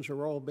decisions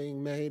are all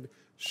being made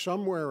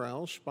somewhere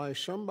else by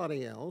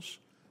somebody else.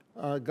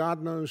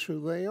 God knows who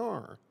they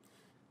are.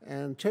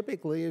 And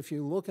typically, if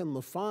you look in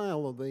the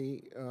file of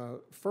the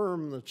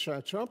firm that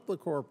sets up the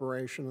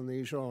corporation in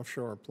these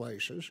offshore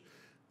places,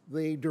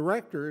 the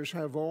directors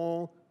have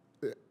all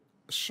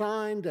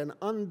signed and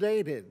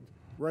undated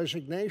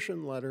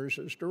resignation letters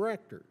as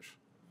directors.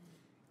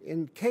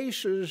 In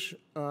cases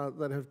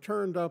that have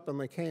turned up in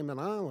the Cayman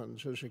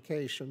Islands, as a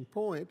case in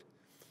point,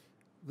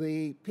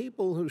 the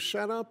people who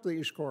set up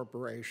these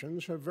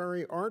corporations have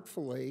very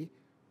artfully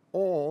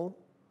all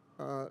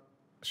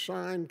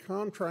signed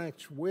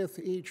contracts with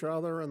each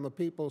other and the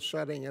people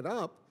setting it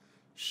up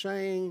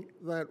saying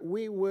that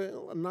we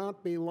will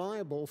not be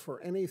liable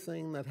for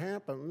anything that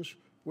happens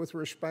with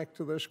respect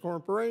to this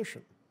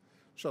corporation.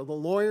 So the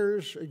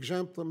lawyers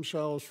exempt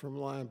themselves from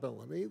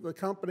liability, the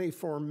company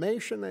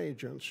formation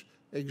agents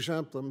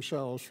exempt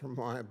themselves from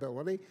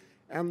liability,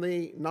 and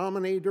the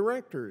nominee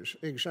directors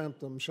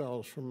exempt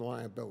themselves from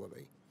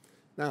liability.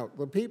 Now,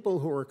 the people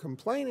who are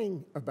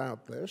complaining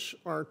about this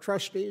are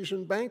trustees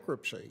in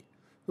bankruptcy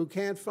who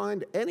can't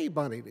find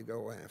anybody to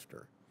go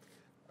after.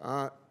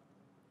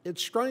 It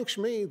strikes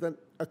me that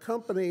a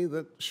company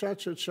that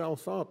sets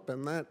itself up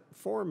in that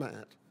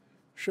format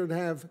should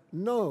have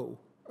no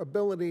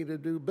ability to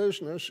do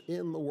business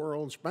in the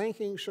world's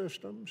banking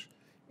systems,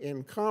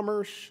 in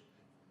commerce,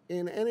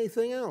 in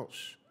anything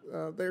else.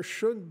 There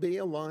should be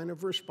a line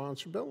of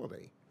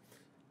responsibility.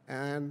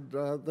 And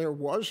there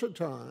was a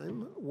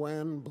time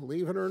when,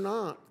 believe it or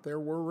not, there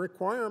were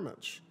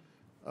requirements.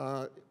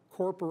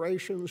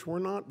 Corporations were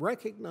not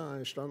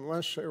recognized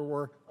unless there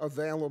were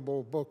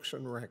available books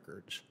and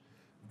records.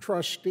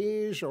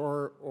 Trustees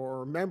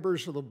or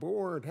members of the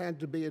board had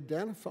to be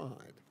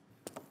identified.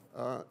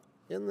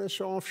 In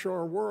this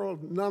offshore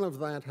world, none of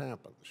that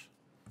happens.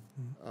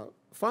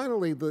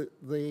 Finally,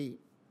 the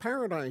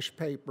Paradise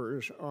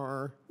Papers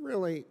are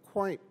really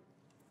quite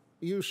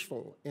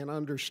useful in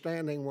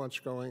understanding what's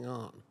going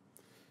on,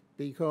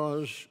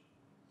 because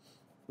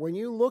when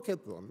you look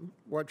at them,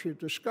 what you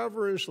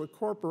discover is the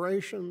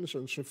corporations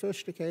and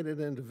sophisticated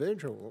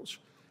individuals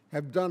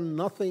have done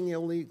nothing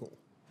illegal,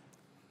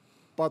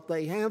 but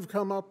they have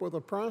come up with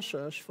a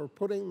process for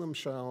putting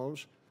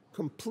themselves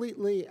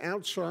completely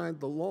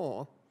outside the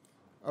law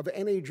of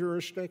any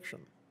jurisdiction,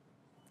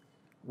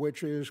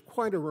 which is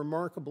quite a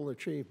remarkable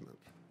achievement.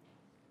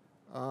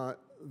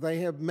 They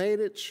have made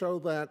it so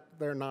that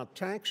they're not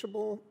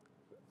taxable,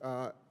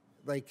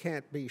 they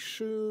can't be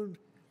sued,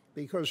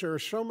 because there are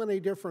so many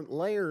different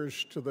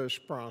layers to this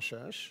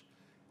process,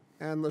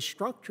 and the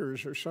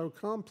structures are so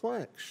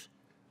complex.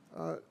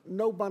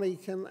 Nobody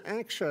can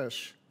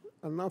access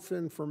enough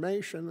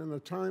information in a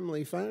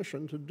timely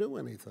fashion to do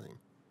anything.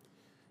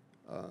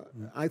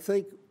 I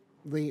think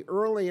the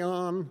early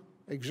on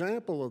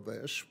example of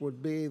this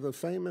would be the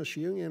famous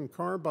Union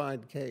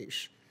Carbide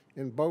case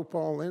in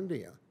Bhopal,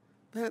 India.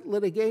 That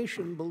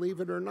litigation,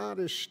 believe it or not,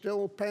 is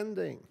still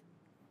pending.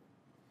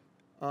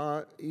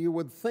 You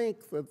would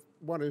think that,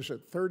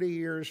 30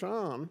 years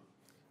on,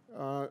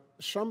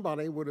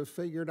 somebody would have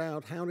figured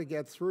out how to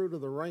get through to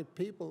the right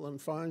people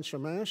and find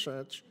some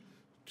assets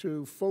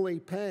to fully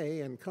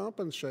pay and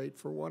compensate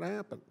for what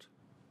happened.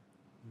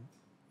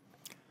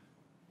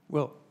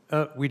 Well,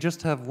 we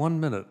just have 1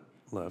 minute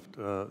left,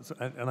 and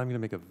I'm going to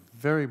make a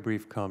very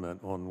brief comment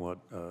on what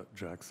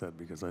Jack said,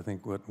 because I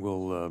think what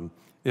will,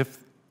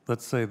 if,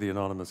 let's say, the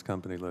anonymous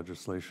company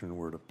legislation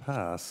were to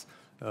pass,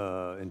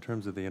 in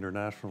terms of the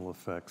international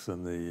effects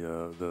and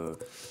the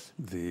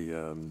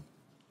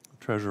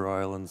treasure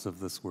islands of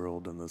this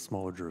world and the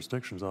smaller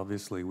jurisdictions,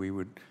 obviously we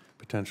would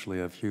potentially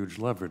have huge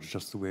leverage,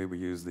 just the way we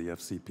use the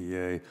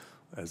FCPA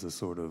as a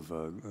sort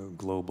of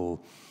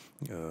global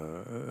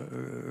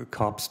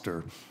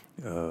copster.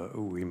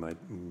 We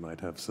might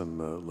have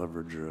some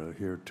leverage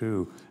here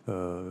too,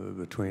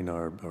 between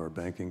our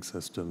banking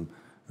system,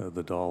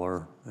 the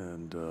dollar,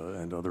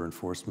 and other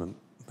enforcement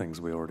things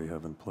we already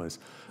have in place.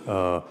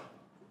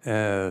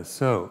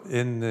 So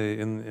in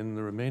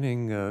the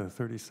remaining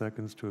 30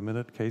 seconds to a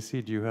minute,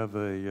 Casey, do you have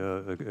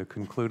a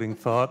concluding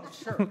thought?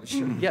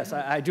 Sure. Yes,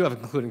 I do have a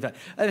concluding thought.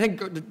 I think,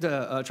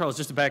 Charles,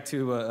 just back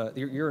to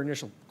your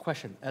initial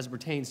question as it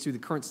pertains to the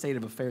current state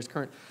of affairs,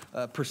 current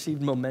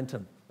perceived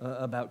momentum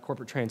about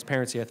corporate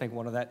transparency. I think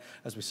one of that,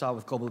 as we saw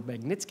with Global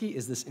Magnitsky,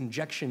 is this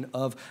injection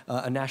of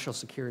a national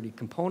security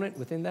component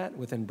within that,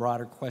 within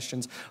broader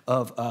questions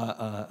of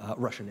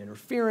Russian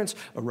interference,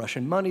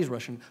 Russian monies,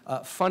 Russian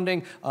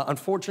funding.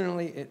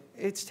 Unfortunately,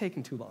 it's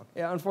taken too long.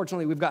 Yeah,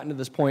 unfortunately, we've gotten to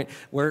this point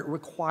where it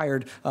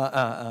required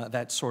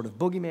that sort of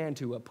boogeyman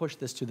to push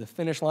this to the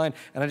finish line.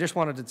 And I just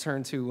wanted to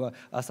turn to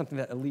something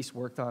that Elise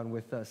worked on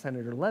with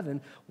Senator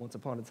Levin once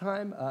upon a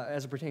time,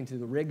 as it pertained to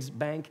the Riggs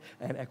Bank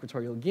and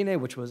Equatorial Guinea,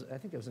 which was, I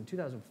think it was in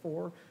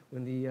 2004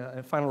 when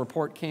the final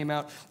report came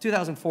out.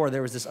 2004,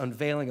 there was this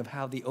unveiling of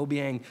how the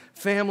Obiang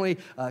family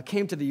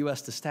came to the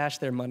U.S. to stash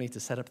their money to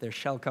set up their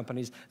shell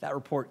companies. That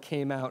report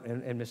came out,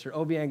 and Mr.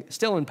 Obiang,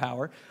 still in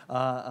power,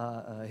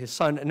 his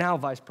son, now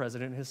vice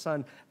president, his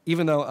son,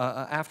 even though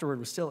afterward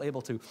was still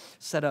able to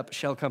set up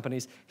shell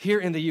companies here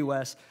in the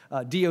U.S.,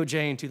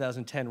 DOJ in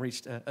 2010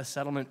 reached a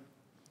settlement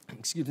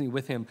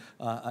with him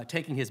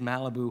taking his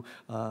Malibu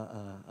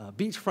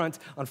beachfront.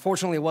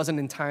 Unfortunately, it wasn't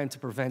in time to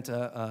prevent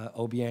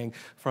Obiang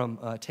from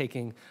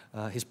taking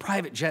his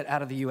private jet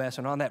out of the U.S.,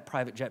 and on that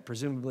private jet,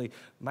 presumably,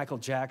 Michael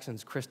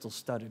Jackson's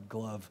crystal-studded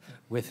glove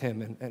with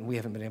him, and we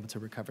haven't been able to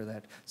recover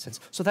that since.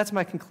 So that's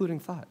my concluding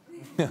thought.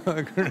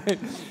 Great.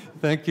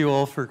 Thank you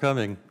all for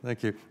coming.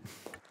 Thank you.